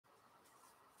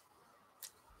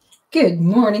Good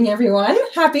morning, everyone.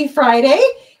 Happy Friday.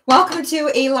 Welcome to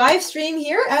a live stream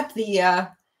here at the Jayda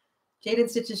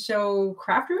InStitches Show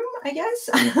craft room, I guess.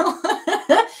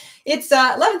 It's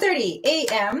 11:30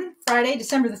 a.m. Friday,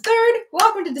 December the 3rd.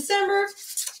 Welcome to December.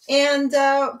 And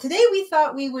today we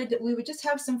thought we would just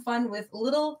have some fun with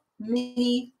little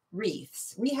mini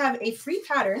wreaths. We have a free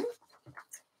pattern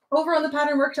over on the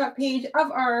pattern workshop page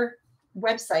of our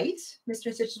website. Mr.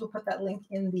 InStitches will put that link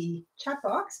in the chat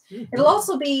box. It'll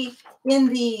also be in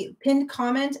the pinned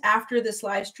comment after this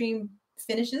live stream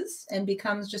finishes and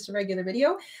becomes just a regular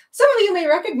video. Some of you may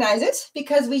recognize it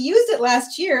because we used it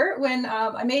last year when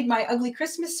I made my ugly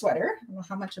Christmas sweater. I don't know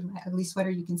how much of my ugly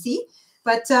sweater you can see,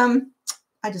 but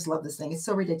I just love this thing. It's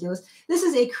so ridiculous. This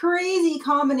is a crazy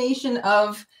combination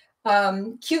of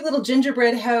cute little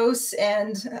gingerbread house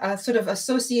and sort of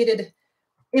associated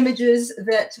images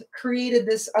that created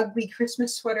this ugly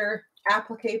Christmas sweater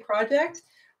applique project.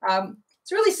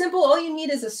 It's really simple. All you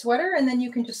need is a sweater, and then you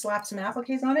can just slap some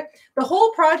appliques on it. The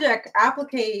whole project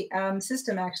applique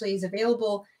system actually is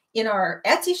available in our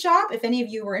Etsy shop, if any of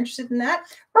you were interested in that.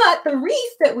 But the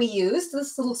wreath that we used,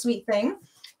 this little sweet thing,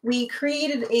 we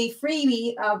created a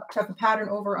freebie of a pattern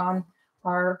over on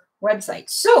our website.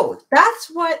 So that's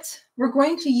what we're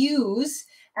going to use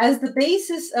as the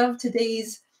basis of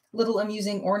today's little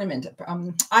amusing ornament.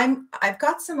 I've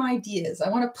got some ideas. I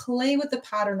want to play with the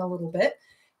pattern a little bit.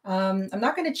 I'm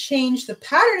not going to change the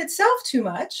pattern itself too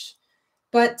much,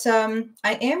 but I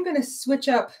am going to switch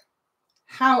up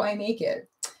how I make it,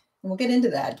 and we'll get into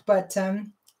that. But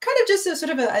kind of just a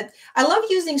sort of I love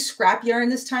using scrap yarn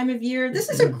this time of year. This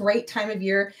is a great time of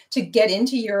year to get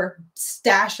into your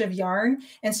stash of yarn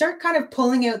and start kind of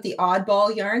pulling out the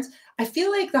oddball yarns. I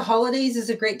feel like the holidays is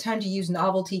a great time to use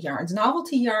novelty yarns.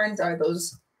 Novelty yarns are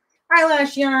those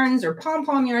eyelash yarns or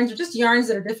pom-pom yarns, or just yarns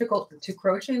that are difficult to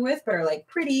crochet with, but are like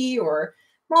pretty or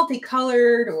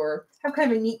multicolored or have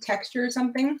kind of a neat texture or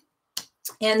something.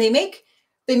 And they make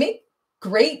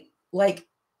great like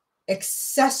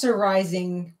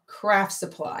accessorizing craft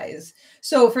supplies.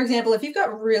 So for example, if you've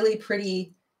got really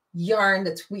pretty yarn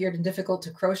that's weird and difficult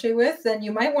to crochet with, then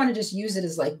you might want to just use it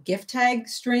as like gift tag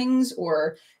strings,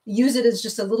 or use it as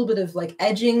just a little bit of like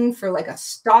edging for like a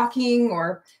stocking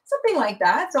or something like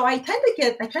that. So I tend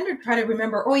to try to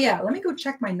remember, oh yeah, let me go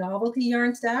check my novelty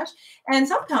yarn stash. And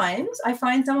sometimes I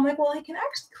find some, I'm like, well, I can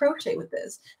actually crochet with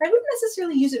this. I wouldn't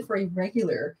necessarily use it for a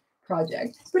regular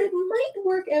project, but it might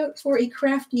work out for a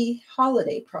crafty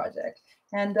holiday project.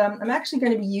 And I'm actually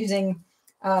going to be using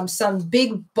some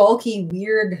big, bulky,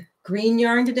 weird green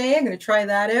yarn today. I'm going to try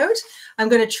that out. I'm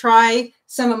going to try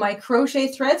some of my crochet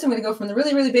threads. I'm going to go from the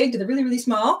really, really big to the really, really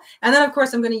small. And then, of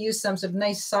course, I'm going to use some sort of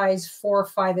nice size 4 or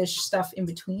 5-ish stuff in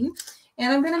between.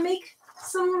 And I'm going to make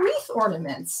some wreath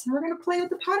ornaments. And we're going to play with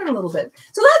the pattern a little bit.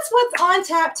 So that's what's on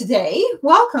tap today.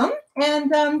 Welcome. And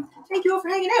thank you all for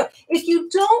hanging out. If you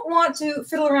don't want to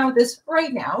fiddle around with this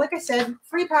right now, like I said,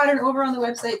 free pattern over on the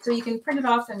website, so you can print it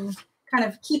off and kind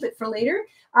of keep it for later.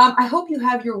 I hope you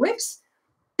have your whips.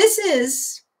 This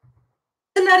is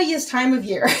the nuttiest time of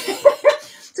year.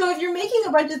 So if you're making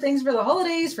a bunch of things for the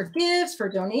holidays, for gifts, for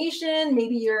donation,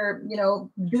 maybe you're,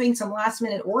 doing some last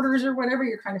minute orders or whatever,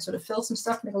 you're trying to sort of fill some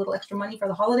stuff, make a little extra money for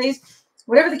the holidays,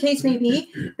 whatever the case may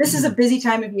be, this is a busy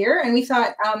time of year. And we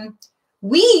thought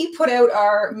we put out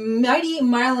our mighty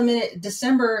mile a minute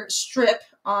December strip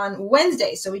on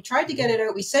Wednesday. So we tried to get it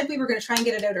out. We said we were going to try and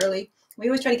get it out early. We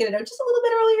always try to get it out just a little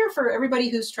bit earlier for everybody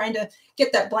who's trying to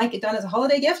get that blanket done as a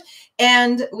holiday gift.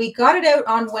 And we got it out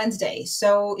on Wednesday.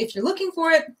 So if you're looking for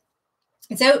it,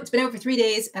 it's out. It's been out for 3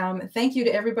 days. Thank you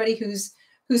to everybody who's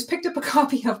picked up a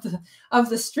copy of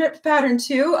the strip pattern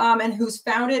too, and who's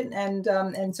found it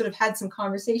and sort of had some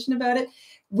conversation about it.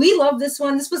 We love this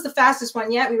one. This was the fastest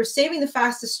one yet. We were saving the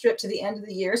fastest strip to the end of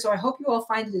the year. So I hope you all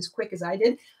find it as quick as I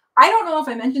did. I don't know if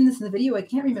I mentioned this in the video. I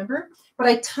can't remember, but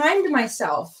I timed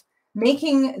myself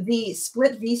making the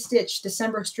split V-stitch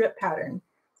December strip pattern,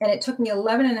 and it took me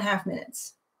 11.5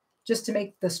 minutes just to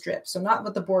make the strip. So not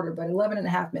with the border, but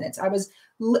 11.5 minutes. I was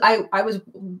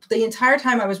the entire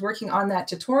time I was working on that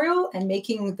tutorial and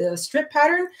making the strip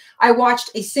pattern, I watched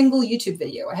a single YouTube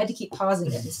video. I had to keep pausing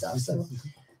it and stuff. So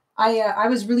I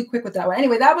was really quick with that one.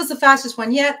 Anyway, that was the fastest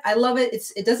one yet. I love it.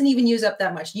 It doesn't even use up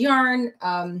that much yarn.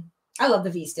 I love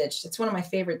the V-stitch. It's one of my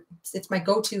favorite. It's my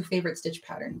go-to favorite stitch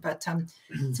pattern, but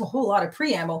it's a whole lot of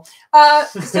preamble.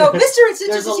 So Mr. InStitches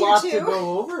There's a lot here too. to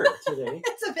go over today.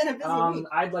 It's been a busy week.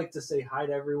 I'd like to say hi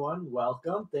to everyone.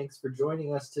 Welcome. Thanks for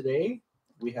joining us today.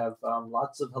 We have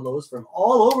lots of hellos from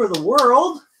all over the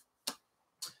world.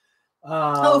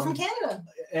 From Canada.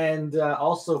 And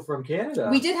also from Canada.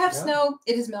 We did have snow.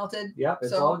 It has melted. Yep,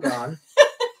 it's all gone.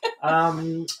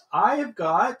 I have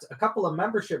got a couple of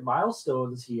membership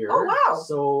milestones here. Oh, wow.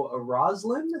 So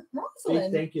Rosalind, big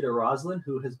Rosalind. thank you to Rosalind,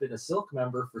 who has been a Silk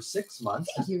member for 6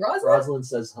 months. Thank you, Rosalind. Rosalind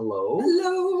says hello.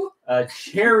 Hello.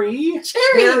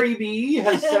 Cherry B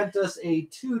has sent us a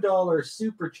 $2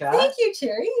 super chat. Thank you,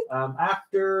 Cherry.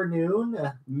 Afternoon,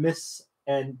 Miss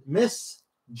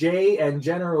J and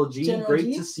General G.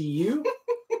 Great to see you.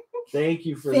 Thank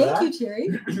you for that. Thank you,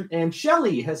 Cherry. And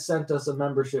Shelly has sent us a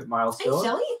membership milestone. Hey,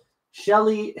 Shelly.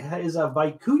 Shelly is a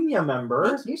Vicuña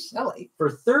member. Thank you, Shelly. For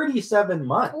 37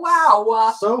 months.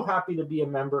 Wow. So happy to be a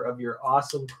member of your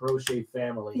awesome crochet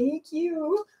family. Thank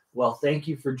you. Well, thank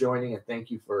you for joining and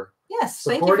thank you for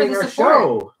supporting our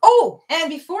show. Oh, and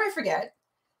before I forget,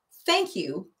 thank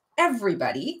you,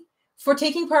 everybody, for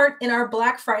taking part in our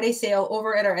Black Friday sale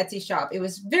over at our Etsy shop. It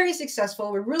was very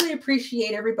successful. We really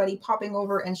appreciate everybody popping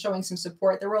over and showing some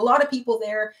support. There were a lot of people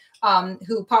there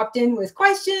who popped in with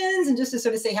questions and just to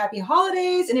sort of say happy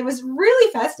holidays. And it was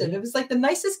really festive. It was like the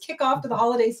nicest kickoff to the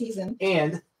holiday season.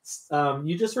 And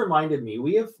you just reminded me,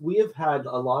 we have had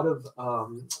a lot of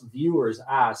viewers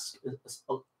ask,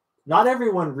 not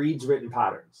everyone reads written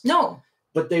patterns. No.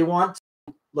 But they want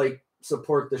to like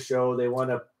support the show. They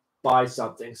want to buy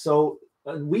something. So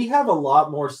we have a lot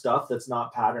more stuff that's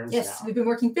not patterns now. We've been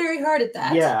working very hard at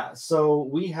that. Yeah. So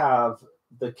we have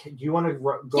do you want to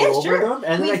go over them?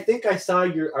 And then I think I saw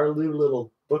our new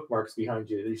little bookmarks behind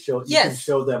you. You can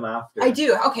show them after. I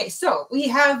do. Okay. So we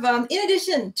have, in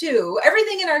addition to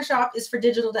everything in our shop is for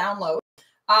digital download.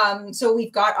 So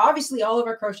we've got obviously all of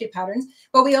our crochet patterns,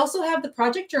 but we also have the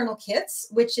project journal kits,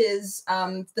 which is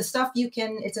the stuff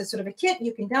it's a sort of a kit.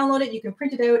 You can download it, you can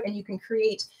print it out, and you can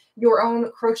create your own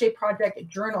crochet project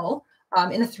journal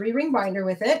in a 3-ring binder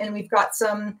with it. And we've got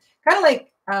some kind of like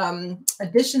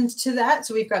additions to that.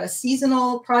 So we've got a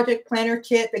seasonal project planner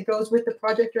kit that goes with the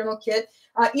project journal kit.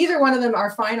 Either one of them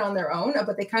are fine on their own,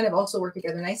 but they kind of also work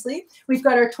together nicely. We've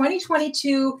got our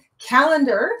 2022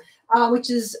 calendar, which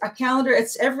is a calendar.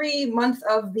 It's every month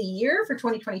of the year for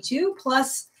 2022,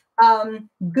 plus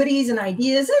goodies and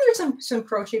ideas. And there's some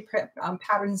crochet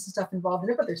patterns and stuff involved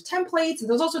in it, but there's templates and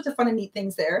there's all sorts of fun and neat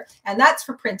things there. And that's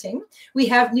for printing. We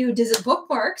have new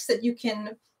bookmarks that you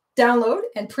can download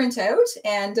and print out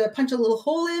and punch a little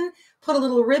hole in, put a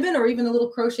little ribbon or even a little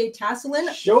crochet tassel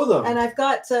in. Show them. And I've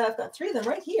got 3 of them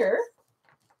right here.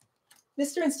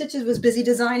 Mr. InStitches was busy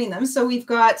designing them. So we've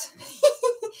got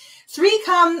 3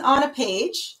 come on a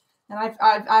page. And I've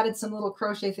added some little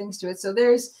crochet things to it. So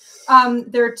there's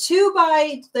they're 2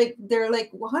 by they're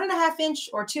like 1.5 inch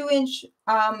or 2 inch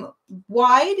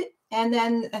wide, and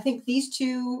then I think these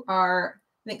 2 are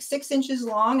 6 inches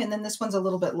long, and then this one's a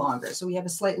little bit longer. So we have a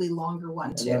slightly longer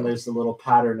one too. And then there's the little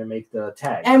pattern to make the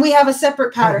tag. And we have a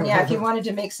separate pattern, if you wanted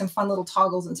to make some fun little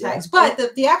toggles and tags. Yeah.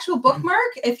 But the actual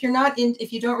bookmark, if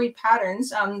you don't read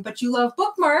patterns, but you love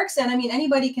bookmarks, and I mean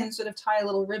anybody can sort of tie a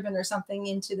little ribbon or something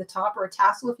into the top or a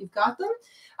tassel if you've got them.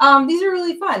 These are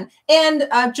really fun. And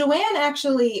Joanne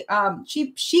actually,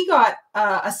 she got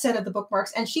a set of the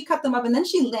bookmarks and she cut them up and then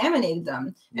she laminated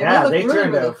them. And they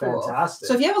turned really out cool. fantastic.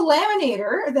 So if you have a laminator,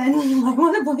 then you might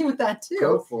want to play with that too.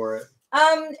 Go for it.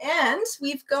 And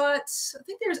we've got,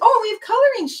 we have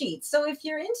coloring sheets. So if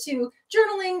you're into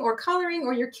journaling or coloring,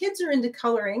 or your kids are into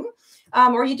coloring,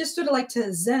 or you just sort of like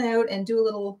to zen out and do a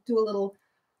little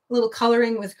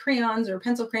coloring with crayons or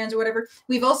pencil crayons or whatever.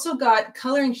 We've also got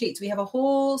coloring sheets. We have a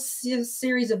whole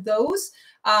series of those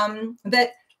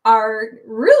that are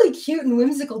really cute and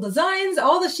whimsical designs.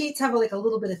 All the sheets have like a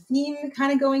little bit of theme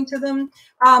kind of going to them.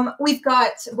 We've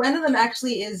got, one of them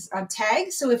actually is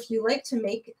tags. So if you like to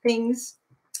make things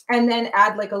and then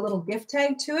add like a little gift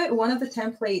tag to it, one of the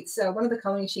templates, one of the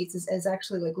coloring sheets is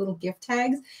actually like little gift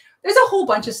tags. There's a whole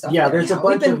bunch of stuff. Yeah, there's a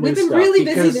bunch of new stuff. We've been really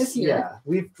busy this year.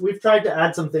 Yeah, we've tried to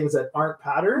add some things that aren't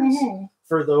patterns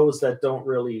for those that don't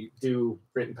really do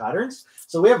written patterns.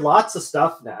 So we have lots of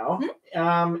stuff now.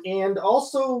 And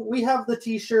also we have the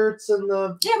t-shirts and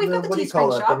we've got the what do you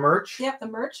call it? The merch. Yep, the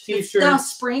merch. T-shirts. Now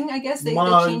spring, I guess they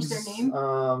changed their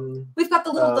name. We've got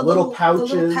the little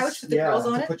pouches. The little pouch with the girls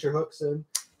on it. Put your hooks in.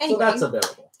 Anyway, so that's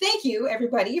available. Thank you,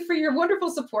 everybody, for your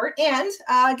wonderful support. And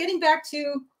getting back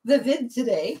to the vid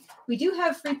today, we do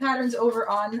have free patterns over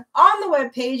on the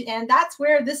webpage, and that's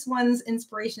where this one's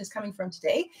inspiration is coming from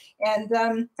today.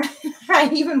 And I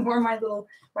even wore my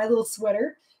little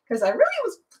sweater because I really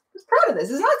was proud of this.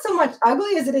 It's not so much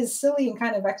ugly as it is silly and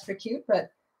kind of extra cute,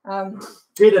 but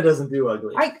Jayda doesn't do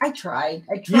ugly. I tried.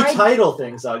 You title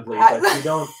things ugly, but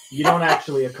you don't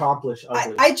actually accomplish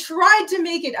ugly. I tried to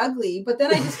make it ugly, but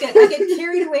then I get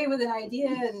carried away with an idea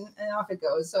and off it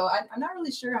goes. So I'm not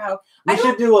really sure how. We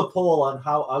should do a poll on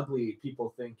how ugly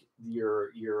people think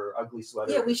your ugly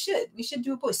sweater. Yeah, we should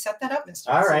do a poll. Set that up, Mr.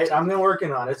 All right, I'm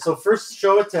working on it. So first,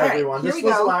 show it to everyone. This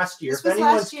was last year. If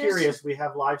anyone's curious, we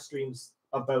have live streams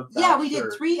about that. Yeah, we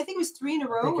did 3. I think it was 3 in a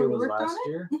row. We worked on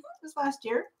it. It was last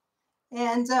year,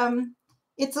 and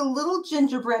it's a little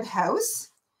gingerbread house,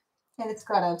 and it's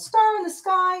got a star in the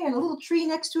sky and a little tree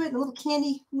next to it, and a little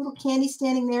candy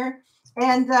standing there,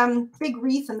 and big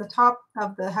wreath on the top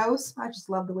of the house. I just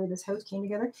love the way this house came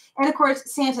together. And of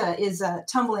course, Santa is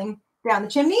tumbling down the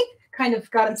chimney, kind of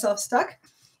got himself stuck,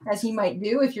 as he might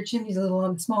do if your chimney's a little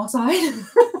on the small side.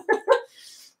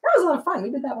 That was a lot of fun. We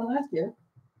did that one last year.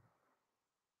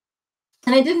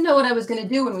 And I didn't know what I was going to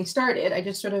do when we started. I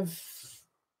just sort of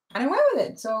went with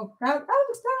it. So that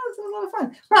was a lot of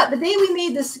fun. But the day we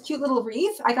made this cute little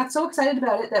wreath, I got so excited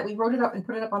about it that we wrote it up and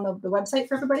put it up on the website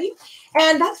for everybody.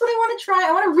 And that's what I want to try.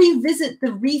 I want to revisit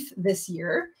the wreath this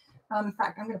year. In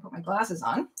fact, I'm going to put my glasses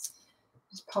on.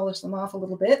 Just polish them off a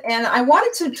little bit. And I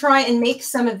wanted to try and make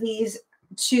some of these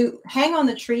to hang on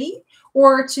the tree,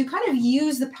 or to kind of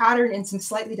use the pattern in some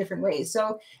slightly different ways.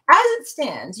 So as it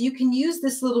stands, you can use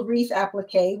this little wreath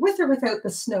applique with or without the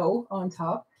snow on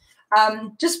top.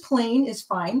 Just plain is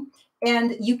fine.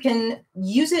 And you can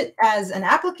use it as an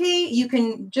applique. You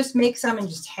can just make some and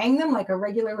just hang them like a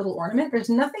regular little ornament. There's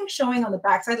nothing showing on the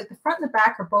back side. Like the front and the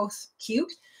back are both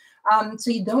cute.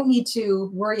 So you don't need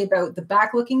to worry about the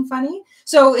back looking funny.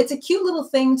 So it's a cute little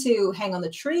thing to hang on the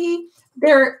tree.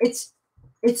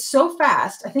 It's so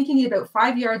fast. I think you need about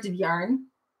 5 yards of yarn.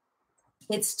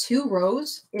 It's 2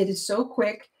 rows. It is so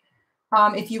quick.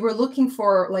 If you were looking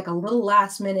for like a little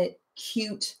last minute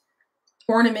cute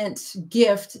ornament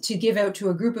gift to give out to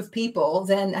a group of people,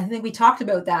 then I think we talked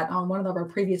about that on one of our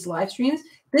previous live streams.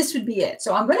 This would be it.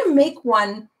 So I'm going to make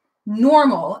one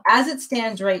normal as it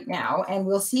stands right now, and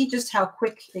we'll see just how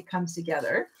quick it comes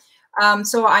together.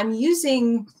 So I'm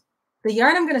using the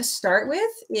yarn I'm going to start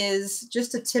with is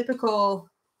just a typical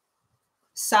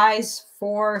size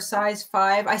 4, size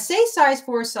 5. I say size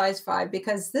 4, size 5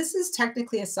 because this is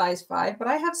technically a size 5, but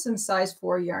I have some size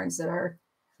 4 yarns that are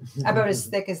about as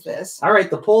thick as this. All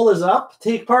right, the poll is up.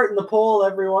 Take part in the poll,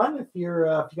 everyone. If you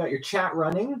got your chat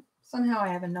running. Somehow I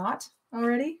have a knot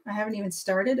already. I haven't even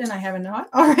started, and I have a knot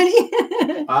already.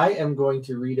 I am going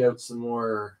to read out some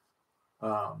more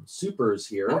supers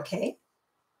here. Okay.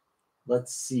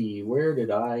 Let's see. Where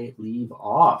did I leave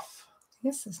off? I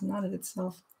guess it's knotted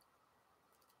itself.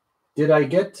 Did I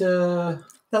get to...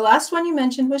 The last one you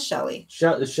mentioned was Shelly.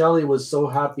 Shelly was so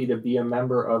happy to be a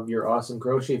member of your awesome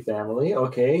crochet family.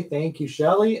 Okay, thank you,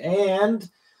 Shelly. And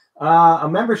a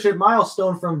membership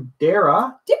milestone from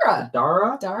Dara.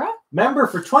 Member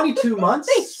for 22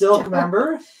 months. Silk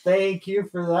member. Thank you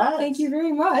for that. Thank you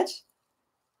very much.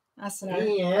 That's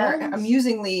our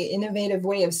amusingly innovative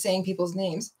way of saying people's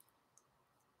names.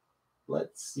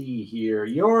 Let's see here.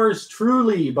 Yours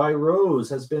truly by Rose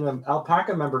has been an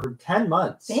Alpaca member for 10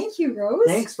 months. Thank you, Rose.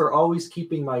 Thanks for always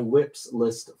keeping my whips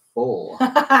list full.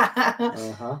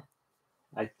 I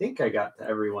think I got to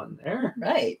everyone there.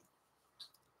 Right.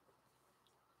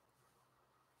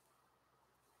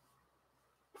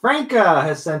 Franca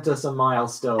has sent us a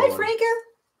milestone. Hi, Franca.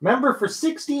 Member for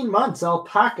 16 months,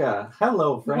 Alpaca.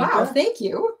 Hello, Franca. Wow, thank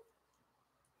you.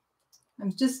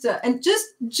 I'm just in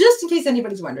case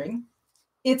anybody's wondering,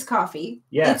 it's coffee.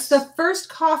 Yes. It's the first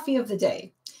coffee of the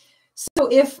day. So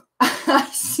if I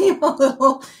seem a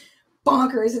little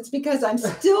bonkers, it's because I'm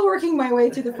still working my way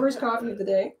through the first coffee of the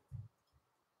day.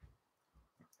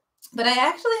 But I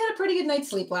actually had a pretty good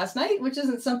night's sleep last night, which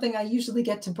isn't something I usually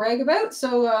get to brag about.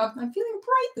 So I'm feeling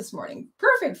bright this morning.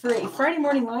 Perfect for a Friday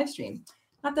morning live stream.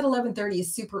 Not that 11:30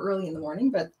 is super early in the morning,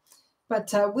 but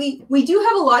we do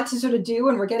have a lot to sort of do,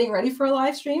 and we're getting ready for a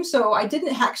live stream. So I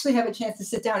didn't actually have a chance to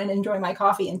sit down and enjoy my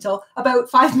coffee until about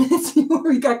 5 minutes before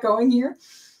we got going here.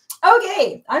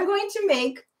 Okay, I'm going to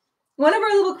make one of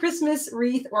our little Christmas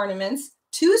wreath ornaments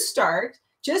to start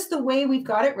just the way we've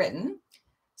got it written.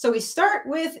 So we start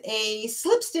with a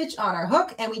slip stitch on our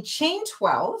hook, and we chain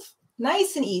 12,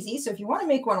 nice and easy. So if you want to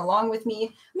make one along with me,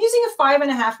 I'm using a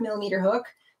 5.5 millimeter hook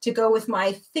to go with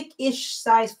my thick-ish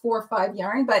size 4 or 5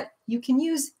 yarn, but you can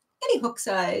use any hook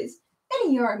size,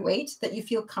 any yarn weight that you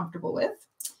feel comfortable with.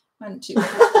 1, 2, 3,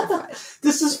 4, 5.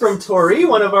 This is from Tori,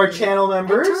 one of our channel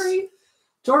members. Hi,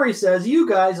 Tori says, you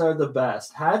guys are the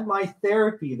best. Had my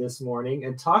therapy this morning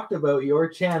and talked about your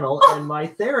channel, and my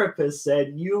therapist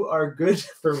said you are good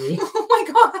for me. Oh my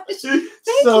gosh.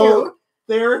 Thank you.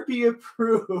 Therapy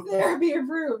approved. Therapy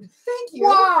approved. Thank you.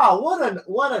 Wow,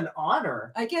 what an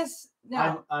honor. I guess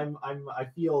no. I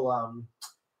feel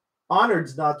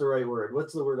honored's not the right word.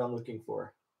 What's the word I'm looking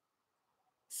for?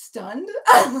 Stunned.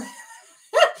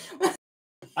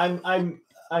 I'm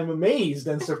amazed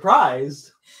and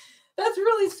surprised. That's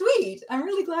really sweet. I'm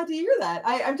really glad to hear that.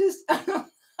 I'm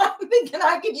thinking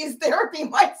I could use therapy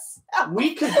myself.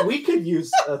 We could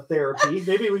use therapy.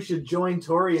 Maybe we should join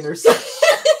Tori and her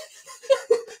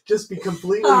just be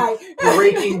completely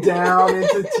breaking down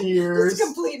into tears. Just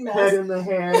complete mess. Head in the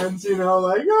hands, you know,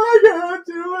 like I can't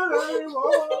do it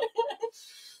anymore.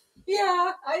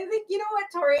 Yeah, I think you know what,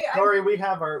 Tori. Tori, we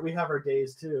have our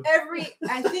days too.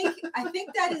 I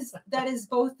think that is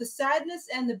both the sadness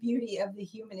and the beauty of the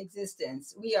human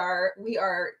existence. We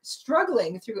are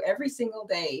struggling through every single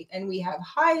day, and we have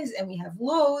highs and we have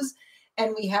lows,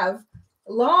 and we have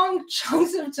long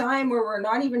chunks of time where we're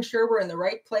not even sure we're in the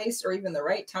right place or even the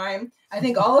right time. I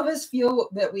think all of us feel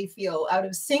that we feel out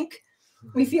of sync.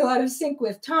 We feel out of sync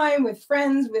with time, with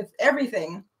friends, with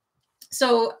everything.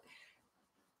 So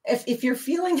if you're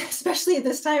feeling, especially at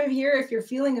this time of year, if you're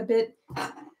feeling a bit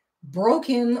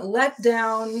broken, let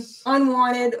down,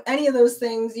 unwanted, any of those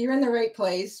things, you're in the right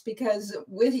place, because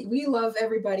we love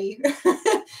everybody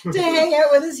to hang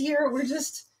out with us here. We're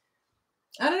just,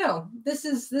 I don't know. This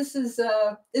is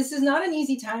not an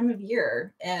easy time of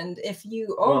year, and if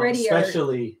you already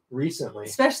especially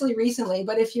recently,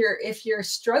 but if you're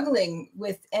struggling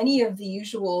with any of the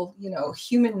usual,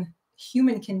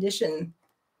 human condition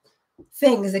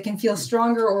things that can feel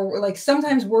stronger or like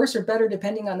sometimes worse or better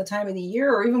depending on the time of the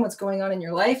year or even what's going on in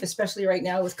your life, especially right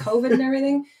now with COVID and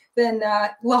everything, then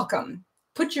welcome.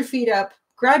 Put your feet up,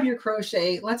 grab your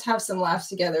crochet. Let's have some laughs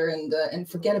together and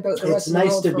forget about the rest of the world.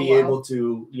 It's nice to be able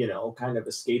to, kind of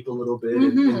escape a little bit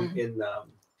in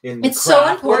it's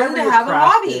so important to have a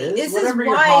hobby. Whatever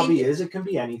your hobby is, it can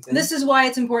be anything. This is why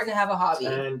it's important to have a hobby.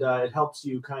 And it helps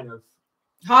you kind of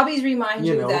hobbies remind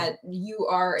you that you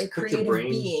are a creative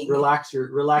being. Relax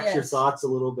your thoughts a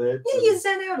little bit. Yeah, you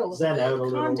zen out a little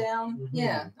bit. Calm down. Mm-hmm.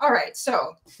 Yeah. All right.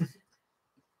 So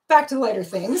back to lighter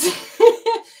things.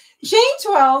 Chain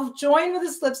 12, join with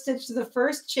a slip stitch to the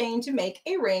first chain to make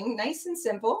a ring. Nice and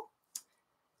simple.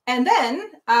 And then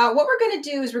what we're going to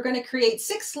do is we're going to create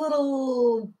 6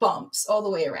 little bumps all the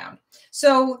way around.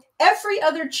 So every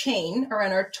other chain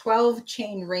around our 12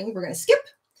 chain ring, we're going to skip.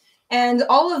 And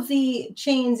all of the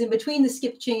chains in between the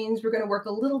skip chains, we're going to work a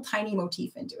little tiny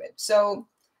motif into it. So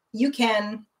you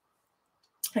can,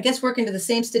 I guess, work into the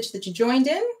same stitch that you joined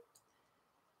in.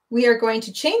 We are going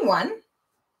to chain 1.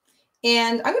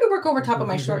 And I'm going to work over top of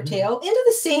my short tail into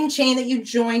the same chain that you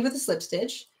joined with a slip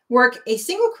stitch. Work a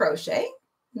single crochet.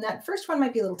 And that first one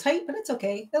might be a little tight, but it's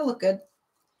okay. It'll look good.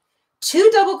 2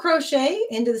 double crochet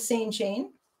into the same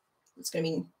chain. It's going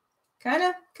to be kind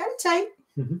of tight.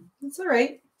 That's all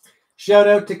right. Shout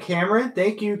out to Cameron.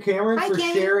 Thank you, Cameron, for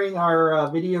sharing our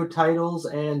video titles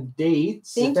and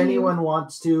dates. If anyone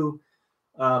wants to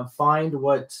find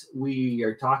what we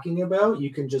are talking about,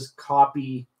 you can just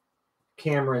copy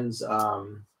Cameron's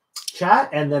chat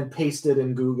and then paste it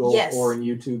in Google or in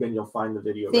YouTube, and you'll find the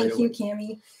video. Thank you,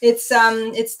 Cammy. It's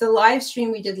the live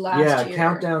stream we did last year. Yeah,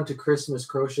 Countdown to Christmas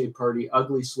Crochet Party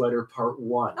Ugly Sweater Part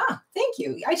 1. Ah, thank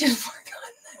you. I just forgot.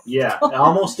 Yeah,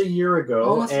 almost a year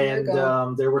ago.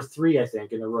 There were 3, I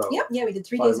think, in a row. Yep, yeah, we did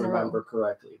 3 days in a row. If I remember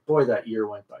correctly. Boy, that year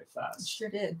went by fast. It sure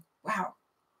did. Wow.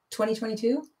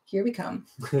 2022, here we come.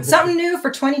 Something new for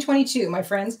 2022, my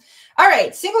friends. All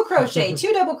right, single crochet,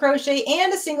 2 double crochet,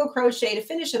 and a single crochet to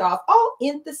finish it off, all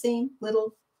in the same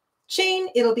little chain.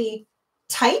 It'll be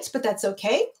tight, but that's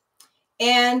okay.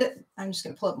 And I'm just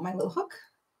going to pull up my little hook.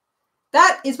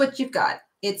 That is what you've got.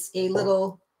 It's a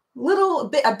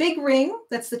a big ring.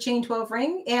 That's the chain 12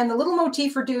 ring. And the little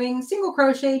motif we're doing, single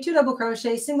crochet, 2 double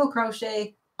crochet, single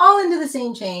crochet, all into the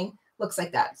same chain. Looks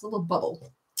like that. It's a little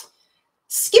bubble.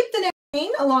 Skip the next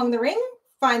chain along the ring.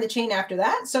 Find the chain after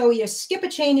that. So you skip a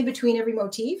chain in between every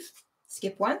motif.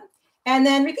 Skip 1. And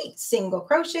then repeat. Single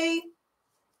crochet,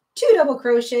 2 double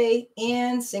crochet,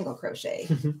 and single crochet.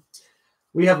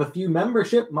 We have a few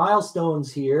membership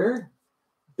milestones here.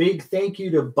 Big thank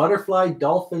you to Butterfly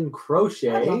Dolphin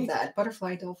Crochet. I love that.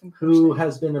 Butterfly Dolphin Crochet. Who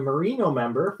has been a Merino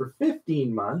member for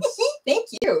 15 months. Thank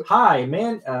you. Hi,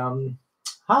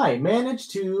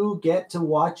 managed to get to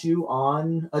watch you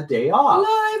on a day off. Live.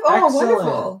 Oh, excellent.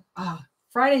 Wonderful.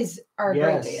 Fridays are a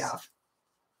great day off.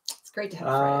 It's great to have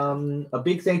Friday. A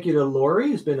big thank you to Lori,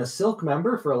 who's been a Silk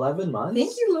member for 11 months.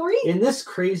 Thank you, Lori. In this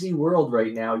crazy world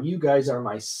right now, you guys are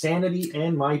my sanity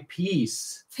and my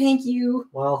peace. Thank you.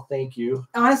 Well, thank you.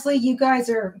 Honestly, you guys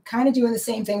are kind of doing the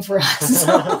same thing for us.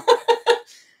 So.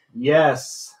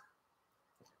 Yes.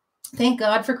 Thank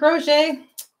God for crochet.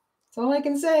 That's all I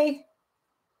can say.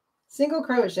 Single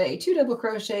crochet, 2 double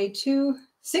crochet, 2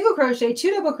 single crochet,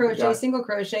 2 double crochet, single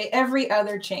crochet, every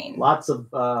other chain. Lots of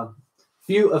a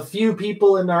few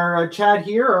people in our chat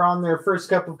here are on their first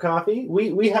cup of coffee.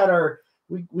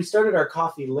 We started our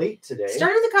coffee late today.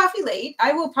 Started the coffee late.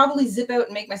 I will probably zip out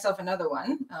and make myself another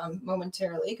one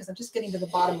momentarily because I'm just getting to the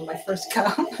bottom of my first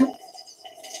cup.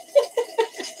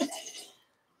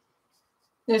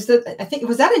 There's I think,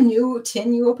 was that a new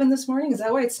tin you opened this morning? Is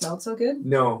that why it smelled so good?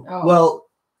 No. Oh. Well,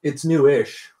 it's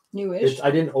newish. Newish?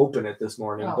 I didn't open it this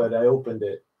morning, but I opened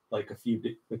it like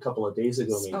a couple of days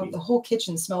ago, maybe. Oh, the whole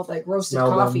kitchen smelled like roasted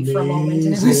coffee for a moment,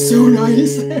 and it was so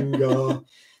nice.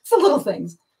 It's the little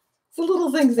things. It's the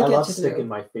little things that get you through. I love sticking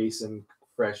my face in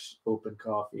fresh, open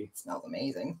coffee. It smells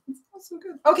amazing. It smells so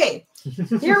good. Okay,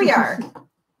 here we are.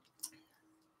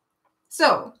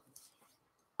 So,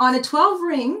 on a 12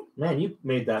 ring. Man, you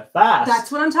made that fast.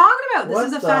 That's what I'm talking about. This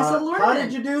is a fast little ornament. How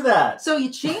did you do that? So you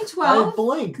chain 12, I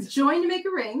blinked. Join to make a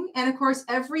ring, and of course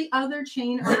every other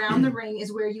chain around the ring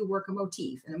is where you work a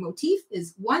motif. And a motif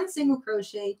is 1 single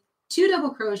crochet, 2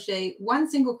 double crochet, 1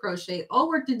 single crochet, all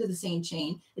worked into the same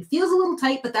chain. It feels a little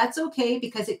tight, but that's okay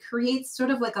because it creates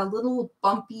sort of like a little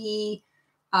bumpy,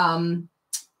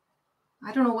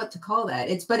 I don't know what to call that.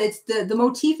 But it's the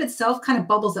motif itself kind of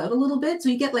bubbles out a little bit. So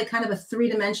you get like kind of a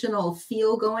 3-dimensional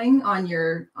feel going on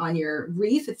your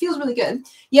wreath. It feels really good.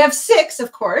 You have 6,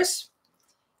 of course.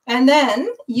 And then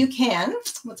you can,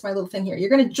 what's my little thing here? You're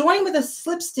going to join with a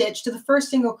slip stitch to the first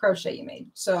single crochet you made.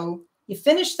 So you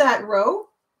finish that row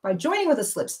by joining with a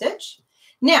slip stitch.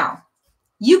 Now,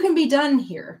 you can be done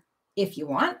here if you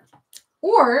want,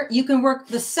 or you can work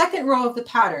the second row of the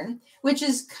pattern, which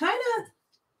is kind of,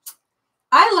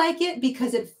 I like it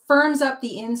because it firms up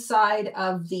the inside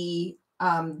of the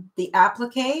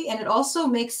applique, and it also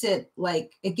makes it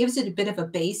like, it gives it a bit of a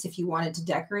base if you wanted to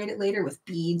decorate it later with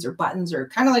beads or buttons or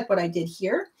kind of like what I did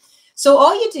here. So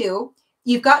all you do,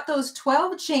 you've got those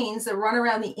 12 chains that run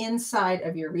around the inside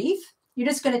of your wreath. You're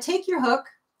just going to take your hook,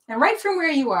 and right from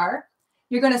where you are,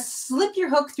 you're going to slip your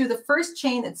hook through the first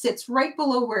chain that sits right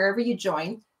below wherever you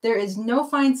join. There is no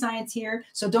fine science here.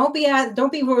 So don't be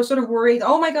sort of worried.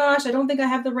 Oh my gosh, I don't think I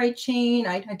have the right chain.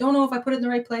 I don't know if I put it in the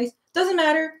right place. Doesn't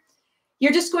matter.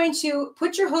 You're just going to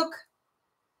put your hook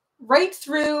right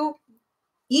through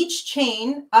each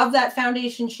chain of that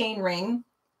foundation chain ring.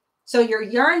 So your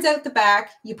yarn's out the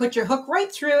back. You put your hook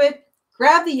right through it,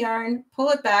 grab the yarn, pull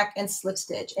it back, and slip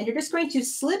stitch. And you're just going to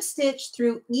slip stitch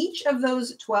through each of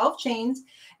those 12 chains.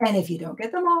 And if you don't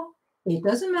get them all, it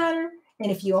doesn't matter. And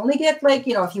if you only get like,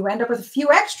 if you end up with a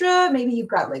few extra, maybe you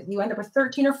end up with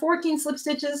 13 or 14 slip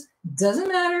stitches, doesn't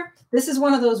matter. This is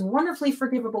one of those wonderfully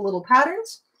forgivable little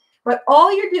patterns. But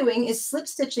all you're doing is slip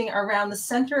stitching around the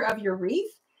center of your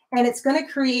wreath, and it's going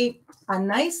to create a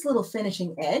nice little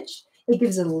finishing edge. It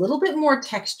gives it a little bit more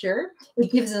texture.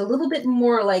 It gives it a little bit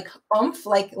more like oomph,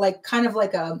 like kind of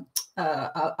like a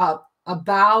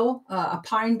bow, a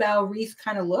pine bough wreath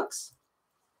kind of looks.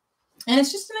 And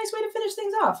it's just a nice way to finish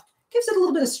things off. Gives it a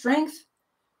little bit of strength.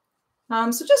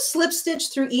 So just slip stitch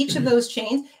through each of those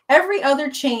chains. Every other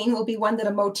chain will be one that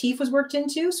a motif was worked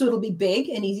into, so it'll be big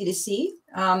and easy to see.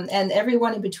 And every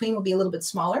one in between will be a little bit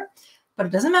smaller. But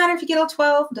it doesn't matter if you get all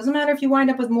 12. It doesn't matter if you wind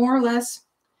up with more or less.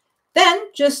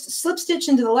 Then just slip stitch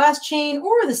into the last chain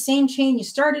or the same chain you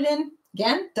started in.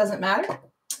 Again, doesn't matter.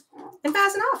 And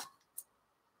fasten off.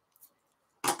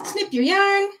 Snip your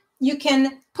yarn. You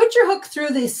can put your hook through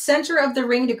the center of the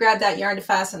ring to grab that yarn to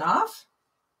fasten off.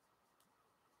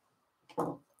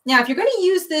 Now, if you're going to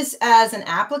use this as an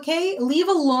applique, leave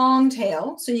a long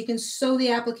tail so you can sew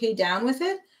the applique down with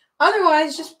it.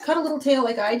 Otherwise, just cut a little tail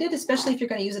like I did, especially if you're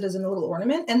going to use it as a little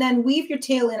ornament, and then weave your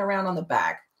tail in around on the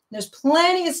back. There's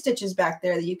plenty of stitches back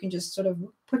there that you can just sort of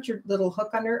put your little hook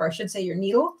under, or I should say your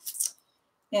needle,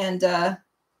 and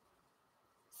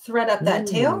thread up that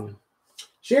tail.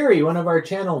 Sherry, one of our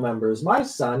channel members, my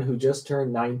son, who just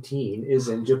turned 19, is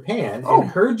in Japan and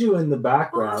heard you in the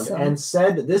background and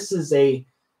said this is a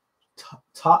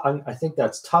I think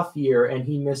that's tough year, and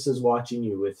he misses watching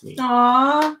you with me.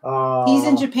 Aww. He's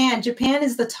in Japan. Japan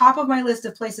is the top of my list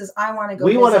of places I want to go.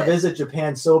 We want to visit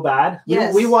Japan so bad.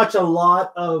 Yes. We watch a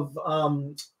lot of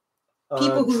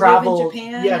people who travel, live in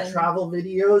Japan. Yeah, travel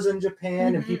videos in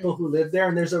Japan and people who live there.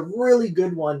 And there's a really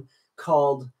good one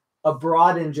called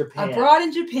Abroad in Japan. Abroad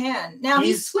in Japan. Now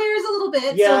he swears a little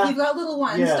bit, so if you've got little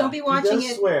ones, don't be watching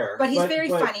it. Swear, but he's very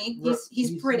funny.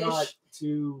 He's British. Not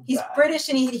he's bad. British,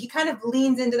 and he kind of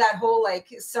leans into that whole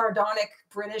like sardonic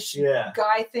British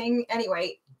guy thing.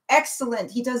 Anyway, excellent.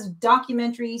 He does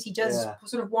documentaries. He does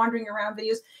sort of wandering around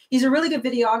videos. He's a really good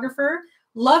videographer.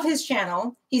 Love his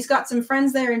channel. He's got some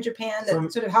friends there in Japan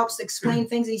that sort of helps explain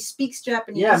things. He speaks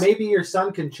Japanese. Yeah, maybe your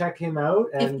son can check him out.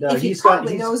 And if he's got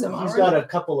a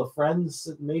couple of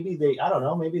friends. Maybe I don't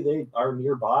know. Maybe they are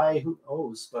nearby. Who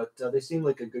knows? But they seem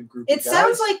like a good group. It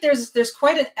sounds like there's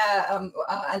quite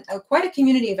quite a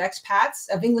community of expats,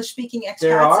 of English speaking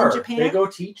expats in Japan. They go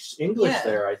teach English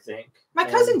there, I think. My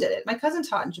cousin did it. My cousin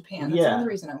taught in Japan. That's another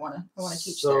reason I want to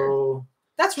teach there.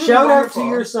 That's really shout wonderful. Out to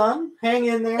your son. Hang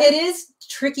in there. It is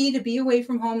tricky to be away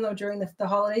from home though during the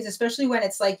holidays, especially when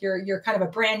it's like you're kind of a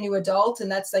brand new adult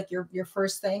and that's like your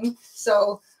first thing.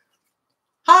 So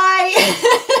hi.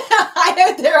 Hi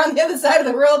out there on the other side of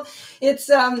the world. It's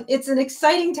an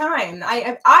exciting time.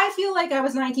 I feel like I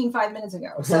was 19 5 minutes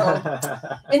ago. So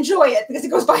enjoy it because it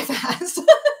goes by fast.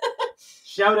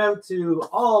 Shout out to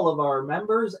all of our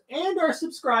members and our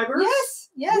subscribers.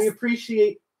 Yes. We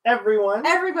appreciate everyone.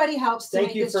 Everybody helps.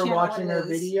 Thank you for watching our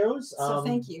videos. So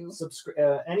thank you.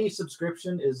 Any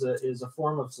subscription is a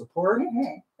form of support.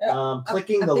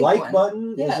 Clicking the a like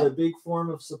button is a big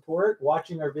form of support.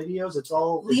 Watching our videos,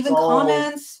 leaving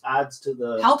comments adds to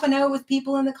the helping out with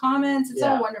people in the comments. It's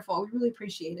all wonderful. We really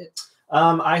appreciate it.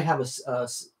 I have a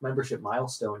membership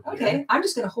milestone here. Okay, I'm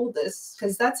just gonna hold this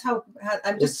because that's how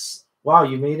I'm just. Wow,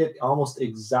 you made it almost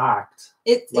exact.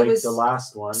 It was the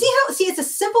last one. See it's a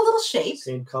simple little shape.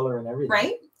 Same color and everything.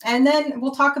 Right? And then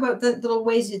we'll talk about the little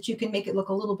ways that you can make it look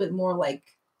a little bit more like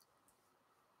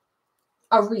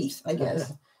a wreath, I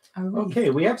guess.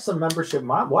 Okay, we have some membership.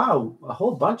 Wow, a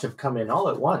whole bunch have come in all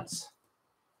at once.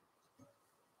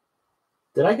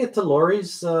 Did I get to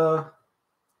Lori's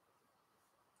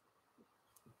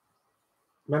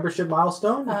membership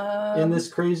milestone in this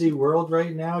crazy world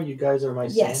right now? You guys are my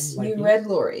yes, son, you read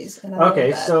Lori's. And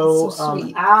okay, so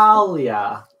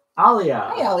Alia,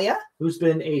 hi Alia, who's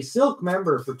been a Silk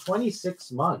member for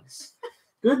 26 months.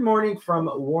 Good morning from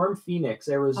warm Phoenix,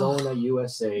 Arizona,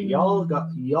 USA.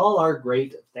 Y'all are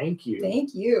great. Thank you.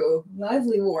 Thank you.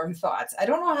 Lovely warm thoughts. I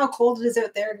don't know how cold it is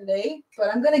out there today,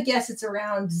 but I'm gonna guess it's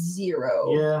around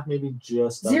 0. Yeah, maybe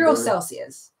just 0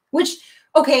 Celsius. Which,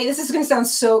 okay, this is going to sound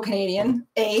so Canadian,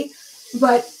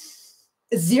 but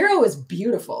 0 is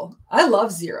beautiful. I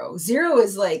love 0. 0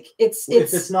 is like if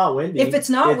it's not windy. If it's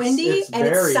not windy and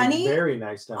it's sunny, very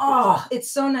nice temperature. Oh, it's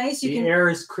so nice. The air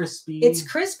is crispy. It's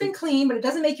crisp and clean, but it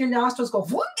doesn't make your nostrils go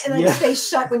whoop and then stay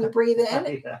shut when you breathe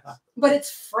in. But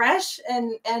it's fresh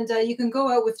and you can go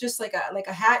out with just like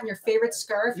a hat and your favorite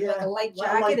scarf, and like a light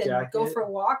jacket, and go for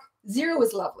a walk. 0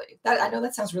 is lovely. I know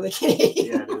that sounds really Canadian.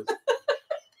 Yeah, it is.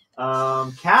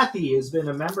 Kathy has been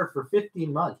a member for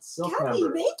 15 months. Kathy,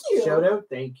 thank you. Shout out,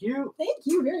 thank you. Thank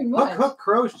you very much. Hook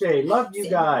Crochet, love you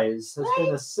guys. Has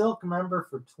been a Silk member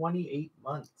for 28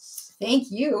 months.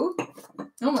 Thank you.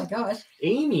 Oh my gosh.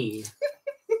 Amy,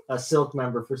 a Silk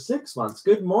member for 6 months.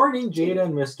 Good morning, Jayda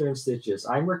and Mr. InStitches.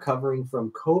 I'm recovering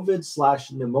from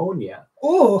COVID/pneumonia.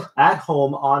 Oh. At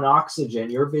home on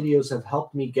oxygen. Your videos have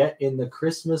helped me get in the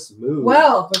Christmas mood.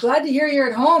 Well, we're glad to hear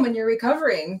you're at home and you're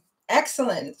recovering.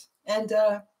 Excellent. And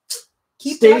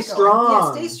stay strong.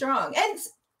 Yeah, stay strong and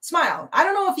smile. I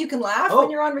don't know if you can laugh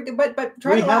when you're on, but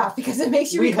try to laugh because it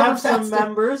makes you recover faster. We have some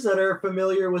members that are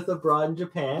familiar with abroad in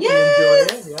Japan.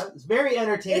 Yes. And enjoy it. Yeah, it's very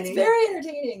entertaining. It's very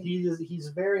entertaining. He's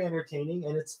very entertaining,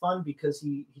 and it's fun because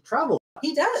he travels.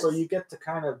 He does. So you get to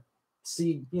kind of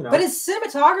see, But his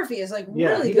cinematography is like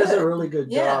really good. He does a really good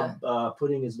job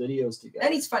putting his videos together.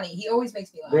 And he's funny. He always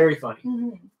makes me laugh. Very funny.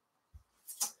 Mm-hmm.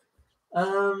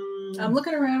 I'm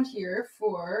looking around here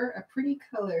for a pretty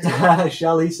color.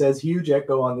 Shelly says, huge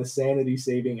echo on the sanity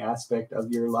saving aspect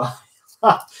of your life.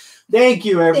 Thank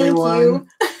you, everyone.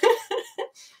 Thank you.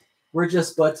 We're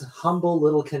just but humble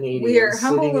little Canadians. We are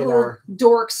humble little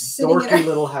dorks dorky in our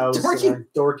little house, in our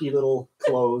dorky little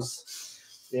clothes,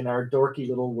 in our dorky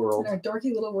little world. In our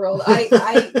dorky little world.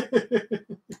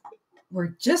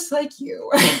 We're just like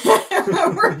you.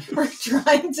 we're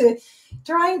trying to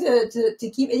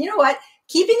keep it. You know what?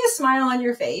 Keeping a smile on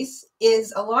your face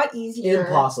is a lot easier.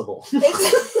 Impossible.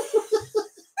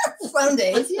 Some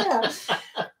days, yeah.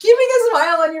 Keeping a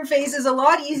smile on your face is a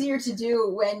lot easier to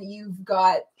do when you've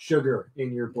got sugar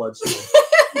in your bloodstream,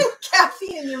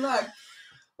 caffeine in your mug.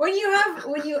 When you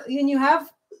have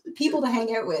people to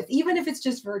hang out with, even if it's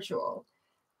just virtual.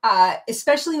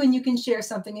 Especially when you can share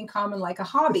something in common like a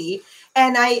hobby.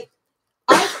 And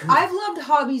I've loved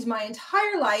hobbies my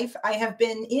entire life. I have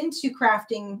been into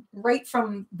crafting right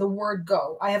from the word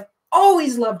go. I have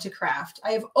always loved to craft.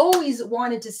 I have always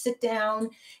wanted to sit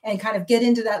down and kind of get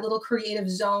into that little creative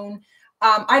zone.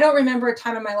 I don't remember a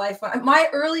time in my life when my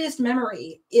earliest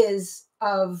memory is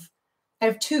of I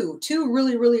have two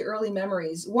really, really early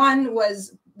memories. One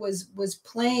was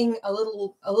playing a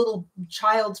little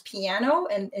child's piano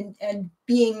and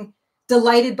being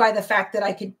delighted by the fact that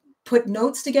I could put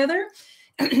notes together.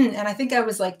 And I think I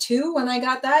was like 2 when I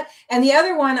got that. And the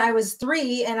other one, I was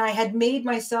 3, and I had made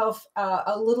myself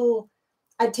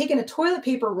I'd taken a toilet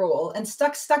paper roll and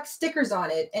stuck stickers on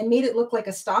it and made it look like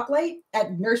a stoplight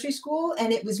at nursery school.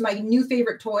 And it was my new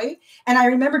favorite toy. And I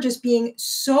remember just being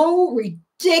so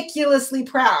ridiculously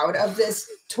proud of this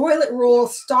toilet roll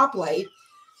stoplight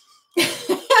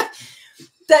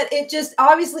that it just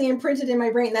obviously imprinted in my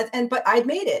brain. But I'd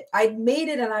made it,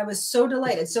 and I was so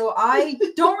delighted. So I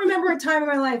don't remember a time in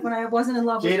my life when I wasn't in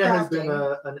love with crafting. Jayda has been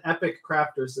an epic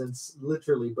crafter since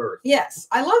literally birth. Yes,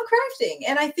 I love crafting,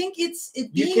 and I think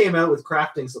you came out with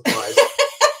crafting supplies.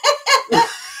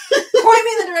 Point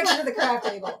me in the direction of the craft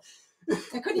table.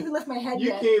 I couldn't even lift my head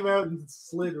yet. You came out and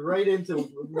slid right into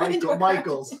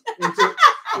Michael's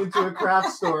into a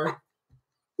craft store.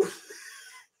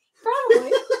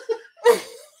 Probably.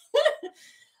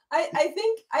 I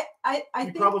think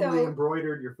you probably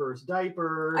embroidered your first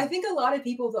diaper. I think a lot of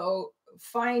people though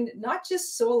find not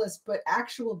just solace but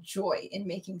actual joy in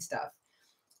making stuff.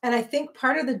 And I think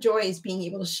part of the joy is being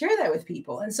able to share that with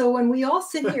people. And so when we all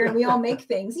sit here and we all make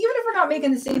things, even if we're not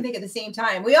making the same thing at the same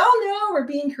time, we all know we're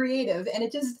being creative, and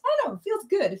it just, I don't know, it feels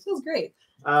good. It feels great.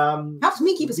 Helps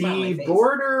me keep a smile on my face.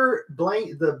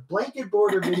 The blanket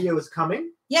border video is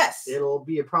coming. Yes. It'll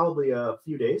be probably a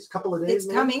few days, couple of days. It's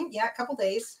maybe coming. Yeah, a couple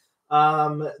days.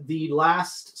 The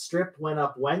last strip went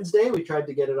up Wednesday. We tried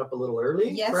to get it up a little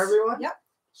early for everyone. Yep.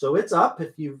 So it's up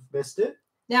if you've missed it.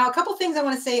 Now, a couple things I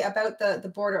want to say about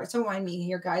the border. So mind me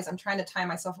here, guys. I'm trying to tie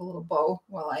myself a little bow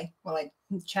while I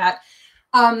chat.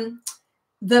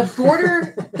 The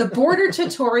border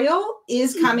tutorial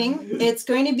is coming. It's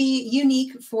going to be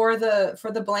unique for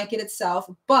the blanket itself,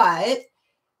 but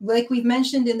like we've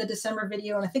mentioned in the December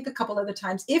video, and I think a couple other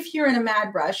times, if you're in a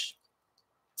mad rush,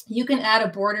 you can add a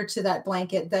border to that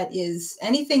blanket that is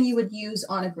anything you would use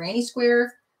on a granny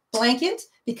square blanket,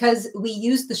 because we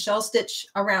use the shell stitch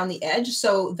around the edge.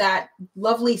 So that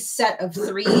lovely set of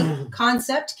 3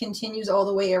 concept continues all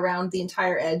the way around the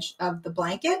entire edge of the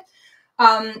blanket.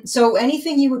 So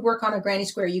anything you would work on a granny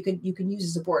square, you can use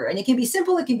as a border, and it can be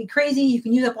simple. It can be crazy. You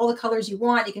can use up all the colors you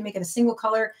want. You can make it a single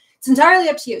color. It's entirely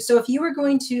up to you. So if you were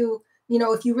going to,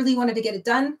 if you really wanted to get it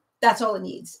done, that's all it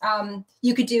needs.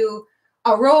 You could do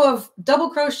a row of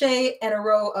double crochet and a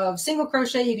row of single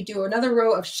crochet. You could do another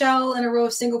row of shell and a row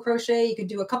of single crochet. You could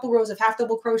do a couple rows of half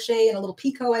double crochet and a little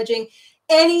picot edging.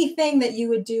 Anything that you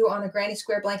would do on a granny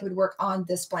square blanket would work on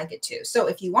this blanket too. So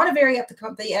if you want to vary up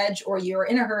the edge, or you're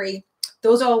in a hurry,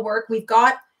 those all work. We've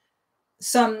got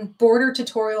some border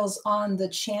tutorials on the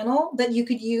channel that you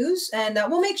could use, and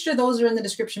we'll make sure those are in the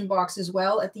description box as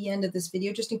well at the end of this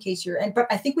video, just in case but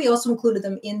I think we also included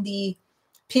them in the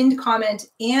pinned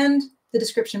comment and the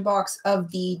description box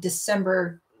of the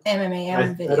December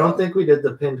MMAM video. I don't think we did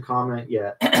the pinned comment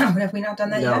yet. Have we not done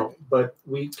that yet? No, but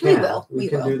we can. We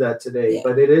can do that today, yeah.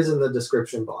 But it is in the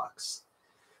description box.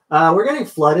 We're getting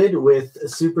flooded with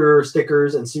super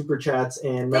stickers and super chats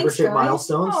and membership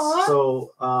milestones. Aww.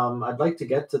 So I'd like to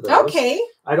get to those. Okay.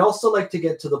 I'd also like to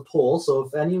get to the poll. So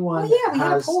if anyone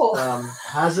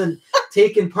hasn't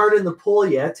taken part in the poll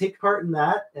yet, take part in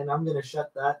that. And I'm going to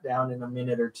shut that down in a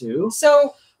minute or two.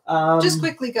 So just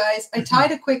quickly, guys, I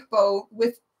tied a quick bow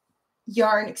with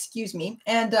yarn, excuse me.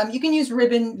 And you can use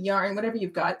ribbon, yarn, whatever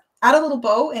you've got. Add a little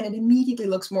bow, and it immediately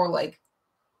looks more like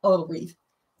a little wreath.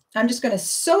 I'm just going to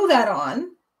sew that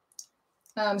on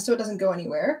so it doesn't go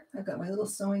anywhere. I've got my little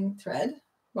sewing thread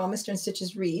while Mr.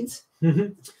 InStitches reads.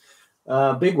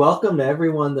 Big welcome to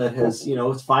everyone that has,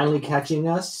 is finally catching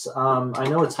us. I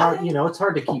know it's hard, it's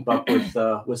hard to keep up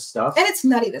with stuff. And it's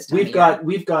nutty this time.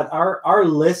 We've got our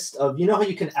list of, how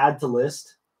you can add to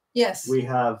list. Yes. We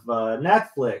have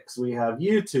Netflix, we have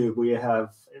YouTube, we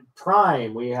have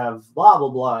Prime, we have blah blah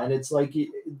blah, and it's like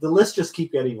the list just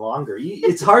keep getting longer.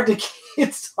 It's hard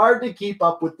to keep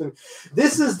up with them.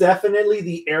 This is definitely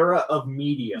the era of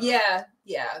media. Yeah.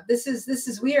 This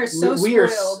is we are so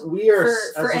spoiled. We are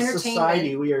for as a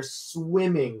society, we are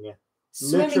swimming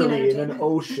literally in an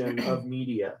ocean of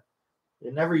media.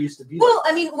 It never used to be. Well,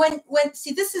 I mean, when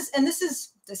see, this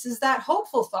is that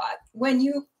hopeful thought. When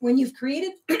you've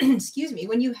created, excuse me,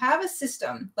 when you have a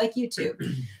system like YouTube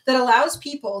that allows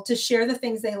people to share the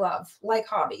things they love, like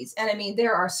hobbies, and I mean,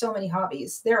 there are so many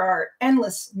hobbies. There are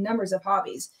endless numbers of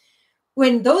hobbies.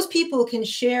 When those people can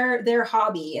share their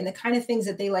hobby and the kind of things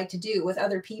that they like to do with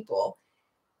other people,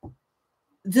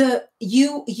 there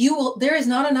is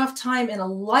not enough time in a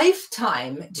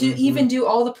lifetime to even do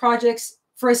all the projects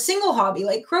for a single hobby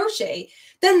like crochet.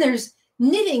 Then there's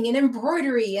knitting and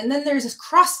embroidery, and then there's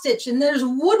cross stitch, and there's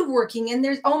woodworking, and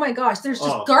there's, oh my gosh, there's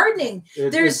just gardening.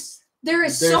 There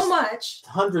is so much,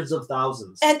 hundreds of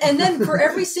thousands, and then for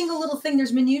every single little thing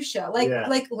there's minutia. Like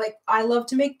I love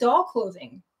to make doll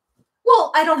clothing.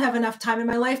 Well, I don't have enough time in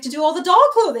my life to do all the doll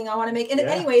clothing I want to make. And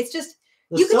anyway, it's just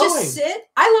you can just sit.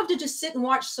 I love to just sit and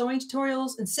watch sewing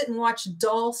tutorials and sit and watch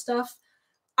doll stuff.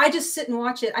 I just sit and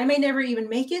watch it. I may never even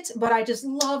make it, but I just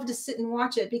love to sit and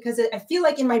watch it because I feel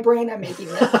like in my brain I'm making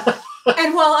it.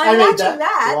 And while I'm watching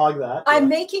that, I'm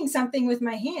making something with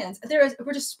my hands.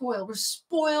 We're just spoiled. We're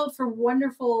spoiled for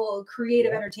wonderful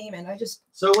creative entertainment.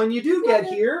 So when you do get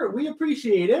here, we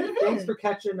appreciate it. Thanks for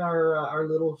catching our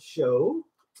little show.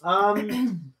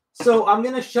 So I'm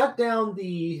going to shut down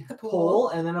the poll,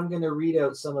 and then I'm going to read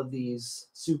out some of these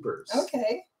supers.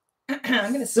 Okay.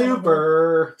 I'm going to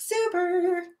super.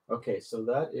 Okay, so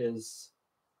that is,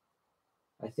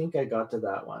 I think I got to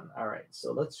that one. All right,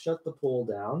 so let's shut the poll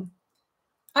down.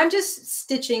 I'm just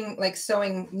stitching, like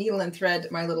sewing needle and thread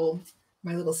my little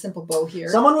simple bow here.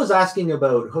 Someone was asking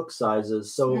about hook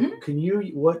sizes. So can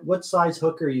you, what size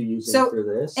hook are you using for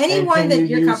this? Any one that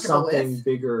you're comfortable with. Something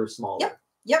bigger or smaller?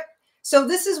 Yep. So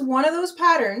this is one of those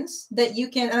patterns that you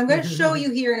can, and I'm going to show you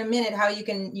here in a minute how you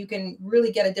can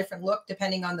really get a different look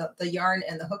depending on the yarn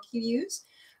and the hook you use.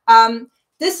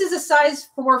 This is a size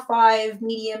 4 or 5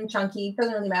 medium chunky,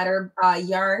 doesn't really matter,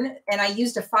 yarn. And I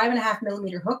used a 5.5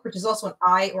 millimeter hook, which is also an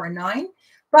I or a 9.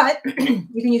 But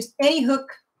you can use any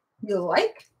hook you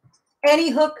like, any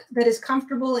hook that is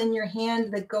comfortable in your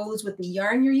hand that goes with the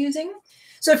yarn you're using.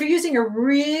 So if you're using a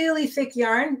really thick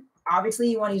yarn,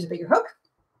 obviously you want to use a bigger hook.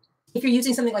 If you're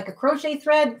using something like a crochet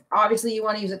thread, obviously you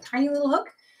want to use a tiny little hook.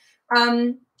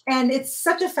 And it's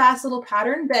such a fast little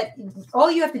pattern that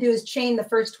all you have to do is chain the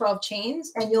first 12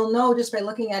 chains, and you'll know just by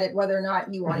looking at it whether or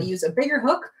not you want to use a bigger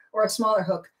hook or a smaller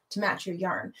hook to match your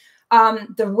yarn.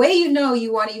 The way you know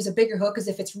you want to use a bigger hook is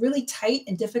if it's really tight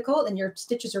and difficult and your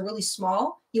stitches are really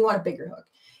small, you want a bigger hook.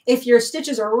 If your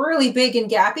stitches are really big and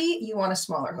gappy, you want a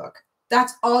smaller hook.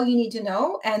 That's all you need to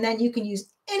know. And then you can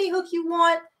use any hook you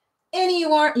want, any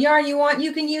yarn you want.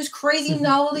 You can use crazy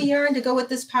novelty yarn to go with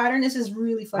this pattern. This is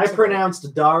really flexible. I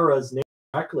pronounced Dara's name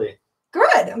correctly.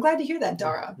 Good. I'm glad to hear that,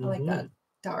 Dara. I like that,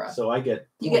 Dara. So I get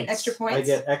You get extra points? I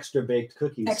get extra baked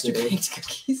cookies. Extra baked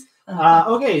cookies.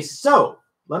 Okay, so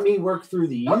let me work through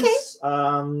these.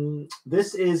 Okay.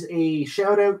 This is a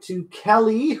shout out to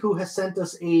Kelly, who has sent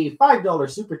us a $5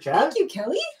 super chat. Thank you,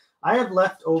 Kelly. I have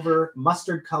leftover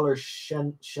mustard color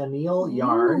chenille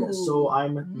yarn, so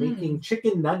I'm making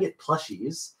chicken nugget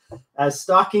plushies as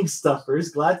stocking stuffers.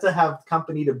 Glad to have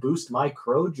company to boost my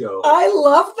crojo. I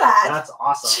love that. That's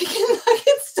awesome. Chicken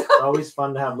nugget stuff. It's always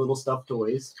fun to have little stuffed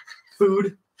toys.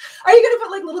 Food. Are you gonna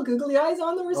put like little googly eyes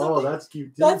on them or something? Oh, that's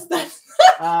cute too. That's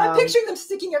I'm picturing them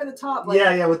sticking out of the top. Like...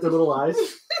 Yeah, with their little eyes.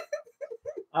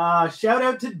 Shout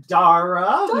out to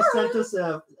Dara, who sent us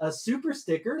a super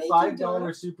sticker,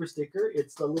 $5 super sticker.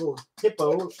 It's the little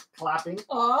hippo clapping.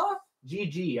 Aw.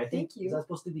 GG. I think is that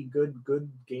supposed to be good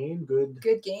game?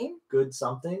 Good game? Good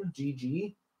something.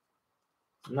 GG.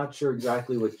 I'm not sure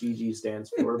exactly what GG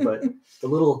stands for, but the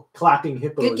little clapping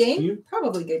hippo is cute.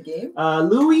 Probably good game.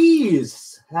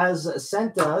 Louise has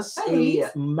sent us a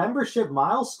membership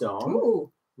milestone.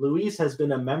 Ooh. Louise has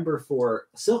been a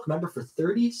Silk member for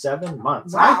 37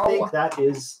 months. Wow. I think that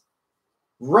is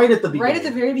right at the beginning. Right at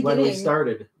the very beginning. When we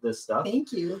started this stuff.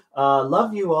 Thank you.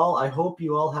 Love you all. I hope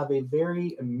you all have a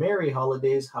very merry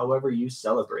holidays, however you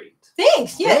celebrate.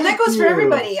 Thanks. Yeah, and that goes for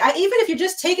everybody. Even if you're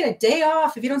just taking a day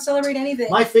off, if you don't celebrate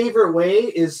anything. My favorite way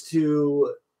is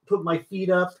to put my feet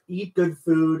up, eat good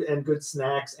food and good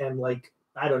snacks, and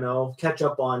I don't know, catch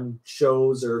up on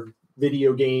shows or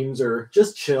video games or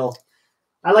just chill.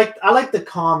 I like the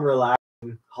calm,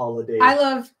 relaxing holiday. I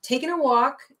love taking a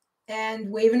walk and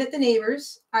waving at the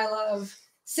neighbors. I love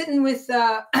sitting with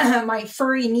my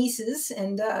furry nieces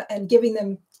and giving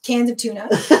them cans of tuna.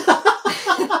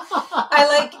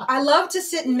 I love to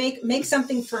sit and make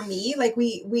something for me, like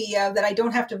we that I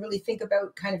don't have to really think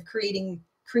about kind of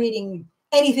creating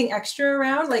anything extra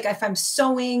around. Like if I'm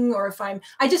sewing or if I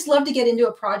just love to get into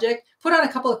a project, put on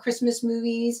a couple of Christmas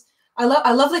movies. I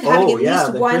love having at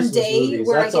least one Christmas day movies.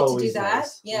 Where that's I get to do that.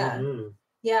 Nice. Yeah. Mm-hmm.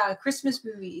 Yeah, Christmas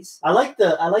movies. I like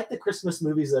the Christmas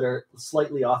movies that are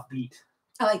slightly offbeat.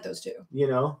 I like those too. You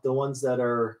know, the ones that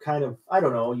are kind of, I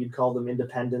don't know, you'd call them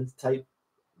independent type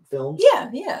films.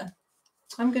 Yeah.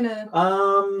 I'm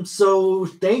gonna so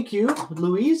thank you,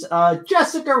 Louise.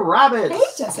 Jessica Rabbit. Hey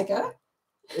Jessica.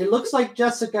 It looks like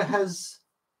Jessica has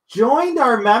joined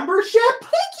our membership.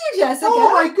 Thank you, Jessica.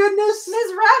 Oh my goodness.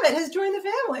 Ms. Rabbit has joined the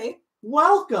family.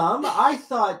 Welcome. I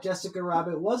thought Jessica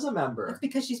Rabbit was a member. That's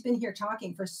because she's been here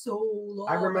talking for so long.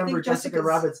 I remember Jessica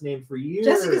Rabbit's name for years.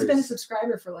 Jessica's been a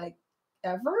subscriber for like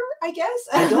ever, I guess.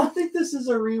 I don't think this is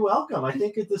a re-welcome. I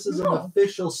think this is an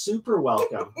official super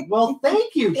welcome. Well,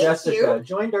 thank you, Jessica.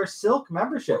 Joined our Silk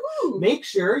membership. Ooh. Make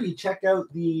sure you check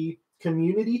out the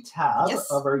community tab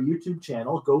of our YouTube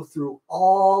channel. Go through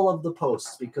all of the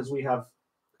posts because we have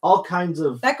all kinds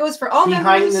of that goes for all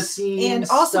behind members the scenes and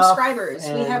all subscribers.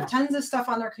 We have tons of stuff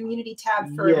on our community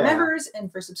tab for members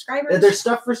and for subscribers. There's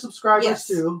stuff for subscribers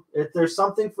too. There's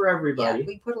something for everybody. Yeah,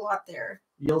 we put a lot there.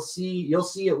 You'll see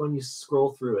it when you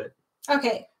scroll through it.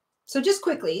 Okay, so just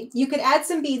quickly, you could add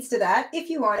some beads to that if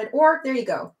you wanted, or there you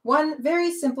go. One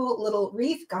very simple little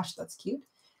wreath. Gosh, that's cute.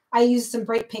 I used some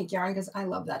bright pink yarn because I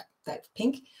love that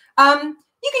pink.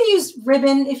 You can use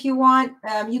ribbon if you want.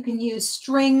 You can use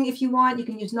string if you want. You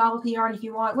can use novelty yarn if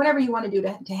you want. Whatever you want to do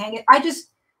to hang it. I just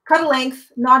cut a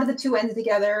length, knotted the two ends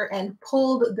together, and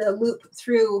pulled the loop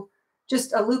through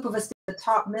just a loop of the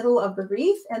top middle of the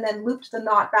wreath, and then looped the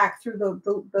knot back through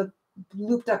the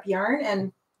looped up yarn,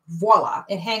 and voila,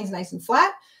 it hangs nice and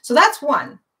flat. So that's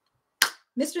one.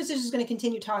 Mr. Stitch is going to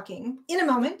continue talking in a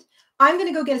moment. I'm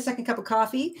going to go get a second cup of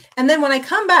coffee, and then when I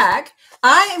come back,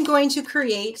 I am going to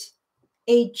create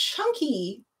a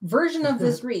chunky version of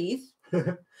this wreath.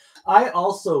 I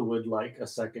also would like a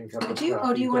second cup of coffee.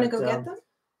 Oh, do you want to go get them?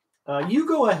 You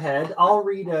go ahead. I'll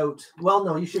read out. Well,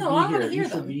 no, you should be here. You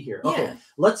should be here. Okay, yeah.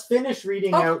 Let's finish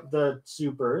reading out the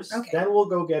supers. Okay. Then we'll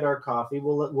go get our coffee.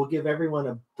 We'll give everyone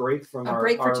a break from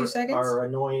our 2 seconds. Our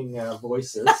annoying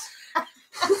voices.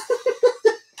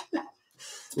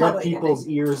 Let people's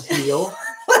ears heal.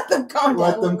 Let them calm down.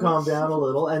 Let them calm down a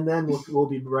little, and then we'll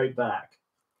be right back.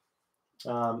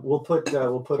 We'll put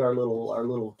our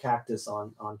little cactus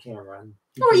on camera.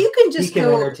 Or you can just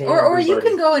go, or you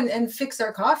can go and fix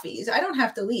our coffees. I don't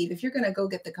have to leave if you're going to go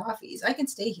get the coffees. I can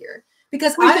stay here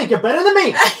because I think you're better than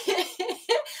me.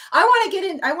 I want to get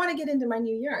in. I want to get into my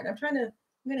new yarn. I'm going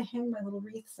to hang my little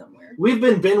wreath somewhere. We've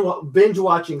been binge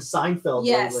watching Seinfeld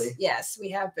lately. Yes, we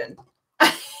have been.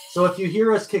 So if you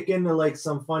hear us kick into like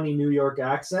some funny New York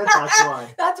accent, that's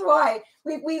why. That's why.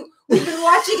 We've been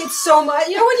watching it so much.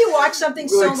 You know when you watch something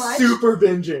so much, super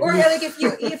binging. Or like if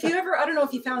you ever, I don't know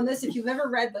if you found this, if you've ever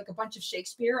read like a bunch of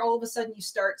Shakespeare, all of a sudden you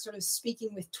start sort of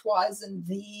speaking with twas and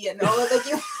thee and all of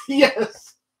like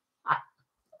Yes.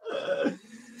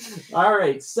 All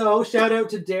right. So shout out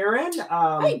to Darren.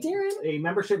 Hi, Darren. A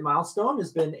membership milestone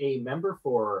has been a member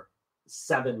for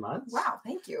 7 months. Wow,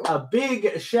 thank you. A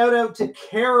big shout out to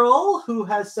Carol, who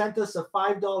has sent us a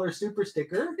 $5 super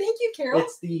sticker. Thank you, Carol.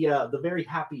 It's the very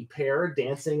happy pair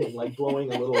dancing and like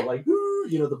blowing a little like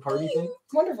the party thing.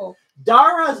 Wonderful.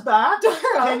 Dara's back.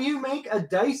 Dara, can you make a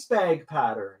dice bag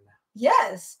pattern?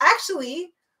 Yes,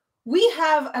 actually, we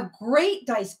have a great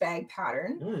dice bag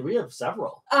pattern. We have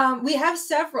several. We have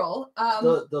several.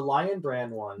 The Lion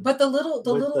brand one. But the little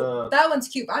that one's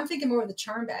cute. I'm thinking more of the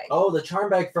charm bag. Oh, the charm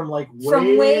bag from like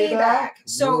way back.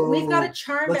 So Whoa. We've got a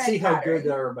charm bag. Let's see how pattern.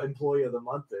 good our employee of the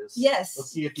month is. Yes. Let's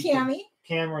see if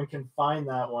Cameron can find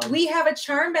that one. We have a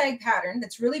charm bag pattern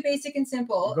that's really basic and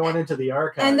simple. We're going into the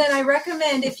archives. And then I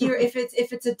recommend if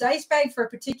it's a dice bag for a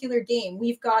particular game,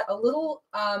 we've got a little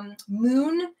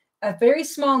moon. A very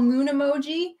small moon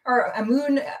emoji or a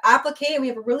moon applique, and we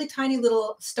have a really tiny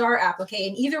little star applique,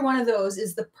 and either one of those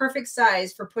is the perfect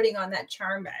size for putting on that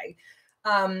charm bag.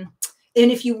 And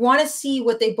if you want to see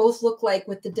what they both look like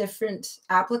with the different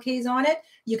appliques on it,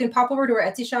 you can pop over to our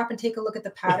Etsy shop and take a look at the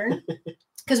pattern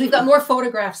because we've got more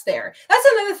photographs there. That's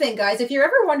another thing, guys. If you're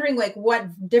ever wondering like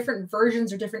what different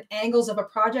versions or different angles of a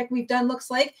project we've done looks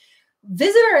like,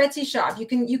 visit our Etsy shop.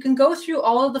 You can go through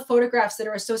all of the photographs that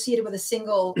are associated with a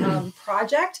single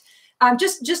project.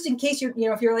 Just in case if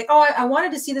you're like, oh, I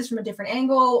wanted to see this from a different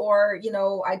angle, or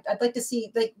I'd like to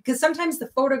see because sometimes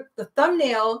the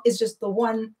thumbnail is just the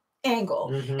one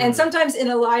angle, and sometimes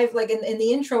in a live in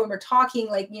the intro when we're talking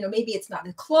maybe it's not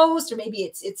close, or maybe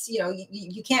it's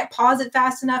you can't pause it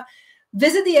fast enough.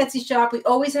 Visit the Etsy shop. We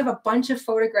always have a bunch of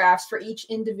photographs for each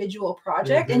individual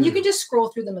project, and you can just scroll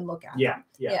through them and look at them.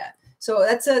 Yeah. So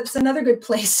that's another good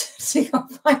place to go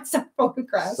find some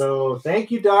photographs. So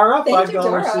thank you, Dara.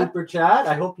 $5 super chat.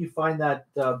 I hope you find that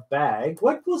bag.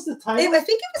 What was the title? I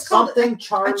think it was called something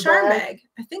charm bag.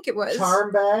 I think it was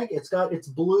charm bag. It's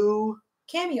blue.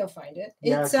 Cammy will find it.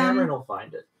 Yeah, Cameron will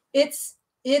find it. It's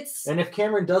and if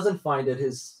Cameron doesn't find it,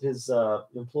 his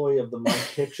employee of the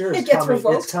month picture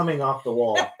is coming off the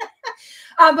wall.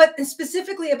 But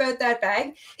specifically about that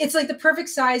bag, it's like the perfect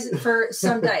size for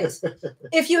some dice.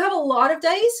 If you have a lot of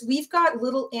dice, we've got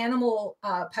little animal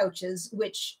pouches,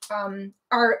 which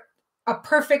are a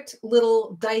perfect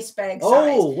little dice bag size.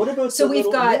 Oh, what about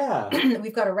we've got yeah.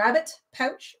 we've got a rabbit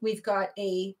pouch, we've got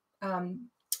a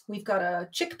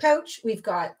chick pouch, we've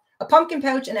got a pumpkin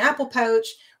pouch, an apple pouch,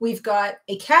 we've got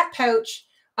a cat pouch.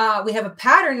 We have a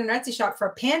pattern in our Etsy shop for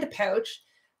a panda pouch.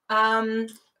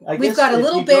 We've got a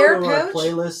little bear pouch. Our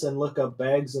playlist and look up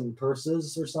bags and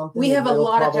purses or something. We have a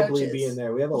lot of pouches. Probably be in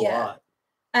there. We have a lot.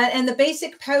 And the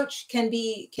basic pouch can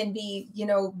be, you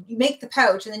know, you make the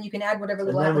pouch and then you can add whatever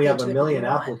little. And then we have a million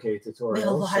applique tutorials. We have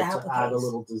a lot of appliques. To add a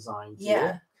little design to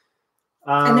it.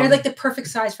 And they're like the perfect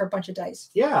size for a bunch of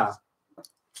dice. Yeah.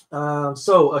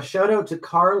 So a shout out to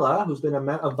Carla, who's been a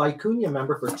Vicuña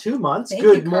member for 2 months.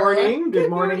 Good morning. Good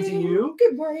morning to you.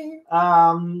 Good morning.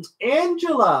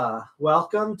 Angela,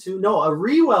 welcome to, a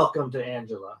re-welcome to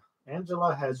Angela.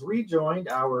 Angela has rejoined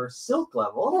our silk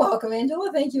level. Welcome,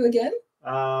 Angela. Thank you again.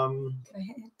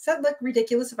 Does that look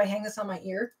ridiculous if I hang this on my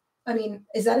ear? I mean,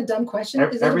 is that a dumb question?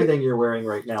 Everything you're wearing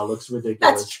right now looks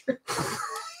ridiculous. That's true.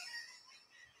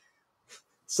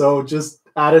 So just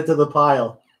add it to the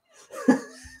pile.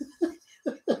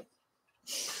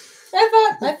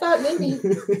 I thought maybe.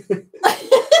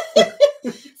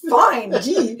 Fine,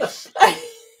 gee.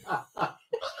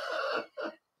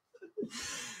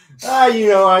 You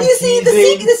know, I'm teasing.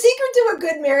 The secret to a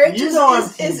good marriage is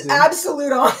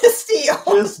absolute honesty.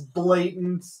 Just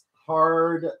blatant,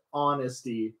 hard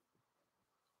honesty.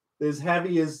 As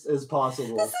heavy as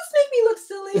possible. Does this make me look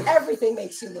silly? Everything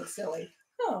makes you look silly.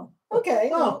 Oh,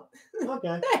 okay. Oh,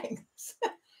 okay. Thanks.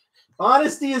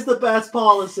 Honesty is the best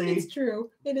policy. It's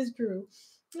true. It is true.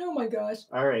 Oh my gosh.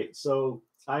 All right. So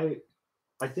I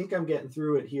think I'm getting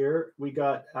through it here. We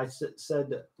got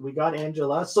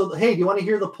Angela. So hey, do you want to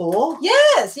hear the poll?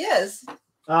 Yes, yes.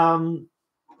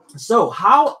 So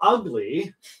how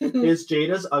ugly is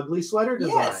Jayda's ugly sweater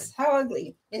design? Yes, how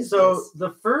ugly is this?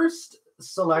 The first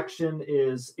selection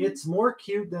is it's more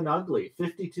cute than ugly,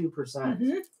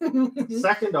 52%.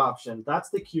 Second option, that's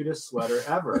the cutest sweater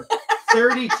ever.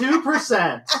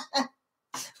 32%.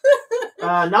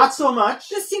 Not so much.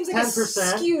 This seems like 10%, a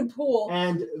skewed poll.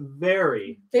 And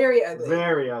very, very ugly.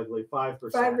 Very ugly, 5%.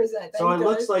 5%. So it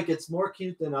looks like it's more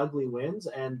cute than ugly wins,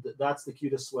 and that's the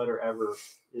cutest sweater ever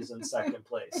is in second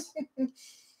place. It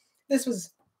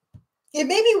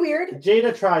may be weird.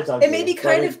 Jayda tries ugly. It may be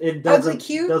kind of ugly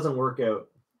cute. It doesn't work out.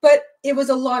 But it was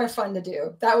a lot of fun to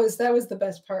do. That was the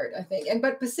best part, I think.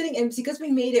 But sitting and because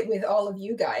we made it with all of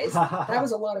you guys, that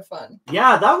was a lot of fun.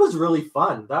 Yeah, that was really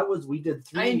fun. we did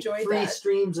three that.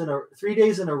 streams 3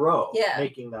 days in a row. Yeah.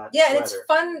 Making that. Yeah, sweater. And it's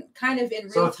fun, kind of in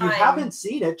real time. So if you haven't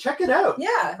seen it, check it out.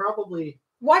 Yeah, probably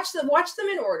watch them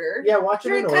in order. Yeah, watch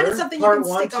them in order. Kind of something you can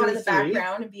stick on in the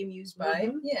background and be amused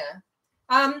by. Yeah.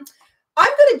 I'm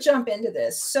going to jump into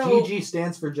this. So GG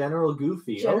stands for General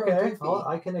Goofy. Okay, Goofy.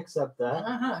 I can accept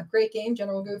that. Great game,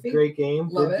 General Goofy. Great game.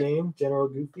 Good game, General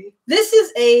Goofy. This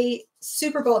is a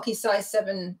super bulky size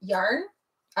 7 yarn.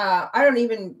 I don't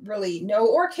even really know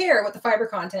or care what the fiber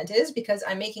content is because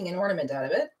I'm making an ornament out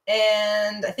of it.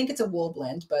 And I think it's a wool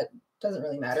blend, but it doesn't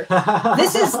really matter.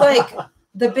 This is like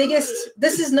the biggest.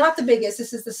 This is not the biggest.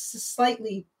 This is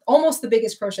almost the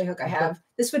biggest crochet hook I have.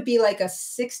 This would be like a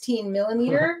 16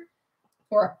 millimeter.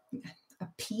 Or a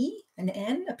P, an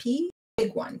N, a P,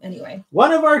 big one. Anyway,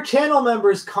 one of our channel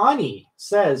members, Connie,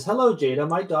 says, "Hello, Jayda.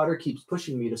 My daughter keeps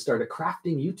pushing me to start a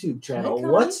crafting YouTube channel.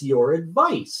 What's your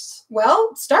advice?"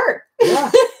 Well, start. Yeah,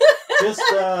 just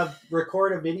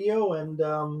record a video and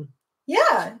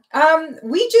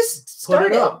we just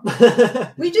started. Put it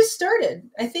up. We just started.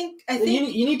 I think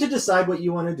you need to decide what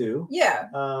you want to do. Yeah.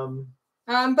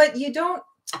 But you don't.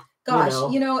 Gosh,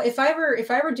 if I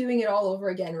were doing it all over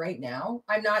again right now,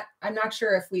 I'm not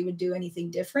sure if we would do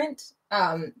anything different.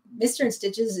 Mr.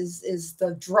 InStitches is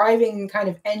the driving kind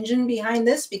of engine behind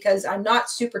this because I'm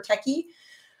not super techie.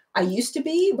 I used to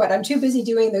be, but I'm too busy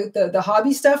doing the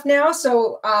hobby stuff now.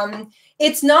 So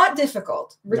it's not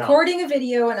difficult. Recording a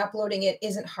video and uploading it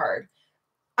isn't hard.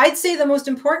 I'd say the most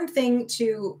important thing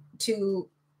to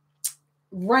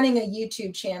running a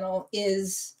YouTube channel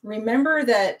is remember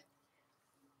that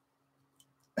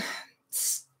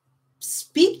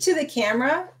speak to the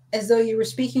camera as though you were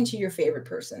speaking to your favorite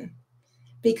person,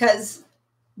 because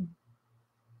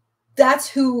that's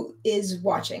who is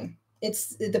watching.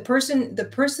 It's the person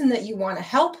that you want to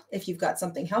help. If you've got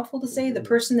something helpful to say, the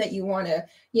person that you want to,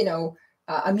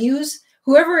 amuse,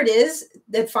 whoever it is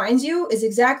that finds you is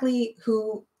exactly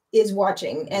who is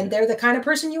watching, and they're the kind of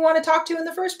person you want to talk to in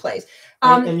the first place.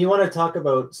 And you want to talk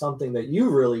about something that you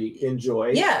really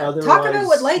enjoy. Yeah, otherwise, talk about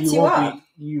what lights you up.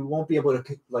 You won't be able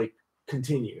to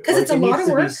continue because it's a lot of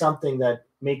work. Be something that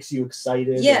makes you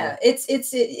excited. Yeah,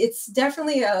 it's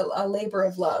definitely a labor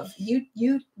of love.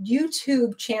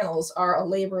 YouTube channels are a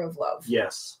labor of love.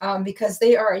 Yes. Because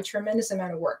they are a tremendous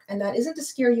amount of work, and that isn't to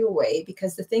scare you away,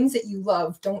 because the things that you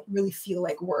love don't really feel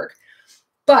like work.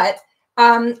 But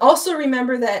also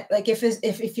remember that, like,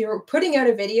 if you're putting out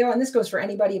a video, and this goes for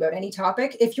anybody about any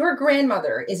topic, if your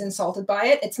grandmother is insulted by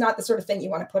it, it's not the sort of thing you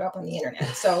want to put up on the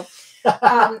internet. So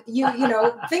you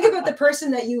know, think about the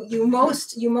person that you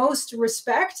most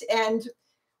respect, and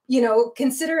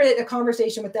consider it a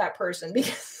conversation with that person,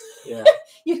 because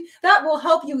that will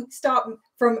help you stop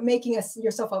from making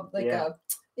yourself up like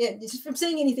just from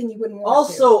saying anything you wouldn't want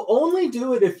also, only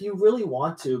do it if you really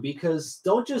want to, because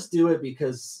don't just do it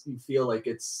because you feel like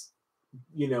it's,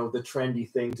 the trendy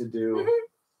thing to do.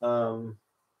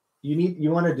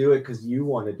 You want to do it because you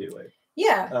want to do it.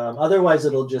 Yeah. Otherwise,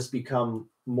 it'll just become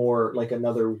more like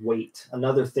another weight,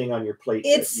 another thing on your plate.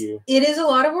 It is a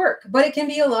lot of work, but it can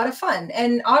be a lot of fun.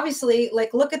 And obviously,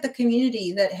 like, look at the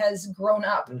community that has grown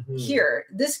up here.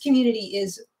 This community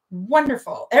is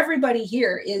wonderful. Everybody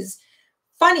here is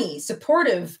funny,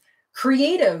 supportive,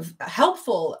 creative,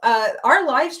 helpful. Our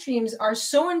live streams are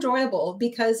so enjoyable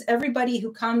because everybody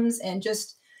who comes, and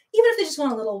just, even if they just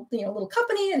want a little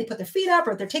company, and they put their feet up,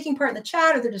 or they're taking part in the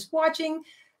chat, or they're just watching,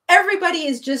 everybody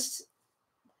is just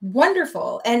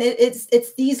wonderful. And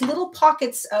it's these little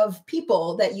pockets of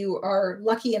people that you are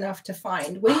lucky enough to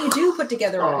find when you do put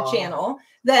together a channel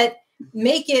that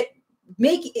make it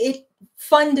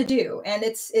fun to do. And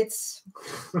it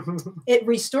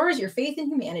restores your faith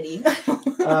in humanity.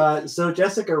 So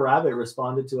Jessica Rabbit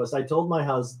responded to us. I told my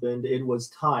husband it was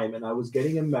time, and I was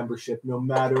getting a membership no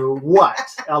matter what.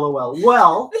 LOL.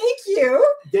 Well, thank you.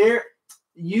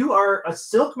 You are a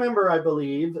Silk member, I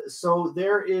believe. So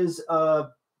there is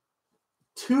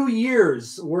 2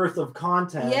 years worth of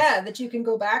content. Yeah, that you can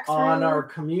go back through on our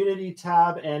community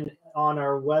tab and on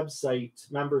our website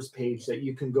members page that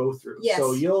you can go through. Yes.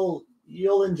 So you'll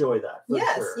enjoy that. For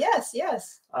sure. Yes.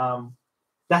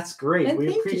 That's great. And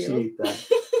we appreciate that.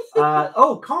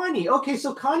 Connie. Okay,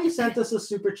 so Connie sent us a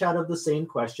super chat of the same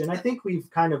question. I think we've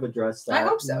kind of addressed that. I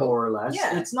hope so. More or less.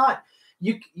 Yeah. It's not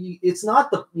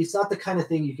the kind of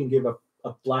thing you can give a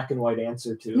black and white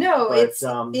answer to. No, but it's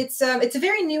a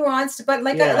very nuanced, but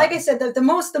like I said, the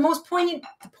most poignant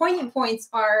points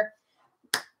are: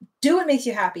 do what makes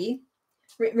you happy.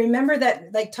 Remember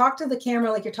that, like, talk to the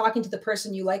camera like you're talking to the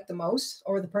person you like the most,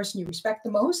 or the person you respect the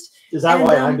most. Is that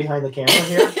why I'm behind the camera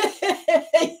here?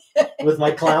 With my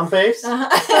clown face? Well,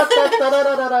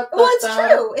 it's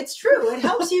true. It's true. It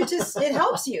helps you it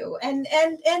helps you. And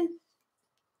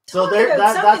so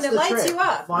that's the lights trick. You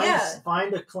up.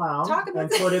 Find a clown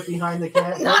and put it behind the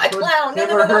camera. Not a clown.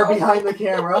 Him or her behind the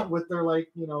camera with their, like,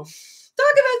 Talk about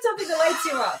something that lights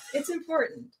you up. It's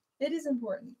important. It is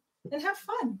important. And have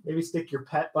fun. Maybe stick your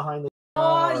pet behind the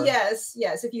camera. Oh, yes.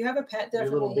 If you have a pet, definitely.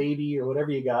 Your little baby or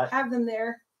whatever you got. Have them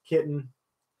there. Kitten.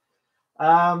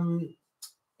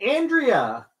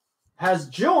 Andrea has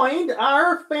joined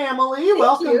our family.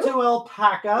 Welcome to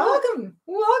Alpaca.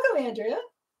 Welcome, Andrea.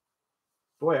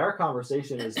 Boy, our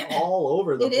conversation is all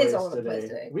over the place. It is all over the place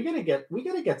today. We gotta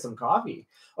get some coffee.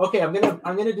 Okay, I'm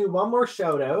gonna do one more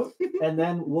shout out, and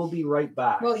then we'll be right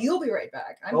back. Well, you'll be right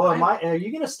back. Are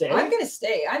you gonna stay? I'm gonna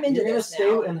stay. I'm into this now.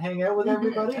 You're gonna stay and hang out with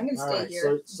everybody. I'm gonna stay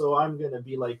here. So I'm gonna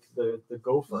be like the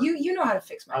gopher. You know how to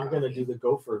fix my. I'm gonna do the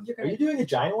gopher. Are you doing a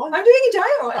giant one? I'm doing a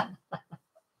giant one.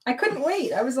 I couldn't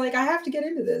wait. I was like, I have to get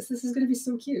into this. This is gonna be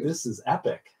so cute. This is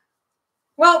epic.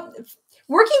 Well,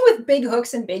 working with big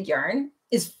hooks and big yarn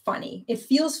is funny. It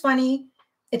feels funny.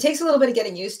 It takes a little bit of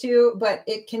getting used to, but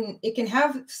it can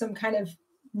have some kind of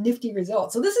nifty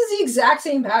results. So this is the exact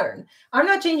same pattern. I'm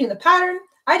not changing the pattern.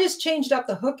 I just changed up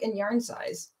the hook and yarn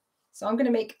size. So I'm going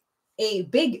to make a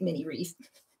big mini wreath.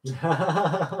 Do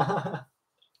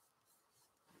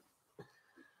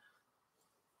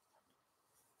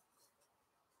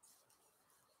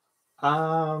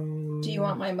you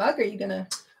want my mug, or are you going to?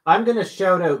 I'm going to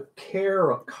shout out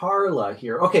Carla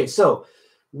here. Okay, so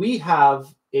we have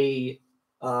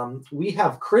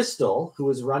Crystal, who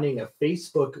is running a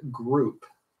Facebook group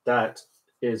that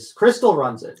is, Crystal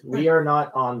runs it. We are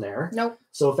not on there. Nope.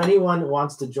 So if anyone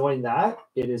wants to join that,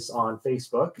 it is on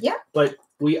Facebook. Yeah. But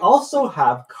we also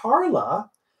have Carla.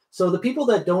 So the people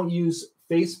that don't use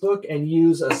Facebook and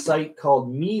use a site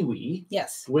called MeWe,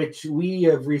 yes, which we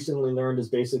have recently learned is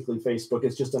basically Facebook.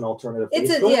 It's just an alternative. It's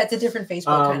Facebook. a different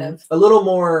Facebook kind of. A little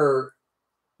more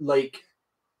like.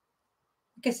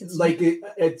 I guess it's like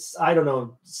it's I don't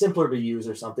know, simpler to use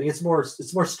or something. It's more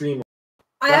streamlined.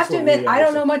 I have to admit, I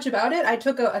don't know much about it. I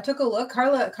took a look.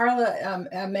 Carla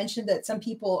mentioned that some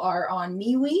people are on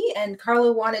MeWe, and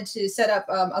Carla wanted to set up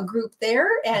a group there,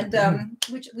 and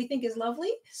which we think is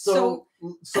lovely. So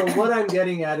what I'm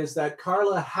getting at is that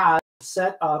Carla has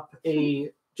set up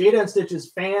a Jayda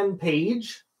InStitches fan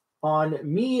page on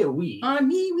MeWe. On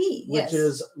MeWe,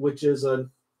 yes. Which is an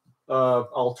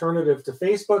alternative to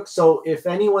Facebook. So if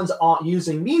anyone's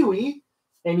using MeWe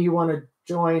and you want to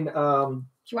join,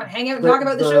 you want to hang out and talk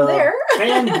about the show there,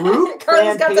 fan group,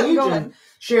 Carla's got page, something going. and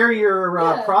share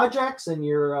your projects and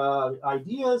your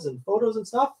ideas and photos and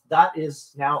stuff, that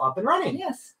is now up and running.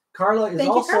 Yes. Carla is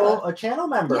also a channel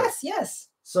member. Yes, yes.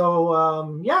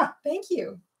 So yeah. Thank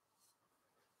you.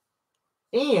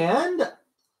 And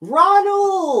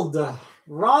Ronald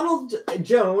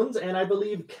Jones, and I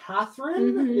believe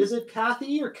Catherine, is it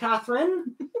Kathy or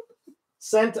Catherine?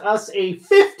 Sent us a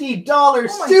 $50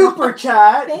 super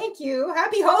chat. Thank you.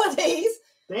 Happy holidays.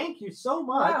 Thank you so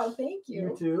much. Wow, thank you.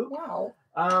 You too.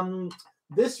 Wow.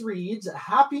 This reads,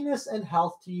 happiness and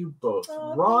health to you both.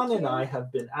 Ron and I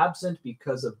have been absent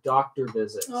because of doctor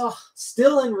visits.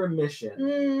 Still in remission.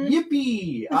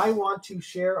 Yippee! I want to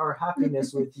share our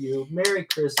happiness with you. Merry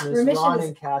Christmas. Ron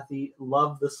and Kathy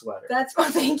love the sweater.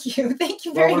 Thank you. Thank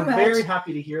you very much. We're very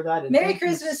happy to hear that. And Merry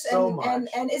Christmas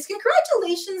and is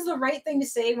congratulations the right thing to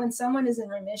say when someone is in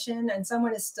remission and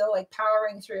someone is still like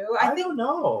powering through? I don't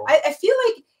know. I feel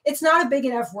like it's not a big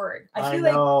enough word. I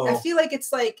feel like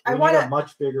it's like I want a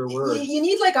much bigger word. You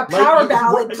need like a power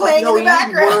ballad playing in the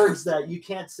background. Words that you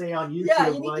can't say on YouTube. Yeah,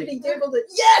 you need to be able to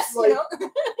you know.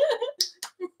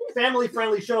 Family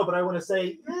friendly show, but I want to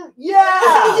say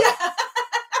yeah.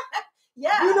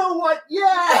 Yeah. You know what?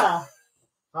 Yeah.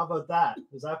 How about that?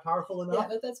 Is that powerful enough?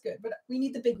 Yeah, that's good. But we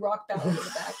need the big rock ballad in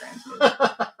the background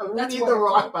too. We need the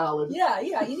rock ballad. Yeah,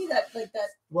 you need that like that.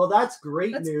 Well, that's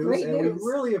great news, and we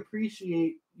really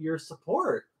appreciate your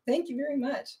support. Thank you very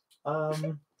much.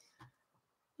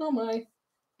 Oh my.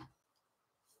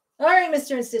 All right,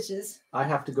 Mr. InStitches. I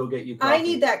have to go get you coffee. I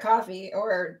need that coffee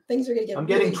or things are going to get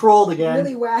getting trolled again.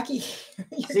 Really wacky.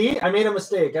 See, I made a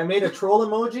mistake. I made a troll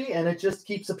emoji and it just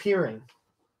keeps appearing.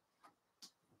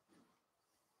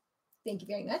 Thank you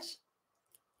very much.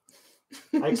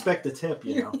 I expect a tip,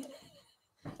 you know.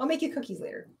 I'll make you cookies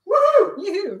later. Woohoo!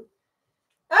 Yoo-hoo.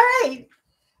 All right.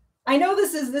 I know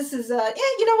this is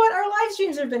you know what? Our live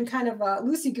streams have been kind of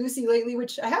loosey-goosey lately,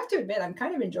 which I have to admit I'm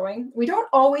kind of enjoying. We don't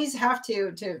always have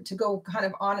to go kind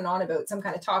of on and on about some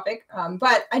kind of topic,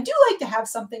 but I do like to have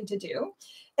something to do.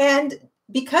 And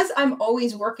because I'm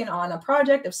always working on a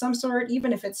project of some sort,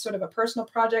 even if it's sort of a personal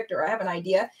project or I have an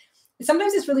idea,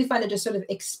 sometimes it's really fun to just sort of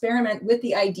experiment with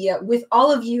the idea with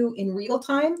all of you in real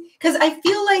time, because I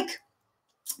feel like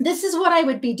this is what I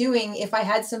would be doing if I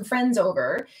had some friends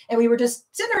over and we were just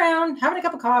sitting around having a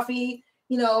cup of coffee,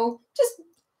 you know, just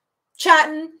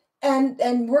chatting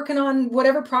and working on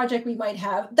whatever project we might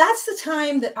have. That's the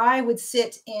time that I would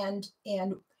sit and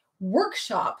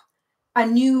workshop a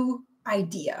new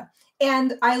idea.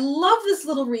 And I love this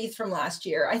little wreath from last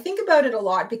year. I think about it a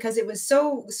lot because it was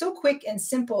so quick and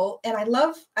simple. And I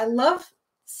love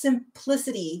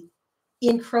simplicity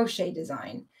in crochet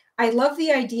design. I love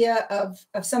the idea of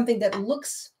something that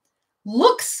looks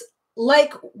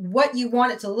like what you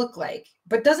want it to look like,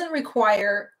 but doesn't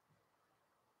require,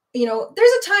 you know,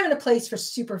 there's a time and a place for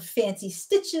super fancy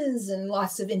stitches and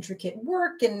lots of intricate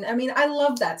work. And I mean, I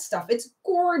love that stuff. It's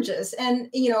gorgeous. And,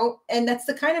 you know, and that's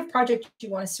the kind of project you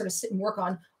want to sort of sit and work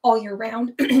on all year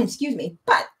round. Excuse me.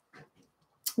 But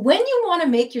when you want to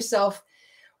make yourself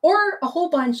or a whole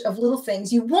bunch of little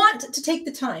things, you want to take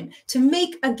the time to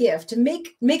make a gift, to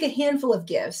make a handful of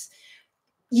gifts.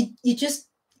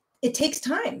 It takes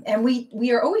time, and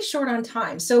we are always short on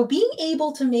time. So being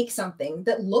able to make something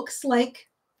that looks like,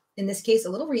 in this case,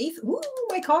 a little wreath. Ooh,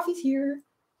 my coffee's here.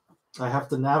 I have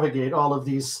to navigate all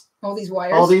these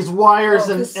wires. All these wires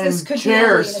and this could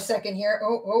chairs. Be in a second here.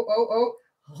 Oh.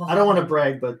 I don't want to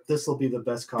brag, but this will be the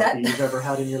best coffee you've ever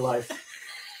had in your life.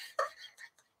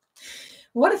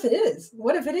 What if it is?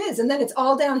 What if it is? And then it's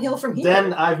all downhill from here.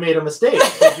 Then I've made a mistake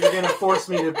because you're going to force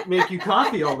me to make you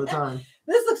coffee all the time.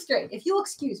 This looks great. If you'll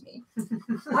excuse me,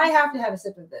 I have to have a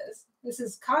sip of this. This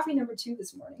is coffee number 2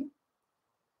 this morning.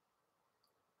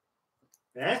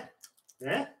 Yeah?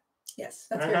 Yes,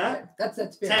 that's very good.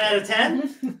 That's very 10 out of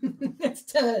 10? It's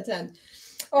 10 out of 10.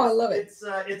 Oh, I love it.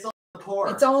 It's all the pour.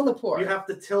 It's all in the pour. You have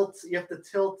to tilt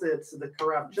it to the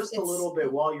carafe just a little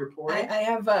bit while you're pouring. I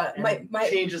have my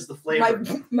changes the flavor.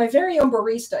 My very own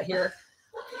barista here.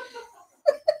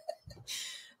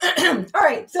 All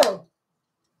right, so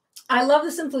I love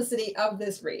the simplicity of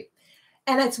this wreath.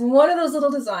 And it's one of those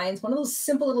little designs, one of those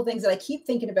simple little things that I keep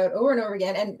thinking about over and over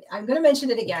again. And I'm going to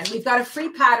mention it again. We've got a free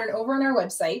pattern over on our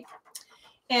website.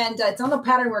 And it's on the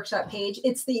pattern workshop page.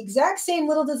 It's the exact same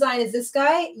little design as this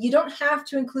guy. You don't have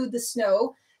to include the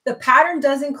snow. The pattern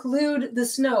does include the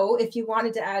snow if you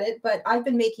wanted to add it, but I've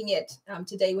been making it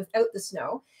today without the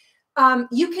snow.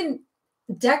 You can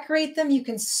decorate them. You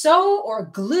can sew or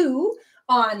glue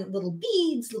on little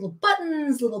beads, little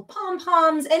buttons, little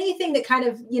pom-poms, anything that kind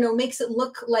of, you know, makes it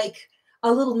look like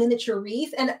a little miniature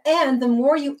wreath. And the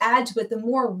more you add to it, the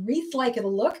more wreath-like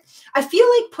it'll look. I feel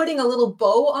like putting a little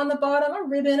bow on the bottom, a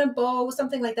ribbon, a bow,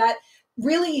 something like that,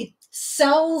 really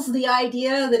sells the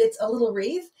idea that it's a little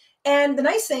wreath. And the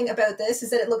nice thing about this is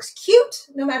that it looks cute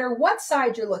no matter what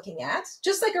side you're looking at.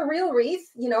 Just like a real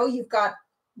wreath, you know, you've got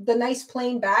the nice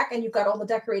plain back and you've got all the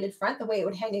decorated front, the way it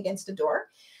would hang against a door.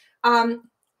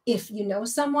 If you know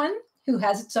someone who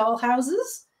has doll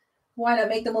houses, why not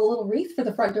make them a little wreath for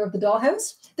the front door of the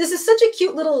dollhouse? This is such a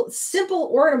cute little simple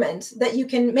ornament that you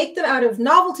can make them out of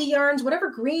novelty yarns, whatever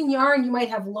green yarn you might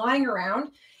have lying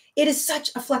around. It is such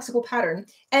a flexible pattern.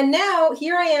 And now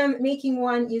here I am making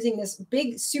one using this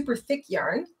big, super thick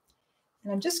yarn.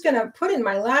 And I'm just going to put in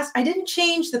my last, I didn't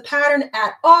change the pattern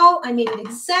at all. I made it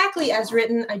exactly as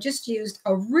written. I just used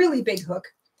a really big hook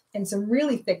and some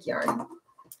really thick yarn.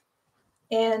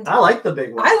 And I like the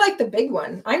big one. I like the big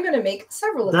one. I'm going to make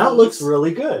several of these. That looks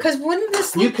really good. Because wouldn't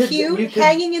this look cute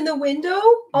hanging in the window,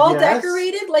 all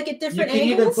decorated, like at different angles?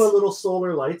 You can even put little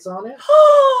solar lights on it.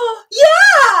 Oh,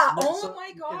 yeah! Oh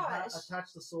my gosh. You can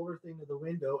attach the solar thing to the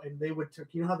window, and they would,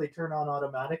 you know how they turn on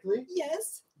automatically?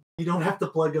 Yes. You don't have to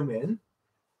plug them in,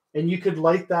 and you could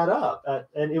light that up,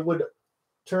 and it would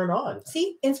turn on.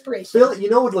 See? Inspiration. You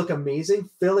know what would look amazing?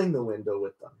 Filling the window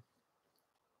with them.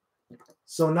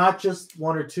 So not just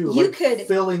one or two, you like could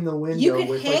filling the window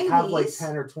with like have like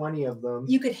 10 or 20 of them.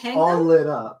 You could hang all them, lit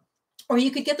up. Or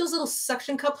you could get those little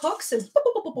suction cup hooks and boop,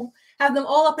 boop, boop, boop, have them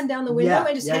all up and down the window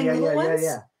and just hang little ones.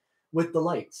 Yeah. With the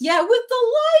lights. Yeah, with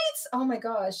the lights. Oh my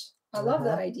gosh. I love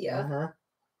that idea.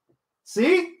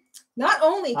 See? Not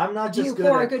only I'm not just do you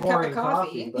pour a good cup of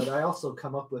coffee, but I also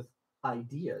come up with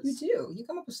ideas. You do. You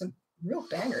come up with some real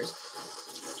bangers.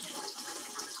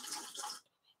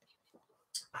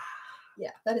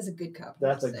 Yeah, that is a good cup.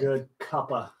 That's a good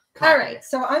cup of coffee. All right,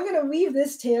 so I'm going to weave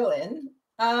this tail in.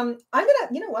 I'm going to,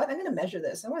 you know what? I'm going to measure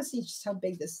this. I want to see just how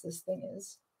big this thing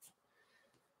is.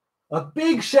 A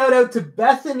big shout out to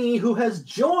Bethany, who has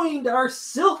joined our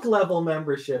Silk Level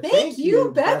membership. Thank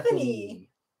you, Bethany.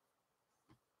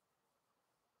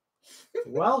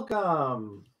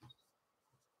 Welcome.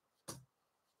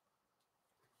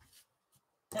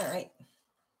 All right.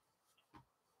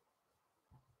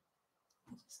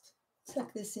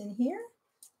 Tuck this in here.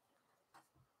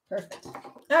 Perfect.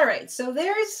 All right, so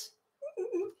that's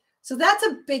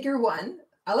a bigger one.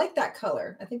 I like that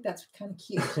color. I think that's kind of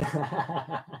cute.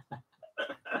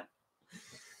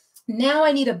 Now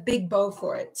I need a big bow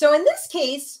for it. So in this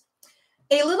case,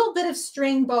 a little bit of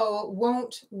string bow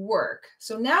won't work.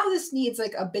 So now this needs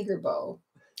like a bigger bow.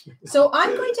 So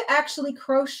I'm going to actually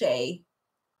crochet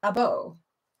a bow.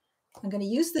 I'm going to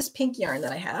use this pink yarn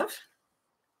that I have.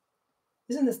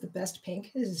 Isn't this the best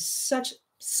pink? This is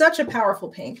such a powerful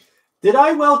pink. Did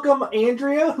I welcome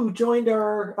Andrea, who joined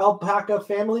our Alpaca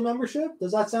family membership?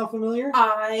 Does that sound familiar?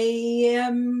 I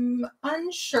am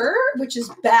unsure, which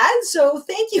is bad. So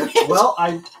thank you, Andrea. Well,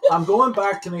 I'm going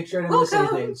back to make sure I didn't miss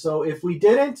anything. So if we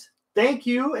didn't, thank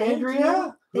you,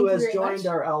 Andrea, who has joined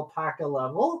our Alpaca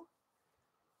level.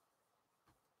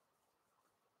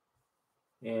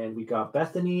 And we got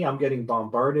Bethany. I'm getting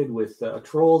bombarded with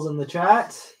trolls in the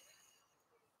chat.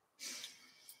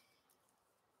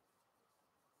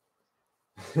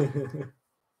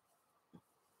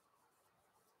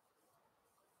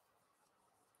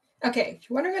 Okay, if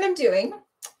you're wondering what I'm doing,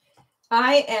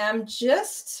 I am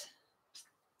just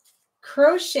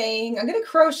crocheting. I'm going to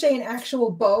crochet an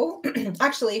actual bow.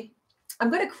 Actually,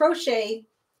 I'm going to crochet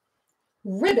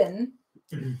ribbon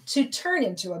to turn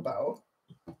into a bow.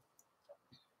 At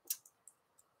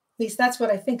least that's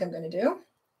what I think I'm going to do.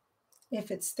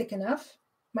 If it's thick enough,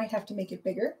 might have to make it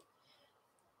bigger.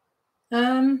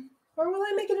 Or will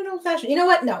I make it an old-fashioned? You know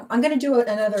what? No, I'm going to do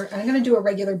I'm going to do a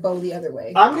regular bow the other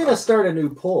way. I'm going to start a new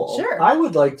poll. Sure. I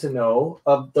would like to know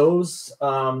of those.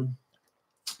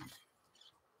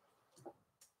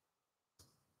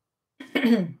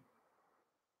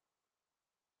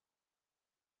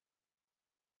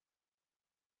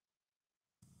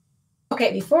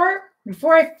 Okay, before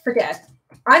I forget,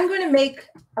 I'm going to make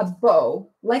a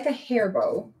bow, like a hair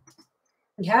bow.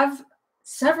 We have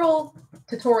several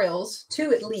tutorials,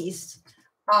 2 at least,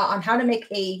 on how to make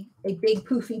a big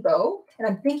poofy bow. And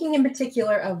I'm thinking in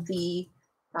particular of the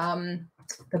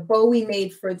bow we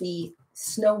made for the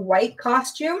Snow White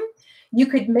costume. You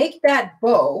could make that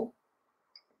bow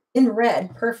in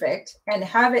red, perfect, and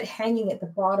have it hanging at the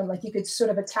bottom. Like you could sort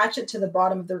of attach it to the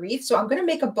bottom of the wreath. So I'm going to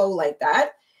make a bow like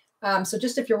that. So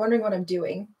just if you're wondering what I'm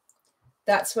doing,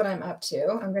 that's what I'm up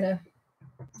to. I'm going to,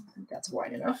 that's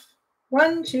wide enough.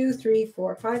 1, 2, 3,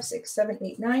 4, 5, 6, 7,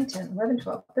 8, 9, 10, 11,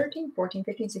 12, 13, 14,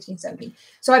 15, 16, 17.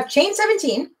 So I've chained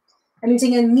 17. I'm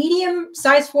using a medium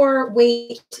size 4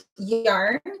 weight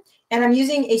yarn, and I'm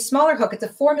using a smaller hook. It's a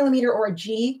 4mm or a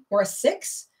G or a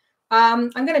 6.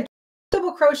 I'm going to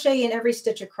double crochet in every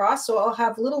stitch across. So I'll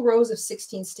have little rows of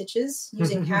 16 stitches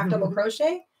using half double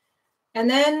crochet. And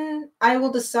then I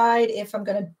will decide if I'm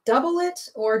going to double it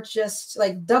or just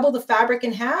like double the fabric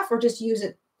in half or just use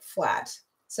it flat.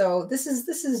 So this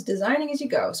is designing as you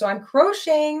go. So I'm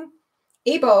crocheting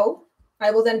a bow.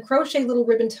 I will then crochet little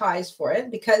ribbon ties for it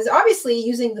because obviously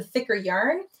using the thicker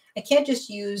yarn, I can't just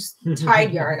use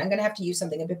tied yarn. I'm going to have to use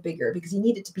something a bit bigger because you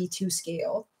need it to be to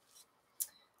scale.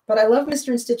 But I love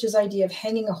Mr. InStitches' idea of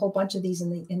hanging a whole bunch of these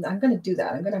and I'm going to do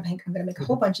that. I'm going to make a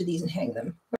whole bunch of these and hang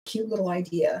them. What a cute little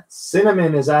idea.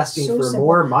 Cinnamon is asking for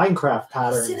more Minecraft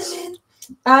patterns. Cinnamon.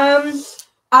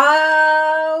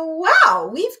 Wow,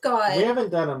 we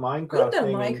haven't done a Minecraft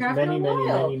thing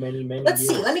in many Let's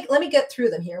years. see. Let me get through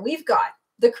them here. We've got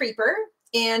the creeper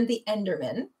and the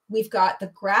Enderman. We've got the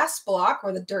grass block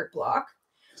or the dirt block.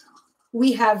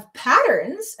 We have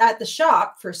patterns at the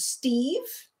shop for Steve,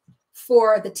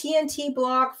 for the TNT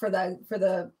block, for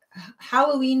the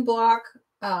Halloween block.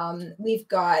 We've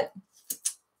got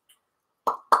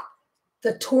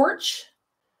the torch.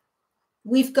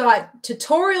 We've got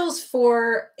tutorials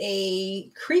for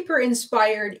a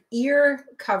creeper-inspired ear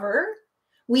cover.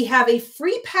 We have a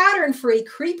free pattern for a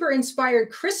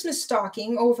creeper-inspired Christmas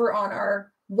stocking over on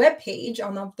our webpage,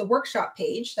 on the workshop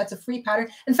page. That's a free pattern.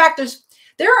 In fact,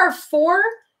 there are 4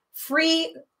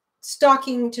 free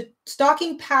stocking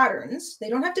patterns. They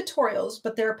don't have tutorials,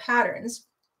 but they're patterns.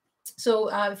 So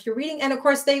if you're reading, and of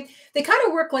course they kind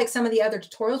of work like some of the other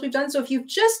tutorials we've done. So if you've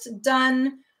just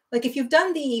done, like if you've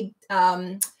done the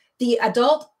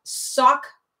adult sock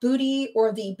booty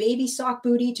or the baby sock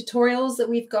booty tutorials that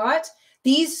we've got,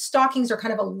 these stockings are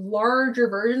kind of a larger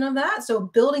version of that. So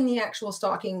building the actual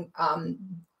stocking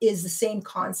is the same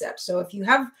concept. So if you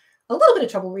have a little bit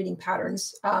of trouble reading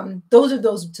patterns, those are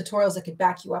those tutorials that could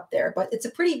back you up there. But it's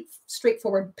a pretty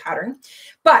straightforward pattern.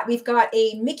 But we've got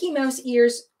a Mickey Mouse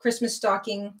ears Christmas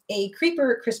stocking, a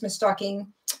creeper Christmas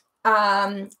stocking,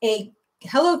 a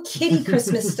Hello Kitty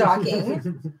Christmas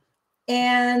stocking.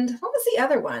 And what was the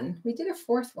other one? We did a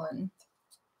 4th one.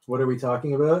 What are we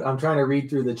talking about? I'm trying to read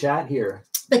through the chat here.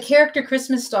 The character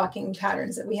Christmas stocking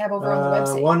patterns that we have over on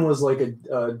the website. One was like a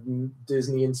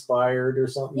Disney inspired or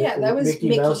something. Yeah, that was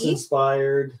Mickey Mouse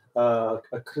inspired. A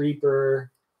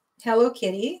creeper. Hello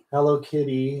Kitty. Hello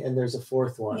Kitty, and there's a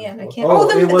 4th one. Yeah, and I can't. Oh,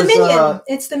 the Minion.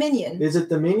 It's the Minion. Is it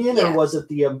the Minion, or was it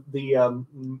the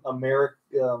American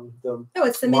No,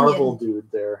 it's the Marvel Minion.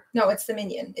 Dude there? No, it's the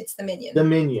Minion. It's the Minion. The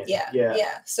Minion.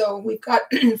 Yeah. So we've got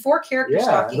 4 character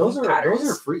stocking patterns. Those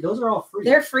are free. Those are all free.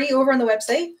 They're free over on the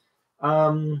website.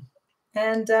 I'm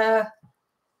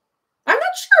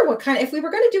not sure what kind of, if we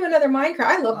were going to do another Minecraft,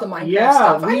 I love the Minecraft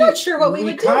stuff. I'm not sure what we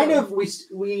would do.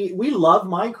 We love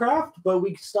Minecraft, but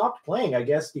we stopped playing, I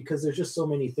guess, because there's just so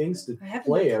many things to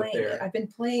play out there. I've been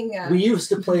playing. We used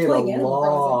to play it a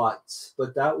lot,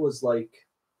 but that was like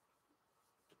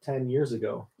 10 years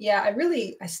ago. Yeah,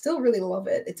 I still really love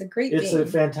it. It's a great game. It's a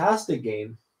fantastic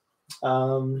game.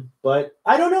 But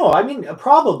I don't know. I mean,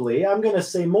 probably, I'm going to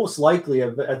say most likely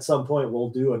at some point we'll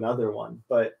do another one,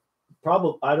 but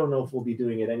probably, I don't know if we'll be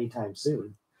doing it anytime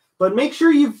soon. But make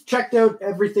sure you've checked out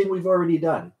everything we've already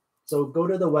done. So go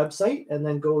to the website and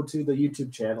then go to the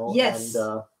YouTube channel. Yes.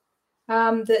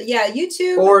 And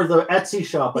YouTube or the Etsy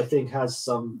shop, I think, has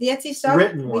some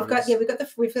written ones.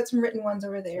 We've got some written ones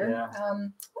over there. Yeah.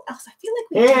 What else? I feel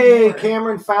like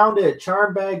Cameron found it.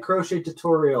 Charm bag crochet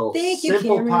tutorial. Thank you,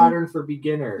 Simple Cameron. pattern for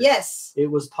beginners. Yes. It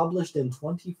was published in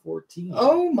 2014.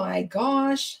 Oh my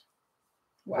gosh.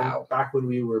 Wow. Back when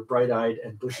we were bright-eyed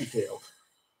and bushy-tailed.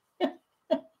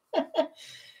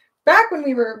 Back when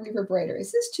we were brighter.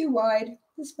 Is this too wide?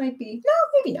 This might be. No,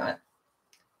 maybe not.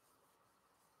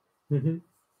 Mm-hmm.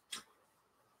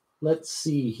 Let's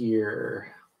see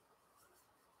here.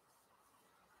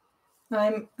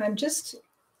 I'm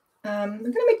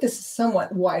gonna make this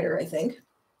somewhat wider, I think.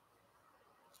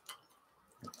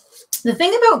 The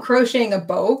thing about crocheting a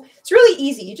bow, it's really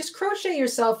easy. You just crochet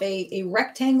yourself a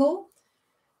rectangle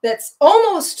that's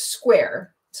almost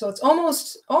square. So it's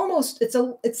almost,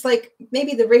 it's like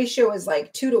maybe the ratio is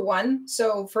like 2 to 1.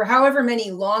 So for however many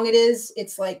long it is,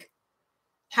 it's like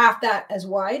half that as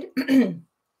wide.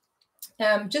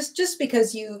 Just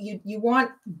because you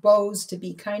want bows to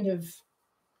be kind of,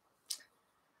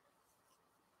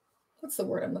 what's the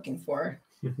word I'm looking for?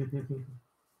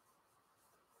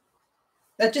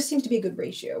 That just seems to be a good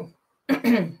ratio.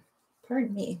 Pardon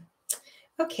me.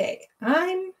 Okay,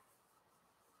 I'm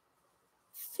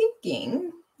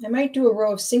thinking I might do a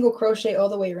row of single crochet all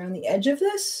the way around the edge of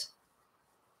this.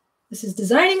 This is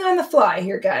designing on the fly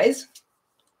here, guys.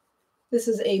 This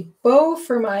is a bow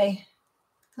for my,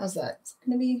 how's that? Is it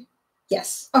going to be?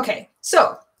 Yes. Okay,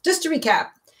 so just to recap,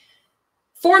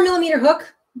 4mm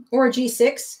hook or a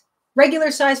G6, regular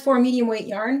size 4 medium weight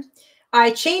yarn. I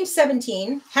chained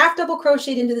 17, half double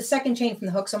crocheted into the second chain from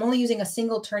the hook. So I'm only using a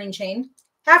single turning chain,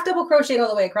 half double crocheted all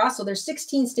the way across. So there's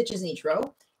 16 stitches in each row.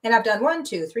 And I've done 1,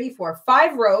 2, 3, 4,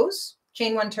 5 rows,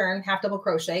 chain 1 turn, half double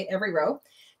crochet every row.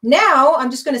 Now I'm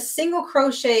just going to single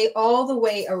crochet all the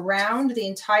way around the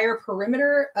entire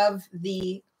perimeter of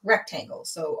the rectangle.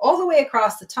 So all the way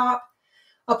across the top.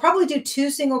 I'll probably do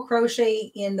 2 single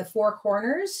crochet in the 4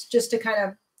 corners just to kind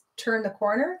of turn the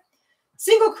corner.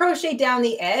 Single crochet down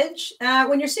the edge.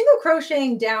 When you're single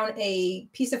crocheting down a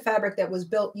piece of fabric that was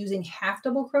built using half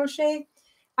double crochet,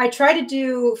 I try to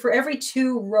do, for every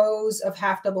 2 rows of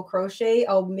half double crochet,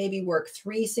 I'll maybe work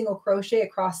 3 single crochet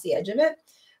across the edge of it.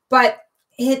 But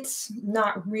it's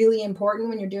not really important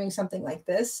when you're doing something like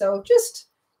this. So just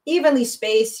evenly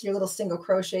space your little single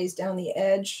crochets down the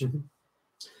edge. Mm-hmm.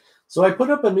 So I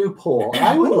put up a new poll.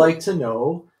 I would like to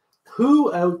know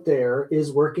who out there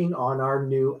is working on our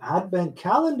new Advent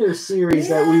calendar series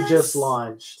that we just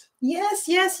launched. Yes.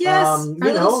 You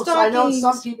know, so I know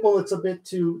some people it's a bit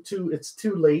too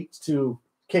late to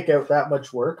kick out that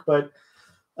much work, but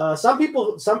some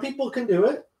people can do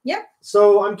it. Yep.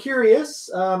 So I'm curious.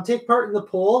 Take part in the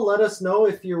poll. Let us know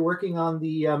if you're working on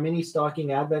the mini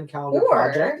stocking Advent calendar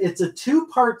project. It's a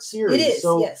 2-part series. It is.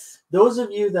 So yes. Those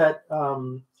of you that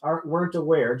weren't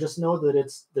aware, just know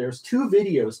that there's 2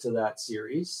 videos to that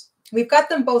series. We've got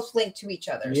them both linked to each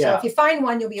other. Yeah. So if you find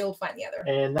one, you'll be able to find the other.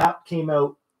 And that came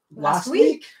out last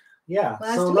week. Yeah.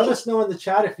 Let us know in the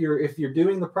chat if you're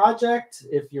doing the project,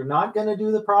 if you're not going to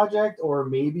do the project, or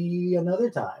maybe another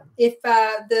time. If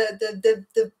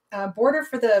the border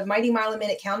for the Mighty Mile a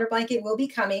Minute calendar blanket will be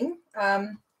coming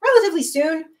relatively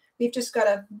soon. We've just got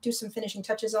to do some finishing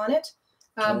touches on it.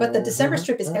 But the December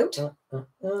strip is out.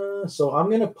 So I'm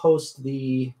going to post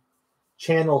the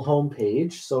channel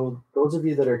homepage. So those of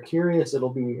you that are curious,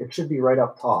 it should be right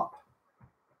up top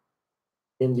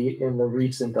in the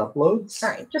recent uploads. All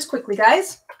right, just quickly,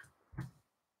 guys.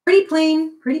 Pretty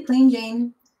plain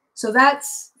Jane. So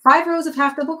that's 5 rows of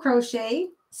half double crochet,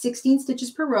 16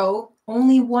 stitches per row,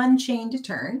 only 1 chain to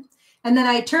turn. And then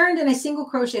I turned and I single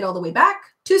crocheted all the way back,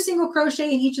 2 single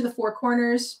crochet in each of the 4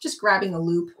 corners, just grabbing a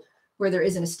loop where there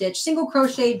isn't a stitch, single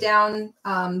crochet down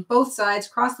both sides,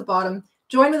 across the bottom,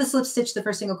 join with a slip stitch the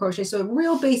first single crochet. So a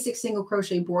real basic single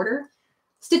crochet border.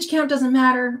 Stitch count doesn't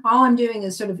matter. All I'm doing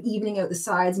is sort of evening out the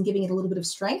sides and giving it a little bit of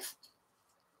strength.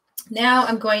 Now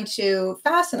I'm going to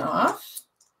fasten off.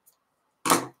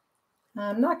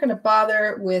 I'm not going to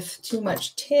bother with too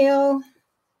much tail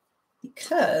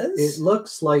because it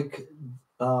looks like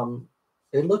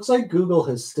Google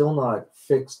has still not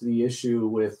fixed the issue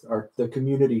with the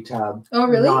community tab. Oh,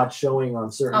 really? Not showing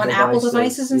on certain devices. Apple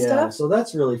devices and stuff. So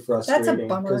that's really frustrating. That's a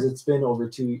bummer because it's been over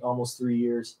almost 3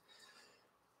 years.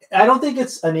 I don't think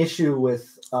it's an issue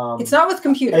with. It's not with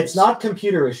computers. It's not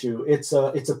computer issue. It's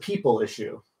a people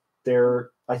issue.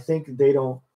 I think they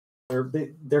don't.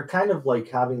 They're kind of like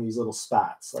having these little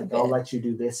spats. Like, I'll let you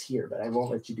do this here, but I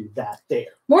won't let you do that there.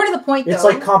 More to the point, though, it's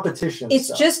like competition. It's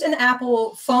just an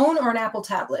Apple phone or an Apple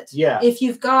tablet. Yeah. If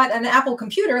you've got an Apple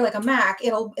computer, like a Mac,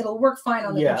 it'll work fine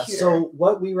on the computer. So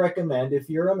what we recommend, if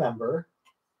you're a member,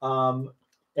 and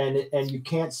you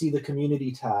can't see the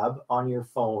community tab on your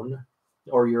phone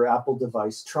or your Apple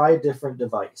device, try a different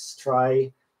device.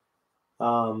 Try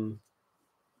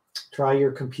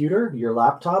your computer, your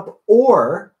laptop,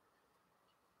 or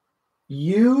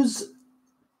use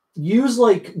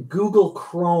like Google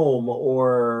Chrome,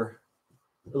 or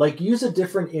like use a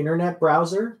different internet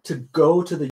browser to go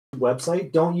to the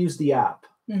website. Don't use the app.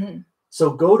 Mm-hmm.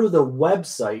 So go to the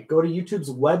website, go to YouTube's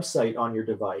website on your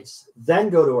device, then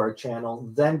go to our channel,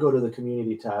 then go to the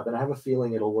community tab. And I have a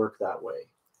feeling it'll work that way.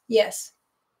 Yes.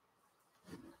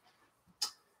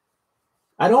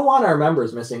 I don't want our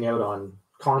members missing out on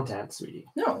content, sweetie.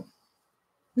 No.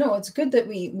 No, it's good that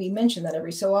we mention that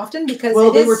every so often, because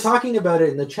they were talking about it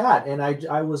in the chat, and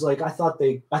I was like, I thought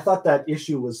that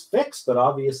issue was fixed, but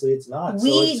obviously it's not.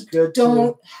 We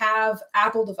don't have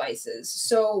Apple devices,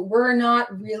 so we're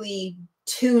not really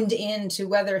tuned in to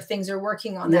whether things are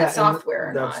working on that software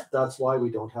or not. That's why we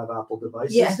don't have Apple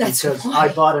devices. Yeah, that's because why.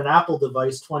 I bought an Apple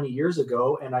device 20 years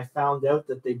ago, and I found out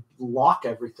that they block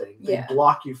everything. They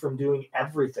block you from doing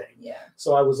everything. Yeah.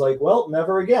 So I was like, well,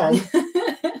 never again.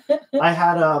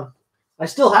 I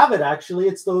still have it, actually.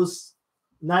 It's those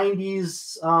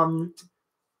 90s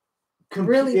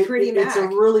really pretty Mac. It's a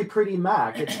really pretty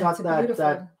Mac. It's got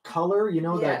that color, you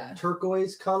know, that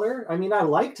turquoise color. I mean, I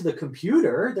liked the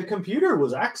computer. The computer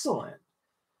was excellent,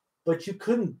 but you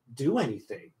couldn't do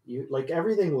anything.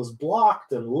 Everything was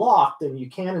blocked and locked, and you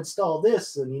can't install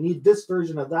this, and you need this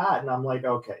version of that. And I'm like,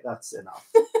 okay, that's enough.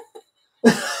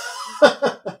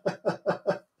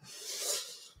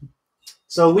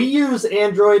 So we use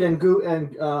Android and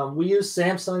we use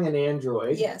Samsung and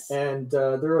Android. Yes. And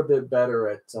they're a bit better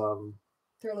at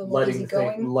they're a little more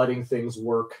easygoing. Letting things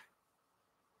work.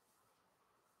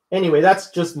 Anyway, that's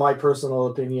just my personal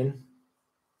opinion.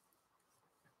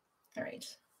 All right.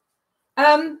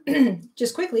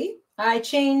 Just quickly, I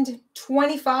chained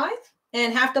 25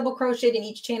 and half double crocheted in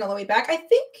each chain all the way back. I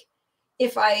think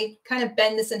if I kind of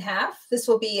bend this in half, this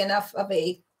will be enough of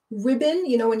a ribbon,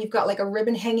 you know, when you've got like a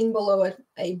ribbon hanging below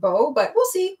a bow, but we'll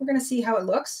see. We're going to see how it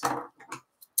looks.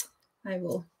 I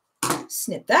will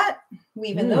snip that,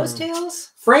 weave in those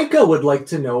tails. Franca would like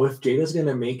to know if Jayda's going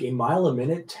to make a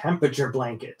mile-a-minute temperature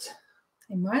blanket.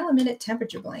 A mile-a-minute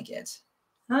temperature blanket.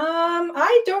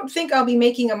 I don't think I'll be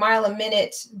making a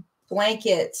mile-a-minute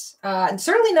blanket, and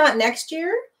certainly not next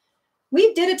year.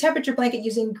 We did a temperature blanket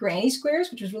using granny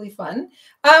squares, which was really fun.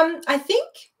 I think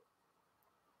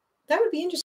that would be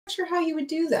interesting. I'm not sure how you would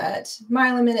do that,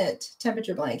 mile-a-minute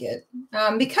temperature blanket,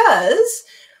 because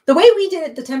the way we did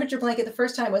it, the temperature blanket the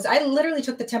first time was I literally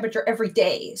took the temperature every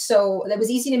day. So that was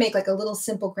easy to make, like a little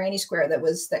simple granny square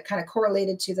that kind of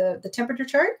correlated to the temperature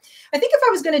chart. I think if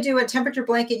I was going to do a temperature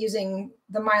blanket using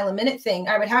the mile-a-minute thing,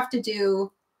 I'd have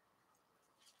to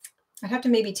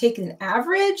maybe take an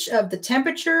average of the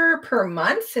temperature per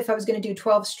month if I was going to do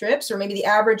 12 strips, or maybe the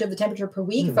average of the temperature per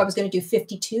week if I was going to do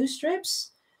 52 strips.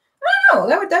 I don't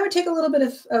know. That would take a little bit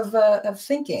of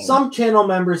thinking. Some channel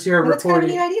members here are reporting.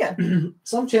 That's kind of a neat idea.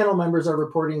 Some channel members are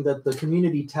reporting that the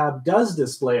community tab does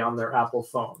display on their Apple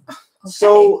phone. Okay.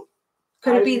 So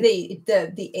could it be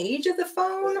the age of the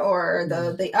phone, or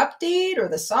the update, or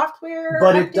the software?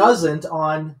 But update? It doesn't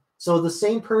on. So the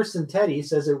same person, Teddy,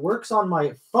 says it works on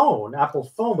my phone, Apple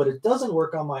phone, but it doesn't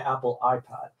work on my Apple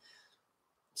iPad.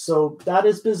 So that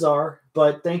is bizarre,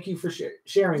 but thank you for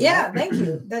sharing. Yeah, thank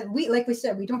you. Like we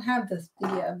said, we don't have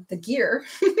the gear,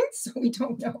 so we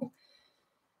don't know.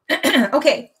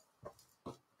 Okay,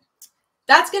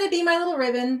 that's going to be my little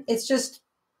ribbon. It's just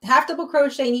half double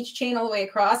crochet in each chain all the way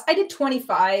across. I did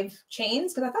 25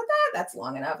 chains because I thought that's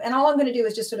long enough. And all I'm going to do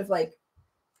is just sort of like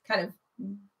kind of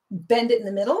bend it in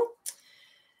the middle.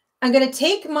 I'm going to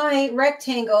take my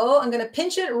rectangle, I'm going to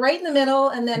pinch it right in the middle,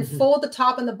 and then fold the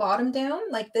top and the bottom down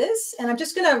like this. And I'm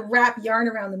just going to wrap yarn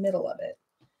around the middle of it.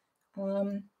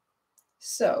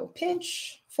 So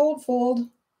pinch, fold, fold.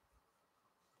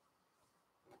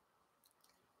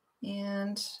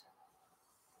 And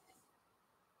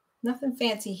nothing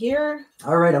fancy here.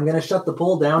 All right, I'm going to shut the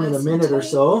poll down in a minute or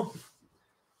so.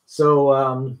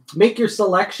 So make your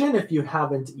selection if you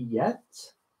haven't yet.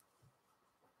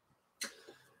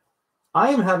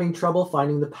 I am having trouble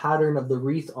finding the pattern of the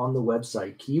wreath on the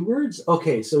website. Keywords?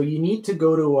 Okay, so you need to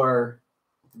go to our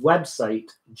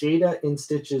website,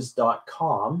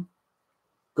 JaydaInStitches.com,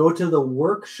 go to the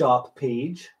workshop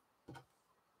page,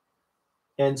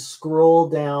 and scroll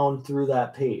down through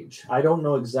that page. I don't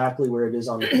know exactly where it is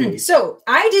on the page. So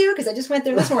I do, because I just went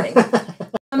there this morning.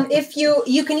 If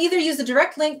you can either use the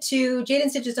direct link to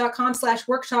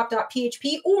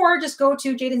JaydaInStitches.com/workshop.php, or just go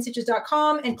to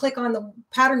JaydaInStitches.com and click on the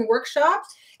pattern workshop.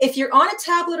 If you're on a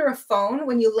tablet or a phone,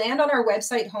 when you land on our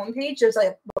website homepage, there's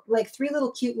like three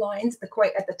little cute lines at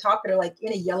the top that are like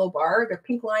in a yellow bar. They're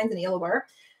pink lines in a yellow bar.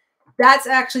 That's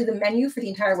actually the menu for the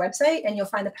entire website, and you'll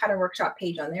find the pattern workshop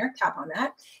page on there. Tap on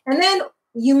that. And then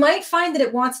you might find that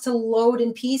it wants to load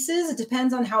in pieces. It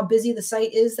depends on how busy the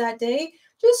site is that day.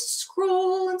 Just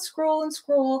scroll and scroll and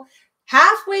scroll.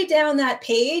 Halfway down that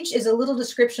page is a little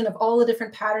description of all the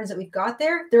different patterns that we've got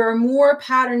there. There are more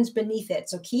patterns beneath it.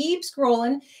 So keep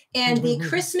scrolling. And the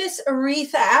Christmas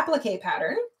wreath applique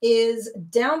pattern is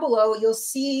down below. You'll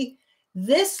see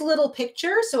this little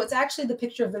picture, so it's actually the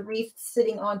picture of the wreath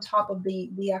sitting on top of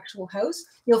the actual house.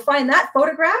 You'll find that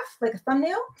photograph, like a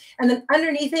thumbnail, and then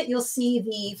underneath it, you'll see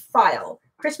the file,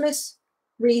 Christmas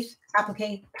wreath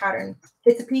applique pattern.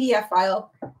 It's a PDF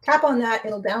file. Tap on that,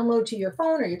 it'll download to your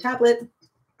phone or your tablet.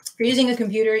 If you're using a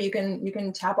computer, you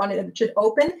can tap on it. It should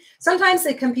open. Sometimes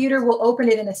the computer will open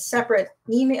it in a separate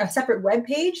email, a separate web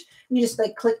page. You just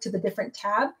like click to the different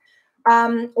tab.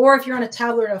 Or if you're on a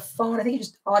tablet or a phone, I think it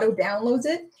just auto downloads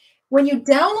it. When you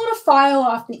download a file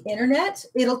off the internet,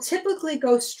 it'll typically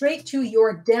go straight to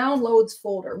your downloads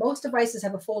folder. Most devices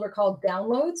have a folder called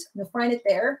downloads. You'll find it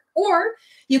there. Or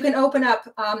you can open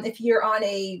up, if you're on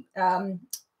a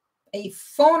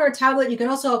phone or a tablet, you can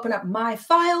also open up My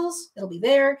Files. It'll be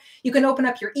there. You can open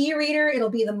up your e-reader. It'll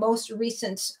be the most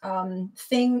recent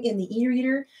thing in the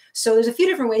e-reader. So there's a few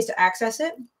different ways to access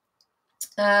it.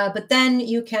 But then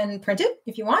you can print it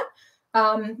if you want.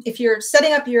 If you're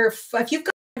setting up if you've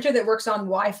got a printer that works on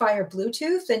Wi-Fi or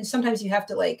Bluetooth, then sometimes you have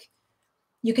to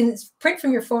you can print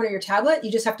from your phone or your tablet.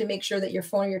 You just have to make sure that your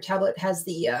phone or your tablet has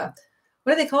the,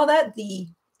 what do they call that?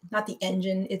 Not the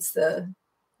engine, it's the...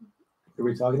 What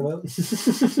are we talking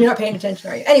about? You're not paying attention,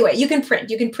 are you? Anyway, you can print.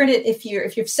 You can print it if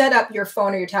you've set up your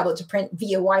phone or your tablet to print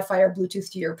via Wi-Fi or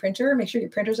Bluetooth to your printer. Make sure your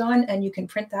printer's on, and you can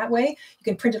print that way. You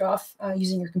can print it off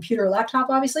using your computer or laptop,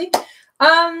 obviously.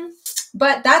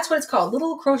 But that's what it's called,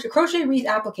 little crochet wreath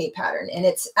applique pattern, and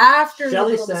it's after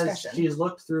Shelley the little says discussion. she's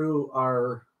looked through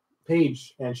our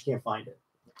page and she can't find it.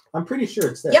 I'm pretty sure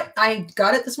it's there. Yep, I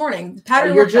got it this morning.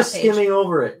 Pattern You're workshop just page. skimming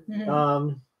over it.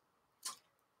 Mm-hmm.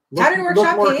 Pattern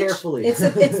workshop more page. Carefully. It's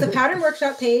the pattern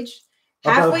workshop page.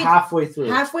 About halfway through.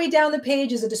 Halfway down the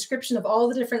page is a description of all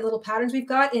the different little patterns we've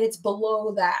got, and it's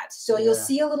below that. So you'll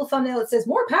see a little thumbnail that says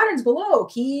more patterns below.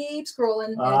 Keep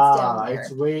scrolling, and it's down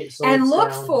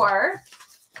there.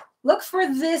 Look for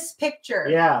this picture.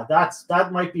 Yeah,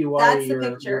 that might be why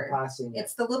you're passing it.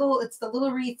 It's the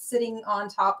little wreath sitting on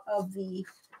top of the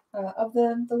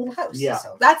little house. Yeah.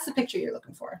 So that's the picture you're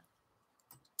looking for.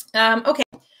 Okay.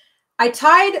 I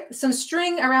tied some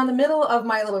string around the middle of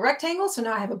my little rectangle, so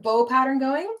now I have a bow pattern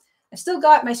going. I've still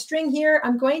got my string here.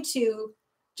 I'm going to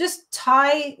just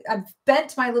I've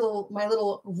bent my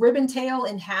little ribbon tail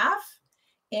in half,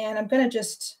 and I'm going to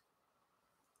just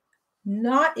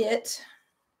knot it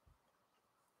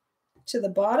to the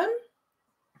bottom.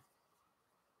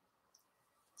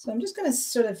 So I'm just going to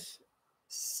sort of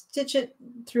stitch it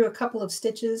through a couple of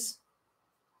stitches.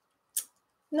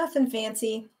 Nothing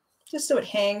fancy, just so it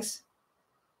hangs.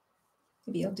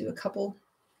 Maybe I'll do a couple.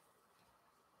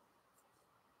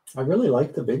 I really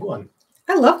like the big one.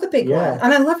 I love the big one.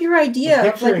 And I love your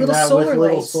idea of like little solar lights.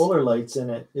 Little solar lights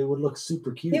in it. It would look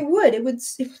super cute. It would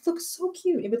look so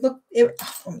cute.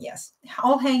 Oh yes.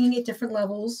 All hanging at different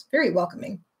levels. Very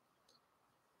welcoming.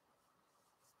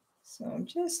 So I'm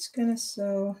just gonna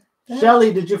sew that.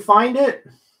 Shelley, did you find it?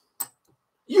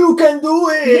 You can do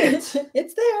it.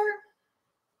 It's there.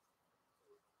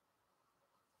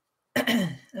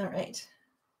 All right.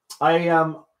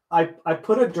 I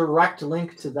put a direct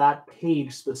link to that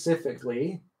page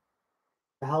specifically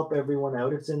to help everyone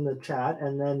out. It's in the chat,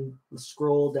 and then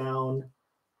scroll down,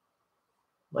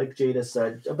 like Jayda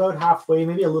said, about halfway,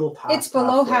 maybe a little past. It's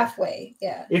below halfway.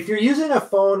 Yeah. If you're using a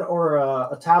phone or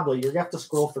a tablet, you're gonna have to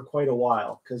scroll for quite a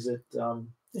while because it.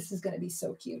 This is going to be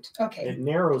so cute. Okay. It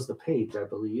narrows the page, I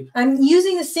believe. I'm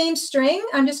using the same string.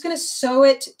 I'm just going to sew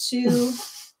it to.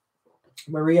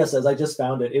 Maria says, I just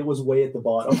found it. It was way at the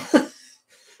bottom.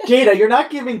 Jayda, you're not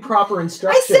giving proper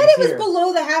instructions. I said it was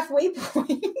below the halfway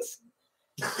point.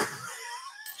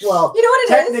 Well, you know what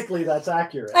technically that's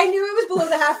accurate. I knew it was below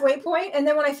the halfway point, and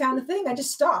then when I found the thing, I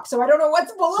just stopped. So I don't know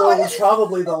what's below so it. It's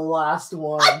probably the last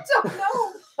one. I don't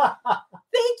know.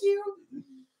 Thank you.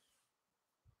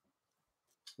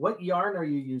 What yarn are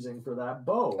you using for that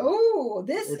bow? Oh,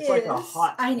 it's like a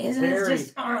hot. I know. Isn't it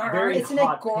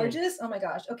gorgeous? Pink. Oh my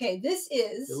gosh. Okay, this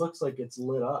is. It looks like it's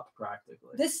lit up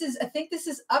practically. I think this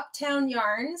is Uptown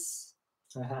Yarns,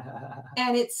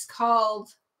 and it's called.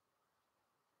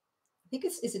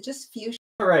 Is it just fuchsia?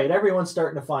 All right, everyone's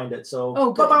starting to find it. So.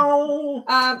 Oh, good.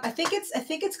 I think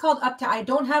it's called Uptown. I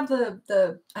don't have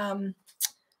the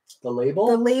label.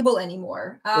 The label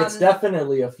anymore. It's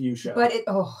definitely a fuchsia. But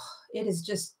it is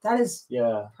just, that is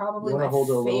probably my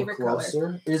favorite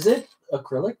color. Is it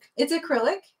acrylic? It's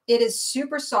acrylic. It is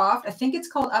super soft. I think it's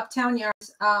called Uptown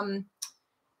Yarns.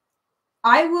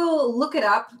 I will look it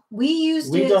up. We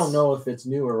don't know if it's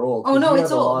new or old. Oh, no,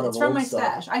 it's old. It's from my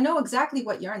stash. I know exactly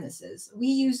what yarn this is. We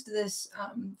used this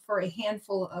for a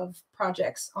handful of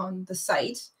projects on the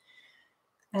site.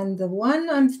 And the one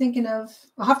I'm thinking of,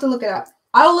 I'll have to look it up.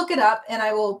 I'll look it up and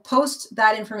I will post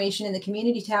that information in the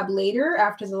community tab later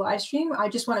after the live stream. I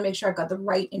just want to make sure I've got the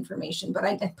right information, but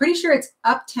I'm pretty sure it's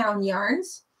Uptown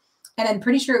Yarns, and I'm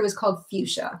pretty sure it was called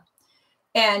Fuchsia.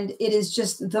 And it is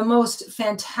just the most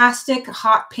fantastic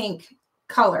hot pink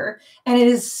color. And it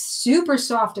is super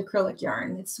soft acrylic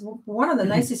yarn. It's one of the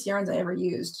nicest yarns I ever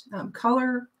used.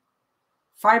 Color,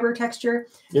 fiber texture.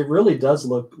 It really does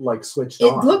look like switched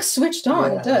on. It looks switched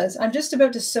on. Yeah. It does. I'm just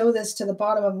about to sew this to the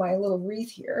bottom of my little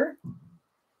wreath here.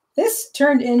 This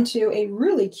turned into a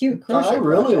really cute crochet I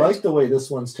really project. like the way this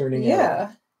one's turning out.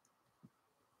 Yeah.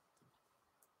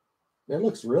 It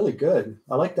looks really good.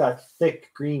 I like that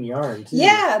thick green yarn too.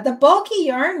 Yeah, the bulky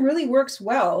yarn really works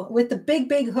well with the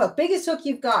big hook. Biggest hook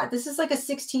you've got. This is like a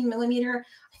 16 millimeter.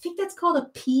 I think that's called a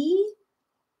P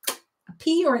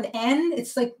or an N.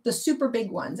 It's like the super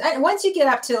big ones. And once you get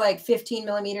up to like 15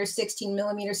 millimeters, 16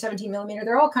 millimeters, 17 millimeter,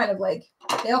 they're all kind of like,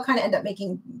 they all kind of end up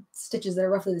making stitches that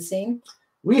are roughly the same.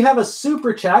 We have a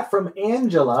super chat from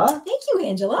Angela. Thank you,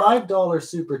 Angela. $5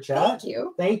 super chat. Thank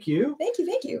you. Thank you. Thank you.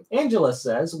 Thank you. Angela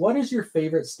says, what is your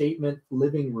favorite statement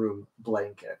living room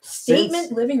blanket? Statement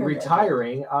Since living room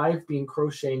retiring, I've been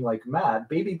crocheting like mad.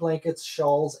 Baby blankets,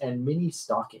 shawls, and mini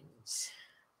stockings.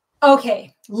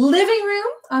 Okay, living room.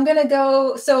 I'm going to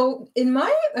go. So in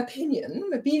my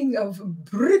opinion, being of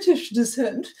British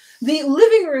descent, the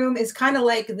living room is kind of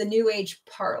like the new age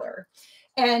parlor.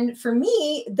 And for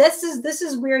me, this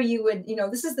is where you would,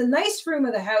 this is the nice room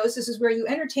of the house. This is where you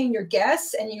entertain your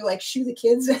guests and you like shoo the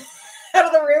kids out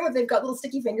of the room if they've got little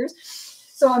sticky fingers.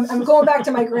 So I'm going back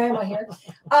to my grandma here.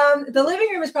 The living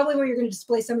room is probably where you're going to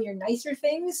display some of your nicer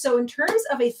things. So in terms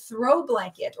of a throw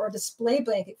blanket or display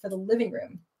blanket for the living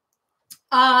room,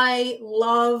 I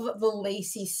love the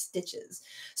lacy stitches.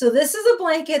 So this is a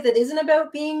blanket that isn't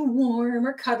about being warm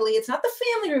or cuddly. It's not the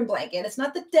family room blanket. It's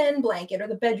not the den blanket or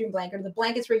the bedroom blanket or the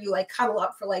blankets where you like cuddle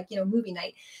up for like, movie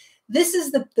night. This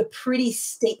is the pretty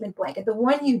statement blanket, the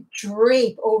one you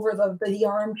drape over the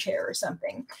armchair or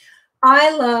something.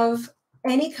 I love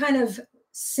any kind of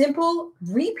simple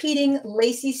repeating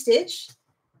lacy stitch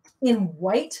in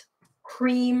white,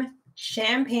 cream,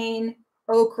 champagne,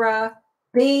 ochre,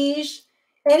 beige,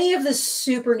 any of the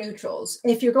super neutrals.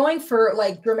 If you're going for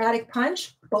like dramatic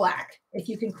punch, black, if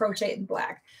you can crochet it in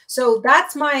black. So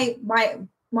that's my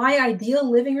ideal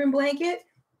living room blanket,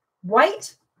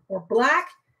 white or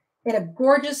black in a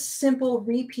gorgeous, simple,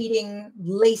 repeating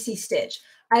lacy stitch.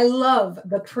 I love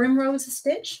the primrose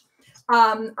stitch.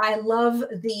 I love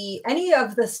any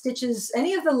of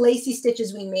the lacy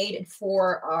stitches we made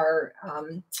for our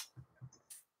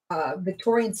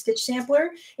Victorian stitch sampler,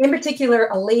 in particular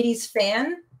a lady's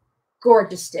fan,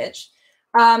 gorgeous stitch.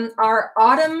 Our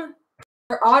autumn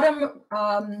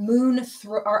moon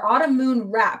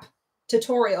wrap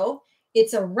tutorial,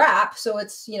 it's a wrap, so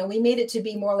it's we made it to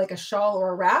be more like a shawl or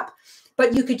a wrap,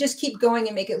 but you could just keep going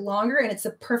and make it longer, and it's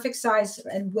the perfect size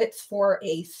and width for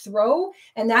a throw,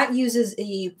 and that uses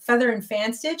a feather and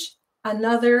fan stitch,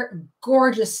 another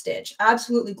gorgeous stitch,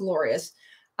 absolutely glorious.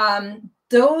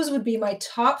 Those would be my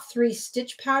top 3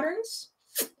 stitch patterns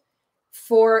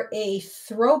for a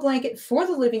throw blanket for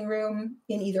the living room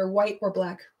in either white or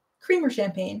black, cream or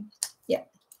champagne. Yeah,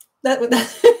 that would.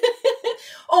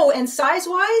 Oh, and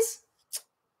size-wise,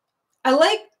 I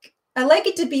like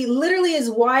it to be literally as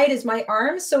wide as my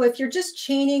arms. So if you're just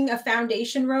chaining a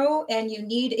foundation row and you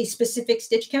need a specific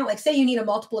stitch count, like say you need a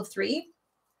multiple of 3,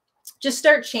 just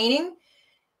start chaining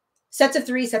sets of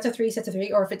 3, sets of 3, sets of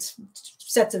 3, or if it's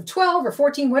sets of 12 or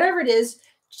 14, whatever it is,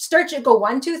 start to go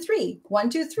 1, 2, 3, 1,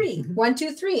 2, 3, 1,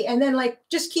 2, 3. And then like,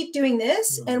 just keep doing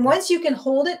this. And once you can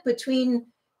hold it between,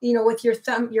 with your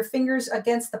thumb, your fingers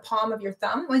against the palm of your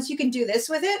thumb, once you can do this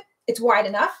with it, it's wide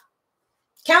enough.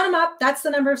 Count them up. That's the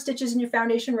number of stitches in your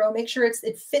foundation row. Make sure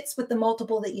it fits with the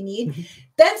multiple that you need.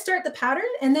 Then start the pattern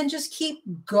and then just keep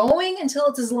going until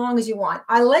it's as long as you want.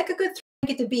 I like a good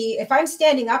blanket to be, if I'm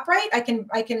standing upright,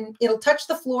 it'll touch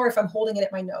the floor if I'm holding it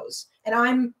at my nose. And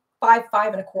I'm 5',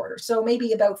 5¼ so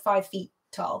maybe about 5 feet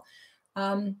tall.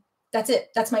 That's it.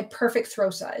 That's my perfect throw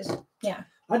size. Yeah.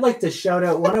 I'd like to shout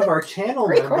out one of our channel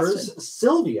members, question.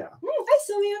 Sylvia. Hi,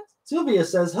 Sylvia. Sylvia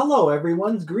says, hello,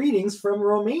 everyone. Greetings from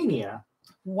Romania.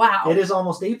 Wow. It is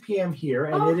almost 8 p.m. here,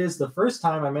 and it is the first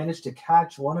time I managed to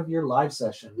catch one of your live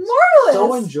sessions. Marvelous.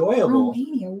 So enjoyable.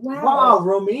 Romania. Wow. Wow,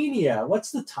 Romania. What's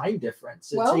the time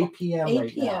difference? It's 8 p.m. 8 right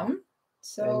p.m. now.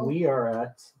 So And we are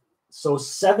at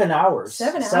 7 hours.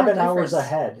 7 hours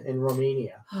ahead in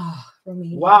Romania. Oh,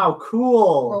 Romania. Wow,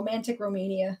 cool. Romantic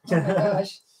Romania. Oh my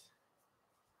gosh.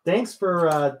 Thanks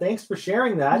for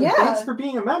sharing that. Yeah. And thanks for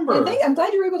being a member. I'm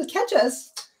glad you were able to catch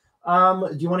us.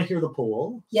 Do you want to hear the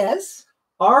poll? Yes.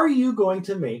 Are you going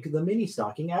to make the mini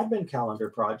stocking advent calendar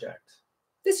project?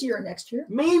 This year or next year?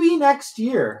 Maybe next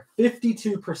year.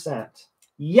 52%.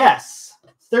 Yes,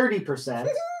 30%.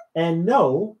 And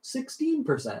no,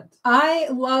 16%. I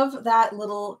love that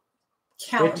little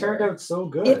calendar. It turned out so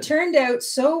good. It turned out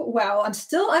so well. I'm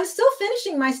still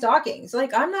finishing my stockings.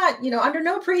 Like, I'm not, under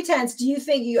no pretense do you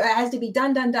think it has to be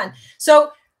done.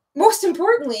 So most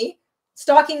importantly,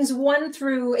 stockings 1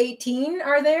 through 18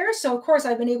 are there. So of course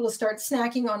I've been able to start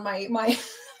snacking on my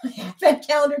advent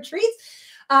calendar treats.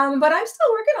 But I'm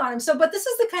still working on them. So, but this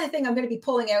is the kind of thing I'm going to be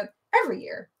pulling out every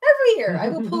year. Every year I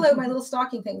will pull out my little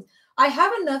stocking things. I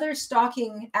have another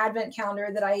stocking advent calendar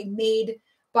that I made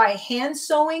by hand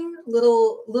sewing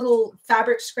little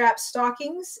fabric scrap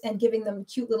stockings and giving them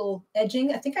cute little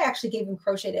edging. I think I actually gave them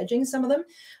crocheted edging, some of them.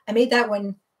 I made that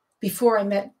one before I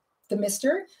met the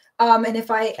mister. And if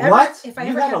I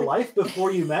ever had a life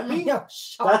before you met me, know,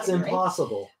 shocking, that's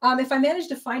impossible. Right? If I manage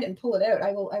to find it and pull it out,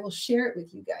 I will share it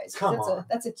with you guys. Come on.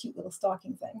 That's a cute little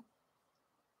stocking thing.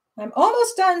 I'm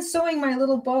almost done sewing my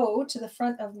little bow to the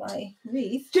front of my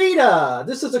wreath. Jayda,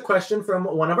 this is a question from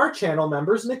one of our channel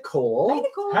members, Nicole. Hi,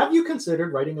 Nicole. Have you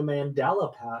considered writing a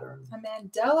mandala pattern? A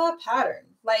mandala pattern,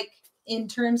 like in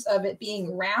terms of it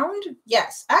being round?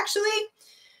 Yes, actually,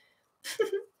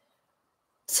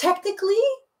 technically,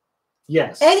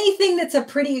 yes. Anything that's a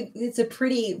pretty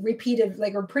repeated,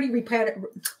 anything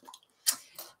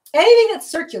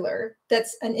that's circular,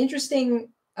 that's an interesting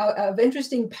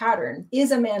pattern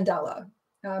is a mandala.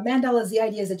 Mandala is the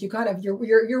idea is that you kind of you're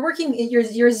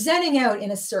zenning out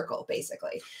in a circle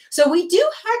basically. So we do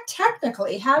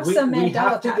technically have some mandala. We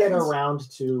have to get around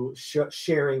to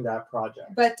sharing that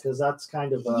project, but because that's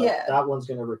kind of that one's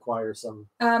going to require some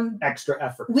extra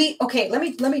effort. Let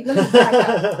me back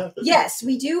up. Yes,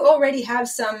 we do already have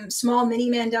some small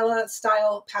mini mandala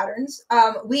style patterns.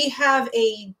 We have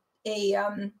a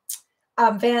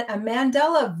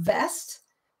mandala vest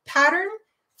pattern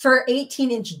for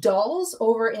 18-inch dolls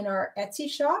over in our Etsy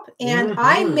shop. And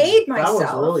I made myself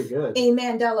a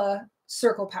mandala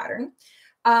circle pattern.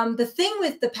 The thing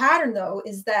with the pattern, though,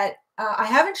 is that I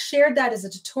haven't shared that as a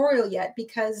tutorial yet,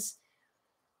 because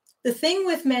the thing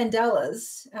with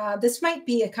mandalas, this might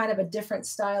be a kind of a different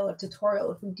style of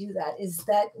tutorial if we do that, is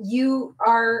that you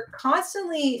are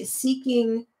constantly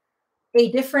seeking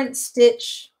a different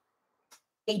stitch,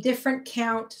 a different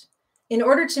count, in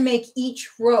order to make each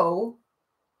row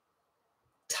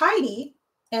tidy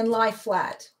and lie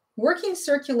flat. Working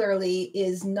circularly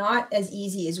is not as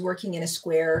easy as working in a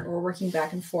square or working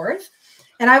back and forth.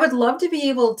 And I would love to be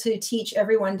able to teach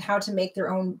everyone how to make their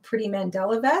own pretty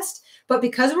mandala vest. But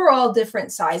because we're all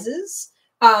different sizes,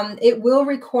 it will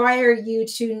require you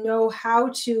to know how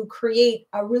to create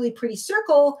a really pretty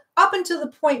circle up until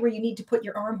the point where you need to put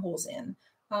your armholes in.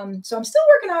 So I'm still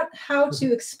working out how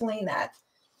to explain that.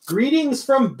 Greetings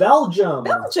from Belgium.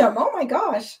 Belgium. Oh my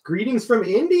gosh. Greetings from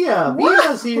India. Wow.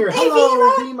 Vima's here. Hey,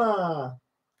 hello, Vima.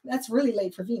 That's really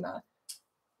late for Vima.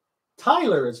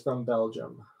 Tyler is from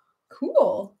Belgium.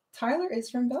 Cool. Tyler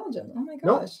is from Belgium. Oh my gosh.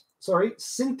 Nope. Sorry,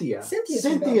 Cynthia.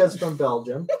 Cynthia's from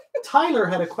Belgium. Tyler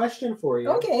had a question for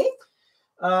you. Okay.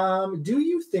 Do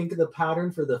you think the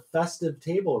pattern for the festive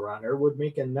table runner would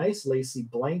make a nice lacy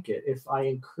blanket if I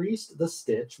increased the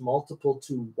stitch multiple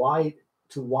to wide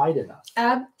enough?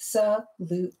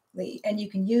 Absolutely. And you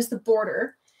can use the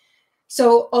border.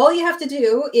 So all you have to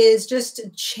do is just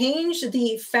change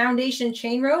the foundation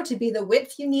chain row to be the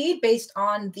width you need based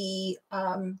on the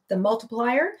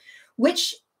multiplier,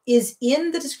 which is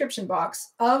in the description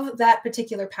box of that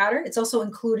particular pattern. It's also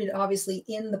included, obviously,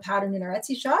 in the pattern in our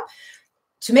Etsy shop.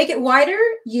 To make it wider,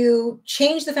 you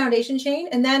change the foundation chain,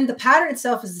 and then the pattern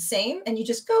itself is the same, and you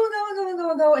just go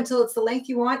until it's the length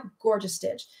you want. Gorgeous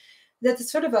stitch.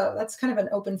 That's kind of an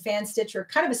open fan stitch, or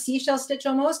kind of a seashell stitch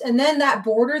almost. And then that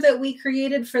border that we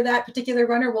created for that particular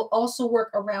runner will also work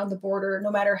around the border,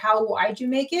 no matter how wide you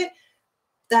make it.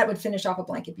 That would finish off a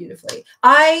blanket beautifully.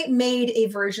 I made a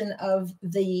version of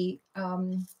the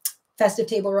festive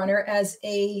table runner as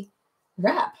a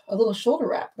wrap, a little shoulder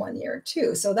wrap one year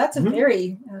too. So that's a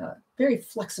very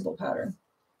flexible pattern.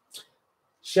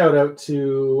 Shout out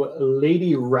to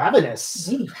Lady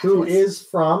Ravenous, who is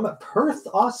from Perth,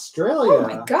 Australia. Oh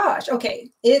my gosh. Okay.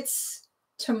 It's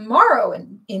tomorrow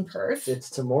in Perth.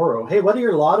 It's tomorrow. Hey, what are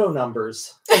your lotto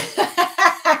numbers?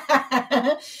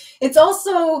 It's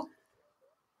also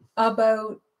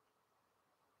about...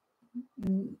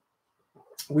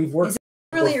 We've worked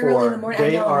really before. Early in the morning.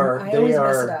 I always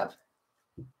mess it up.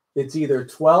 It's either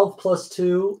 12 plus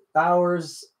 2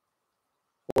 hours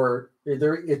or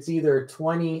it's either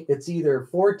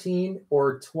 14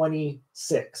 or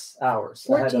 26 hours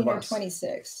 14 ahead of or us.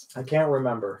 26. I can't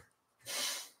remember.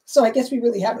 So I guess we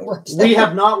really haven't worked it out. We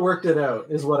have not worked it out,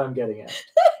 is what I'm getting at.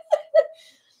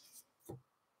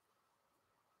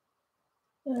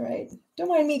 All right. Don't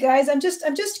mind me, guys. I'm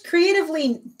just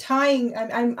creatively tying.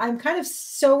 I'm kind of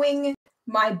sewing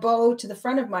my bow to the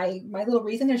front of my little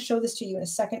wreath. I'm going to show this to you in a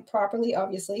second properly,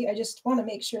 obviously. I just want to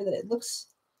make sure that it looks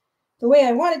the way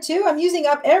I want it to. I'm using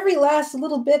up every last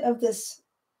little bit of this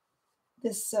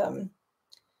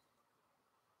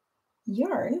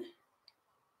yarn.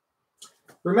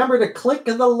 Remember to click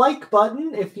the like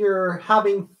button if you're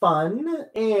having fun,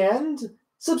 and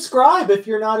subscribe if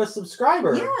you're not a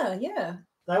subscriber. Yeah.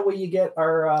 That way you get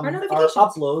our notifications. Our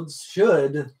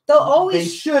uploads. They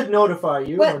should notify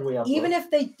you when we upload. Even if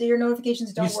your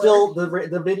notifications don't work,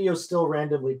 the videos still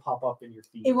randomly pop up in your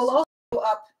feed. It will also go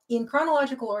up in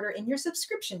chronological order in your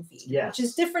subscription feed, which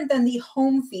is different than the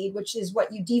home feed, which is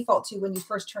what you default to when you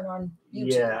first turn on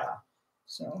YouTube. Yeah.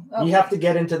 So you have to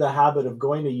get into the habit of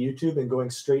going to YouTube and going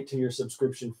straight to your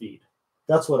subscription feed.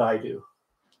 That's what I do.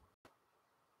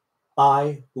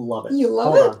 I love it. You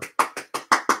love it?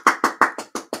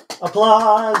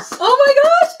 Applause. Oh my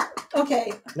gosh.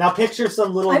 Okay. Now picture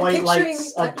some little white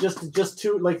lights, just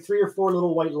two, like 3 or 4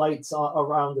 little white lights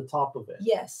around the top of it.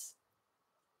 Yes.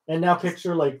 And now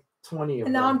picture like 20 of them.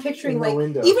 And now I'm picturing like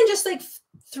window. even just like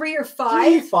 3 or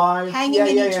 5 hanging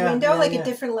in each window, at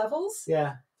different levels.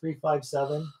 Yeah. 3, 5,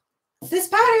 7. This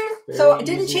pattern. So I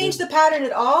didn't change the pattern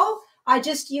at all. I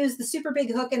just used the super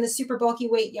big hook and the super bulky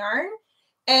weight yarn.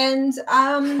 And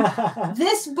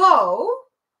this bow,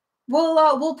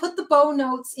 we'll put the bow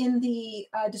notes in the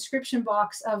description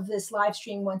box of this live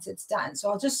stream once it's done.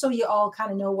 So I'll just so you all kind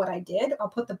of know what I did. I'll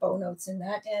put the bow notes in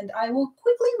that, and I will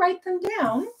quickly write them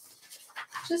down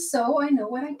just so I know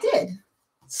what I did.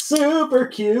 Super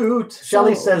cute. So,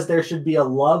 Shelly says there should be a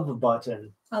love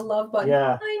button. A love button.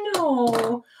 Yeah. I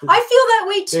know. I feel that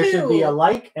way too. There should be a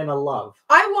like and a love.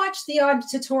 I watch the odd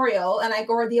tutorial and I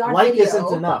go, or the odd like video.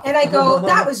 Isn't enough. And I go,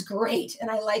 that was great. And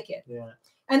I like it. Yeah.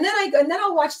 And then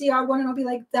I'll watch the odd one and I'll be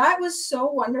like, that was so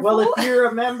wonderful. Well, if you're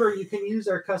a member, you can use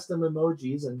our custom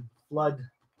emojis and flood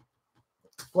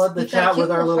the chat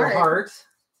with our little heart.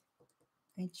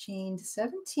 I chained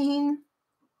 17,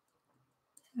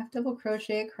 half double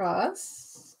crochet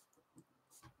across.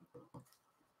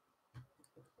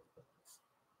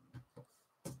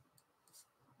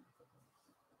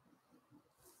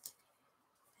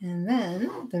 And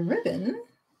then the ribbon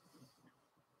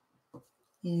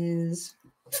is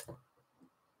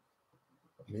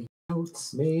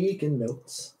making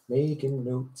notes. This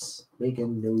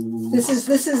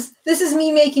is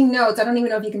me making notes. I don't even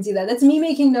know if you can see that. That's me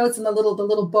making notes in the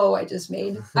little bow I just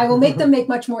made. I will make them make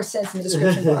much more sense in the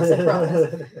description box, I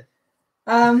promise.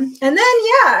 And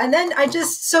then I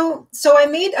just so I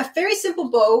made a very simple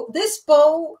bow. This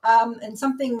bow and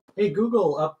something. Hey,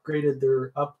 Google upgraded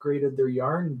their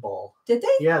yarn ball. Did they?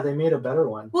 Yeah, they made a better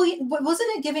one. Well,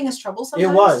 wasn't it giving us trouble sometimes?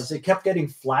 It was. It kept getting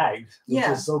flagged, which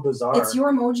is so bizarre. It's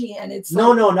your emoji, and it's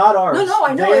no, not ours. No,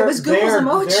 I know it was Google's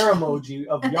emoji. Their emoji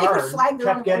of and yarn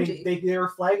kept getting. They were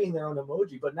flagging their own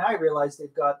emoji, but now I realize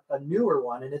they've got a newer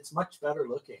one, and it's much better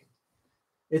looking.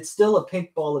 It's still a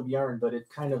pink ball of yarn, but it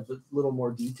kind of a little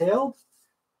more detailed,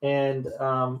 and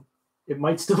it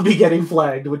might still be getting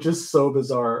flagged, which is so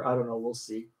bizarre. I don't know. We'll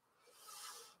see.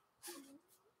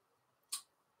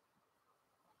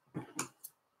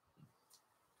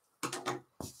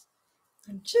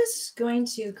 I'm just going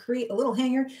to create a little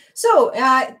hanger. So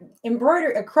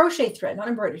crochet thread, not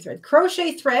embroidery thread.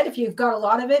 Crochet thread, if you've got a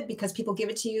lot of it, because people give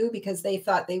it to you because they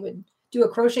thought they would do a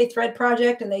crochet thread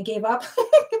project and they gave up.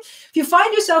 If you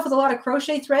find yourself with a lot of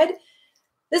crochet thread,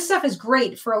 this stuff is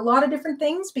great for a lot of different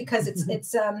things because it's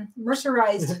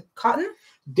mercerized cotton.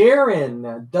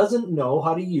 Darren doesn't know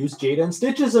how to use Jayda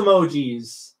InStitches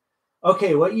emojis.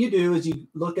 Okay, what you do is you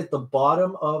look at the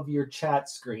bottom of your chat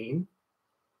screen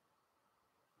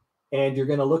and you're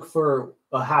going to look for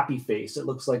a happy face. It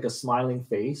looks like a smiling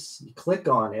face. You click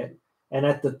on it, and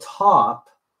at the top,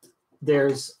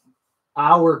 there's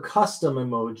our custom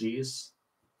emojis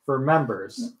for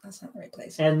members. No, that's not the right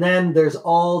place. And then there's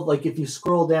all, like, if you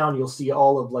scroll down, you'll see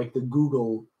all of, like, the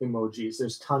Google emojis.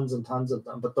 There's tons and tons of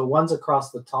them. But the ones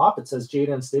across the top, it says Jayda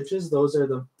InStitches. Those are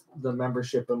the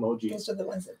membership emojis. Those are the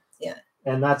ones that, yeah.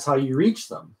 And that's how you reach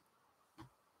them.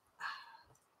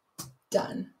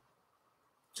 Done.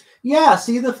 Yeah,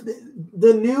 see,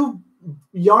 the new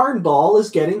yarn ball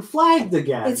is getting flagged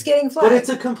again. It's getting flagged. But it's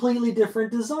a completely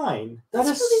different design. That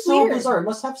is really so weird. Bizarre. It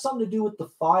must have something to do with the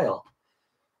file.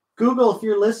 Google, if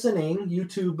you're listening,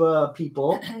 YouTube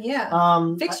people.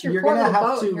 Yeah. Fix your you're poor gonna little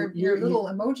have bow, to your little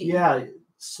emoji. Yeah.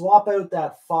 Swap out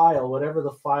that file, whatever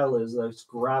the file is that's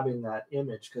grabbing that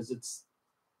image, because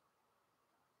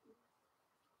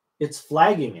it's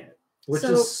flagging it, which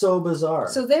is so bizarre.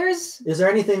 So is there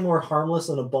anything more harmless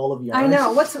than a ball of yarn? I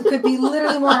know. Could be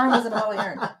literally more harmless than a ball of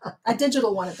yarn? A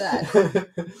digital one at that.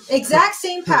 Exact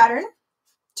same pattern,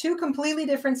 2 completely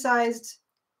different sized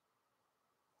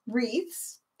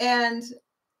wreaths, and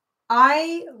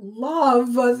I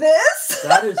love this.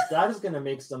 that is going to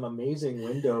make some amazing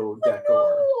window decor.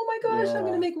 Oh my gosh, yeah. I'm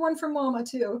going to make one for Mama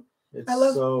too. I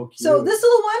love so cute. So this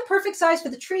little one, perfect size for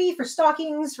the tree, for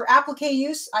stockings, for applique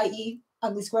use, i.e.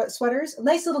 ugly sweaters. A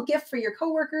nice little gift for your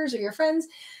coworkers or your friends.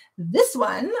 This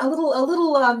one,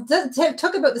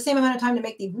 took about the same amount of time to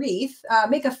make the wreath.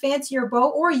 Make a fancier bow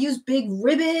or use big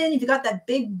ribbon. If you got that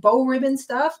big bow ribbon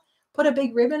stuff, put a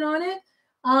big ribbon on it.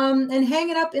 And hang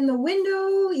it up in the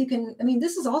window. You can,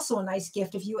 this is also a nice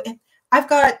gift. I've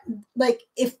got,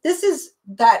 if this is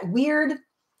that weird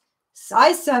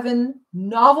size 7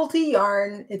 novelty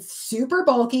yarn, it's super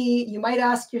bulky. You might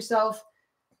ask yourself,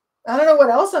 I don't know what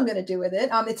else I'm going to do with it.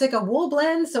 It's like a wool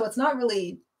blend, so it's not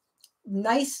really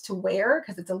nice to wear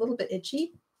because it's a little bit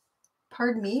itchy.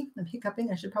 Pardon me, I'm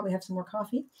hiccuping. I should probably have some more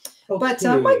coffee. Okay. But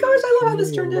oh my gosh, I love how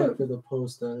this turned out. For the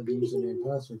post username and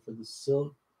password for the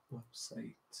silk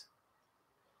website.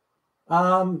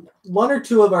 1 or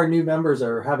 2 of our new members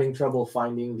are having trouble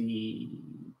finding the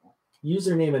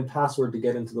username and password to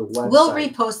get into the website. We'll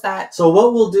repost that. So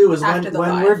what we'll do is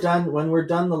when we're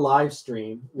done the live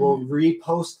stream, we'll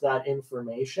repost that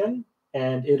information,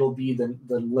 and it'll be the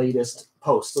latest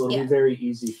post. So it'll be very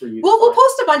easy for you. We'll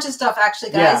post a bunch of stuff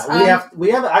actually, guys. Yeah, we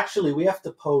have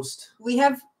to post.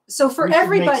 So for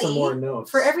everybody,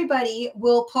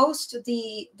 we'll post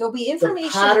there'll be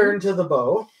information. The pattern to the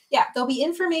bow. Yeah, there'll be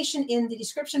information in the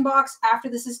description box after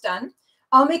this is done.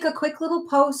 I'll make a quick little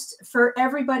post for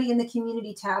everybody in the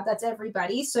community tab. That's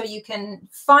everybody. So you can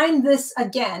find this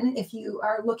again if you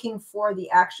are looking for the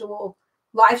actual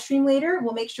live stream later.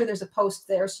 We'll make sure there's a post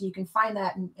there so you can find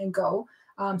that and go.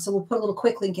 So we'll put a little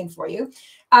quick link in for you.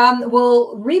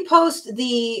 We'll repost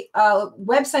the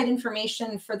website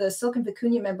information for the Silk and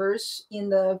Vicuña members in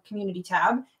the community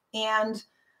tab. And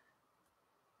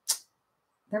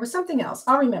there was something else.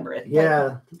 I'll remember it.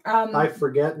 Yeah, but, I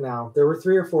forget now. There were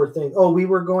 3 or 4 things. Oh, we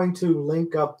were going to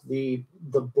link up the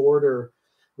border.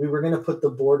 We were going to put the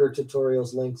border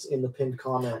tutorials links in the pinned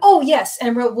comment. Oh, yes.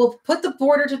 And we'll put the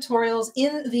border tutorials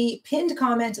in the pinned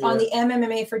comment on the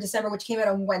MMMA for December, which came out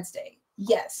on Wednesday.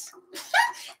 Yes.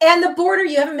 And the border,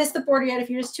 you haven't missed the border yet if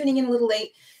you're just tuning in a little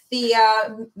late. The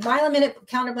mile a minute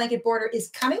counter blanket border is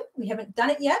coming. We haven't done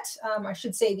it yet. I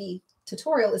should say the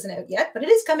tutorial isn't out yet, but it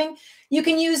is coming. You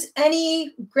can use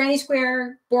any granny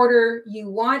square border you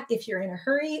want if you're in a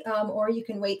hurry, or you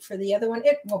can wait for the other one.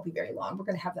 It won't be very long. We're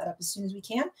going to have that up as soon as we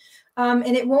can.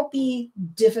 And it won't be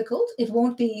difficult. It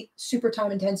won't be super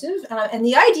time intensive. And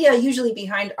the idea usually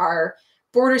behind our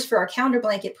borders for our counter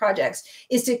blanket projects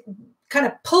is to kind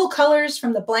of pull colors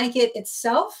from the blanket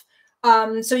itself.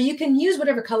 So you can use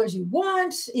whatever colors you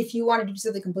want. If you want to do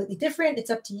something completely different, it's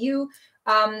up to you.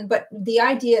 But the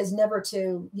idea is never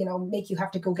to, make you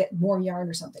have to go get more yarn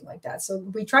or something like that. So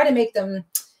we try to make them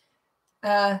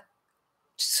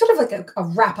sort of like a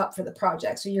wrap up for the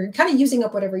project. So you're kind of using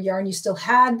up whatever yarn you still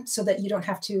had so that you don't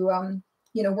have to,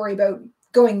 worry about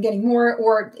going and getting more,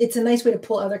 or it's a nice way to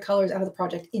pull other colors out of the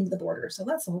project into the border. So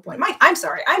that's the whole point. I'm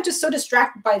sorry. I'm just so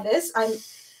distracted by this.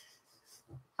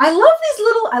 I love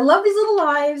these little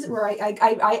lives where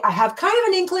I have kind of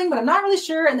an inkling, but I'm not really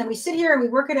sure. And then we sit here and we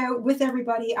work it out with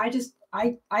everybody.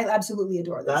 I absolutely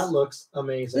adore this. That looks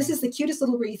amazing. This is the cutest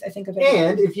little wreath I think of.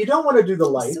 And if you don't want to do the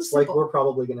lights, like we're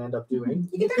probably going to end up doing,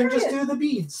 you can just do the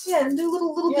beads. Yeah, and do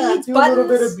little beads, do buttons. A little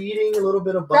bit of beading, a little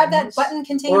bit of buttons. Grab that button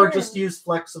container. Or just use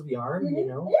flecks of yarn,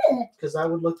 because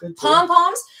that would look good too.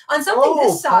 Pom-poms on something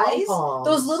this size.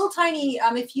 Those little tiny,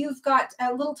 if you've got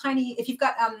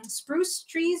spruce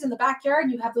trees in the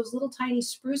backyard, you have those little tiny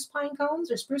spruce pine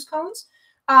cones or spruce cones.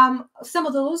 Some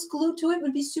of those glued to it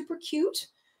would be super cute.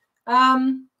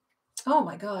 Oh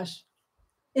my gosh.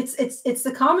 It's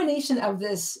the combination of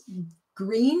this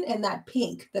green and that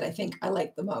pink that I think I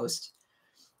like the most.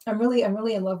 I'm really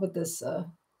in love with this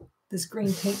this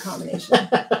green pink combination.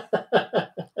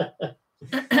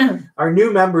 Our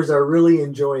new members are really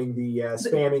enjoying the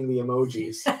spamming the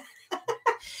emojis.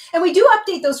 And we do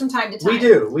update those from time to time. We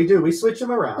do. We switch them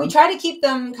around. We try to keep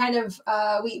them kind of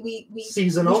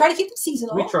seasonal. We try to keep them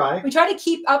seasonal. We try to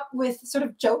keep up with sort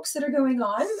of jokes that are going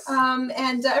on.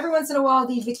 And every once in a while,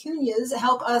 the Vicuñas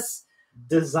help us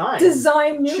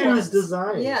Design new Choose ones.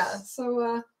 designs. Yeah.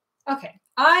 So okay.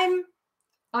 I'm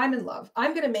in love.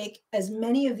 I'm going to make as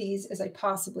many of these as I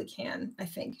possibly can, I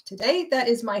think, today. That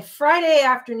is my Friday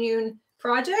afternoon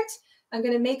project. I'm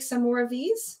going to make some more of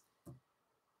these.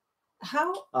 I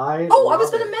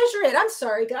was going to measure it. I'm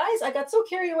sorry, guys. I got so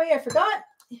carried away. I forgot.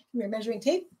 Your measuring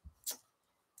tape.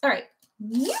 All right.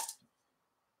 Yep.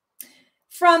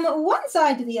 From one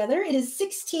side to the other, it is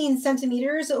 16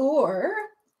 centimeters or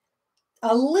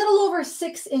a little over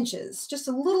 6 inches, just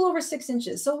a little over 6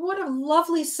 inches. So what a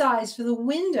lovely size for the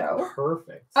window.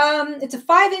 Perfect. It's a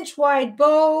 5-inch wide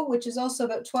bow, which is also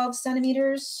about 12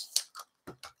 centimeters.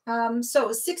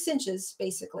 So 6 inches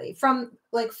basically from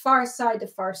like far side to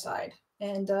far side,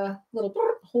 and a little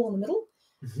hole in the middle.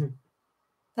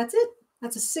 That's it.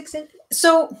 That's a 6-inch.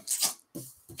 So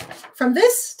from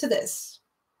this to this.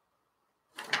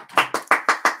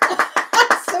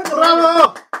 So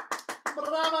Bravo!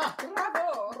 Bravo!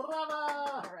 Bravo! Bravo!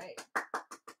 All right.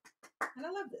 And I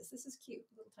love this. This is cute,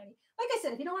 little tiny. Like I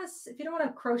said, if you don't want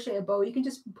to crochet a bow, you can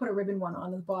just put a ribbon one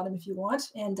on the bottom if you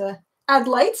want, and add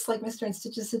lights like Mr.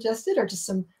 InStitches suggested, or just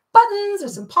some buttons or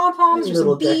some pom-poms or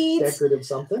some beads, decorative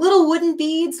something, little wooden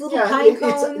beads, little pine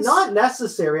cones. It's not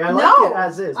necessary. I like it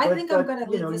as is. I think I'm going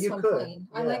to leave this one plain.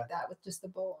 Yeah. I like that with just the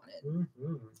bow on it.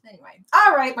 Anyway,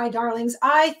 all right, my darlings.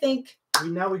 I think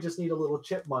now we just need a little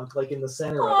chipmunk like in the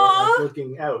center of it, like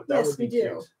looking out. That would be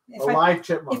cute. Live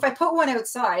chipmunk. If I put one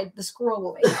outside, the squirrel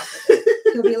will make out with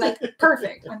it. He'll be like,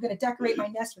 perfect. I'm going to decorate my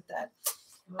nest with that.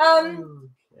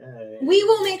 We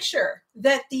will make sure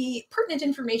that the pertinent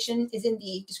information is in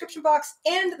the description box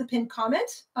and the pinned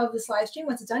comment of this live stream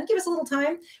once it's done. Give us a little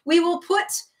time. We will put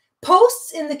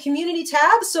posts in the community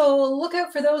tab, so look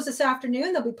out for those this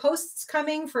afternoon. There'll be posts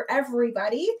coming for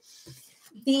everybody.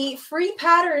 The free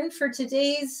pattern for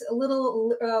today's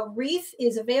little wreath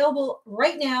is available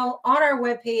right now on our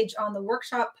webpage on the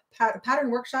workshop pattern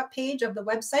workshop page of the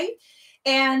website.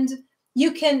 And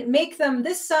you can make them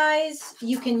this size.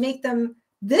 You can make them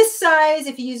this size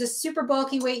if you use a super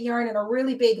bulky weight yarn and a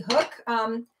really big hook.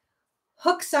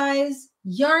 Hook size,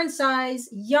 yarn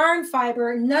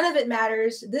fiber, none of it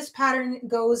matters. This pattern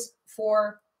goes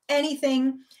for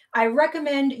anything. I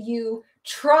recommend you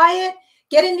try it.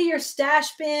 Get into your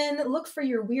stash bin, look for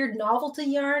your weird novelty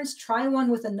yarns, try one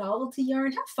with a novelty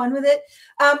yarn, have fun with it.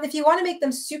 If you want to make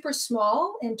them super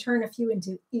small and turn a few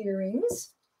into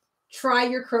earrings, try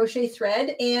your crochet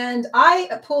thread. And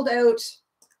I pulled out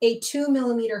a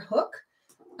 2mm hook.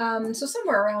 So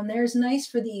somewhere around there is nice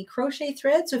for the crochet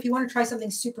thread. So if you want to try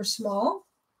something super small,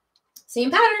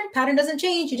 same pattern doesn't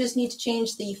change. You just need to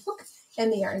change the hook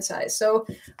and the yarn size. So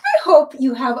I hope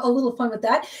you have a little fun with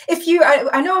that. If you,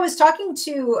 I know I was talking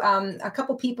to a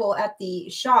couple people at the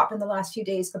shop in the last few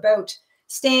days about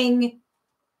staying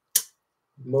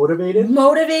motivated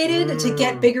to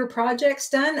get bigger projects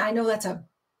done. I know that's a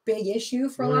big issue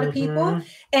for a lot of people.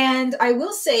 And I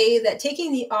will say that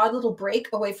taking the odd little break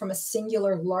away from a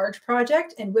singular large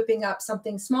project and whipping up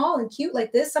something small and cute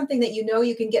like this, something that you know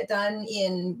you can get done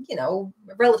in, a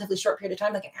relatively short period of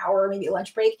time, like an hour, maybe a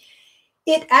lunch break,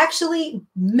 it actually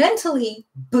mentally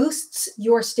boosts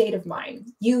your state of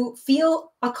mind. You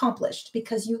feel accomplished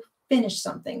because you finished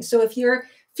something. So if you're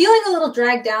feeling a little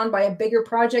dragged down by a bigger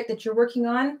project that you're working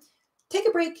on, take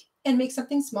a break and make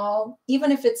something small,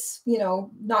 even if it's,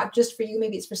 not just for you,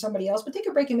 maybe it's for somebody else, but take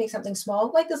a break and make something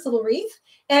small like this little wreath,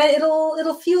 and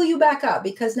it'll fuel you back up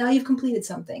because now you've completed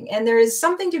something. And there is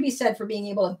something to be said for being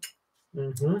able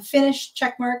to finish,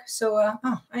 check mark. So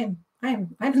I'm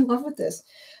in love with this.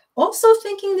 Also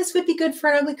thinking this would be good for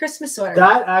an ugly Christmas sweater.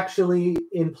 That actually,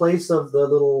 in place of the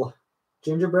little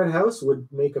gingerbread house, would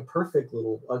make a perfect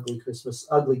little ugly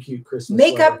cute Christmas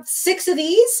Make sweater. up 6 of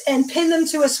these and pin them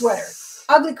to a sweater.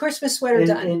 Ugly Christmas sweater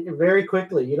done. And very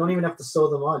quickly. You don't even have to sew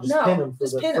them on. Just pin them for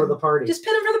the party. Just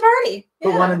pin them for the party.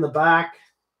 Put one in the back.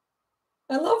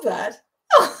 I love that.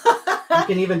 You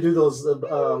can even do those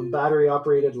battery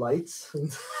operated lights.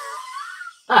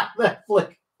 That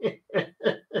flick.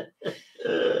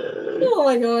 Oh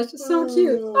my gosh, it's so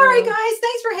cute. All right, guys,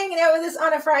 thanks for hanging out with us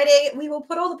on a Friday. We will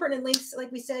put all the pertinent links,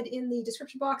 like we said, in the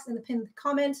description box and the pinned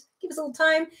comment. Give us a little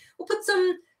time. We'll put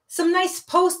some nice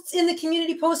posts in the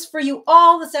community posts for you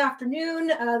all this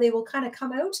afternoon. They will kind of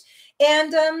come out,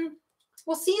 and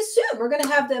we'll see you soon. We're going to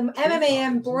have the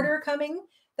MMAM border coming.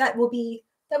 That will be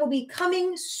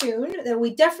coming soon. That will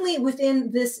be definitely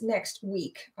within this next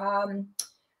week.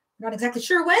 We're not exactly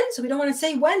sure when, so we don't want to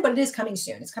say when, but it is coming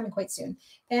soon. It's coming quite soon.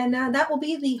 And that will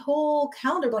be the whole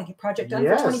calendar blanket project done for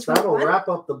 2021. That'll wrap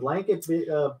up the blanket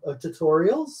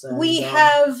tutorials. And, we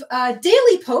have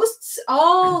daily posts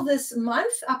all this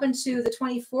month up into the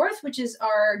 24th, which is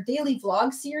our daily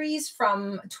vlog series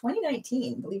from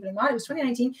 2019. Believe it or not, it was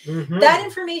 2019. Mm-hmm. That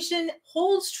information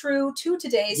holds true to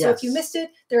today. So if you missed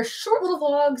it, they're short little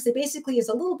vlogs. They basically is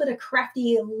a little bit of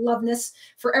crafty loveness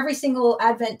for every single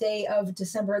Advent day of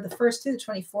December the 1st to the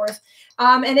 24th.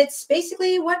 And it's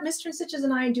basically what Mr. InStitches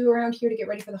and I do around here to get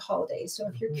ready for the holidays. So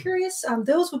if you're curious,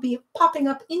 those will be popping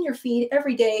up in your feed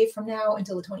every day from now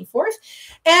until the 24th.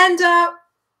 And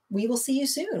we will see you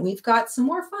soon. We've got some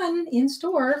more fun in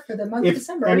store for the month of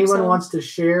December. If anyone wants to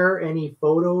share any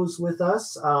photos with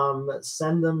us,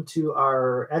 send them to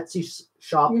our Etsy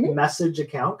shop message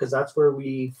account, because that's where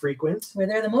we frequent. We're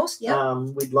there the most. Yeah.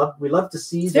 We'd love to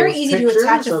see. It's very easy to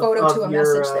attach a photo to a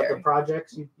message there. The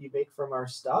projects you make from our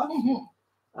stuff.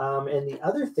 And the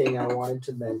other thing I wanted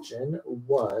to mention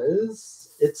was,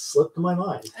 it slipped my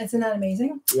mind. Isn't that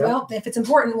amazing? Yep. Well, if it's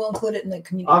important, we'll include it in the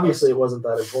community. Obviously, it wasn't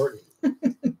that important.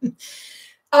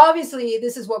 Obviously,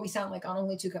 this is what we sound like on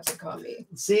only 2 cups of coffee.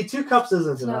 See, 2 cups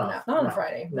isn't enough. Not on a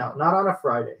Friday. No, not on a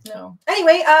Friday. No.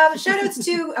 Anyway, shout outs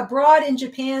to Abroad in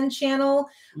Japan channel.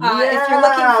 If you're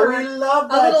looking for we love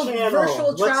a little channel.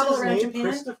 virtual travel around name?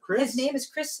 Japan. His name is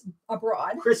Chris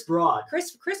Abroad. Chris Broad.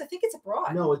 Chris, I think it's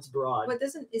Abroad. No, it's Broad. What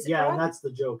is it? Yeah, Broad? and that's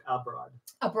the joke. Abroad.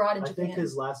 Abroad in Japan. I think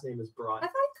his last name is Broad. I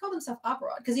thought he called himself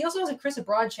Abroad because he also has a Chris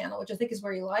Abroad channel, which I think is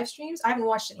where he live streams. I haven't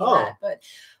watched any of that, but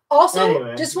also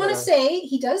anyway, just want to say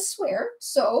he does swear,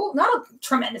 so not a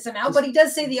tremendous amount, but he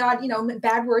does say the odd,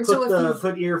 bad words.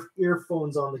 Put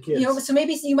earphones on the kids. So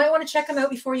maybe you might want to check him out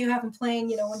before you have him playing,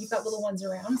 when you've got little ones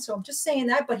around. So I'm just saying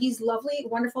that, but he's lovely,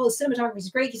 wonderful. His cinematography is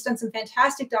great. He's done some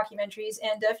fantastic documentaries,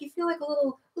 and if you feel like a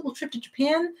little trip to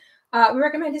Japan, we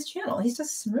recommend his channel. He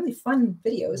does some really fun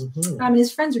videos. And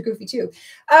his friends are goofy too.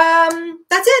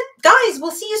 That's it, guys.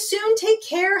 We'll see you soon. Take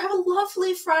care. Have a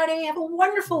lovely Friday. Have a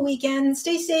wonderful weekend.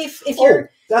 Stay safe.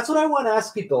 That's what I want to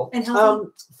ask people. And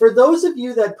healthy. For those of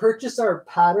you that purchase our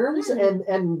patterns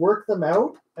and work them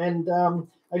out, and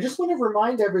I just want to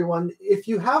remind everyone, if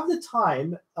you have the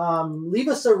time, leave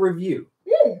us a review.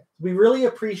 We really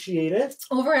appreciate it.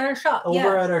 Over at our shop.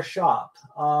 At our shop.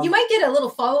 You might get a little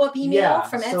follow-up email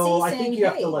from Etsy so saying, I think you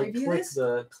have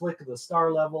to click the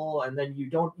star level, and then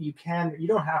you don't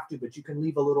have to, but you can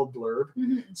leave a little blurb.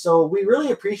 So we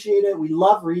really appreciate it. We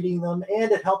love reading them,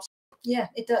 and it helps. Yeah,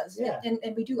 it does. Yeah. And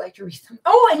we do like to read them.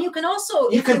 Oh, and you can also,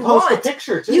 you can post a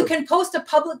picture too. You can post a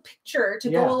public picture to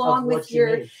go along with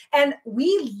your, and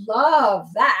we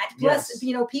love that. Plus,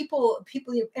 people,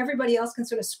 everybody else can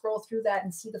sort of scroll through that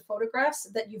and see the photographs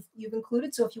that you've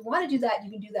included. So if you want to do that,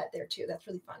 you can do that there too. That's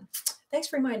really fun. Thanks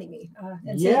for reminding me.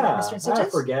 And saying that, Mr.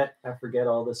 InStitches. I forget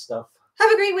all this stuff.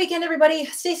 Have a great weekend, everybody.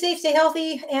 Stay safe, stay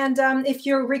healthy. And if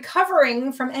you're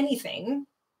recovering from anything,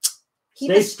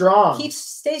 stay strong.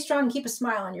 Stay strong. Keep a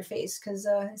smile on your face, because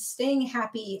staying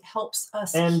happy helps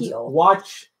us heal. And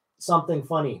watch something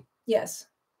funny. Yes.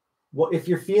 Well, if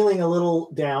you're feeling a little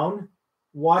down,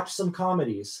 watch some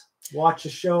comedies. Watch a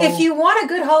show. If you want a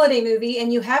good holiday movie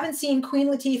and you haven't seen Queen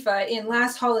Latifah in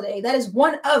Last Holiday, that is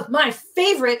one of my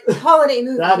favorite holiday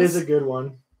movies. That is a good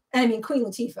one. And I mean, Queen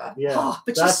Latifah. Yeah.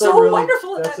 But she's so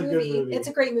wonderful in that movie. It's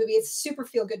a great movie. It's a super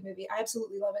feel-good movie. I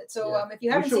absolutely love it. So if you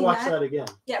haven't seen watch that again.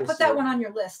 Yeah, put that one on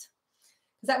your list.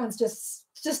 That one's just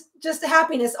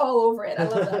happiness all over it. I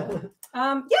love that one.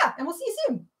 And we'll see you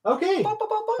soon. Okay.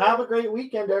 Have a great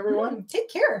weekend, everyone.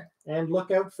 Take care. And look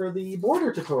out for the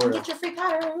border tutorial. Get your free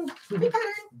pattern.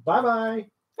 Bye-bye.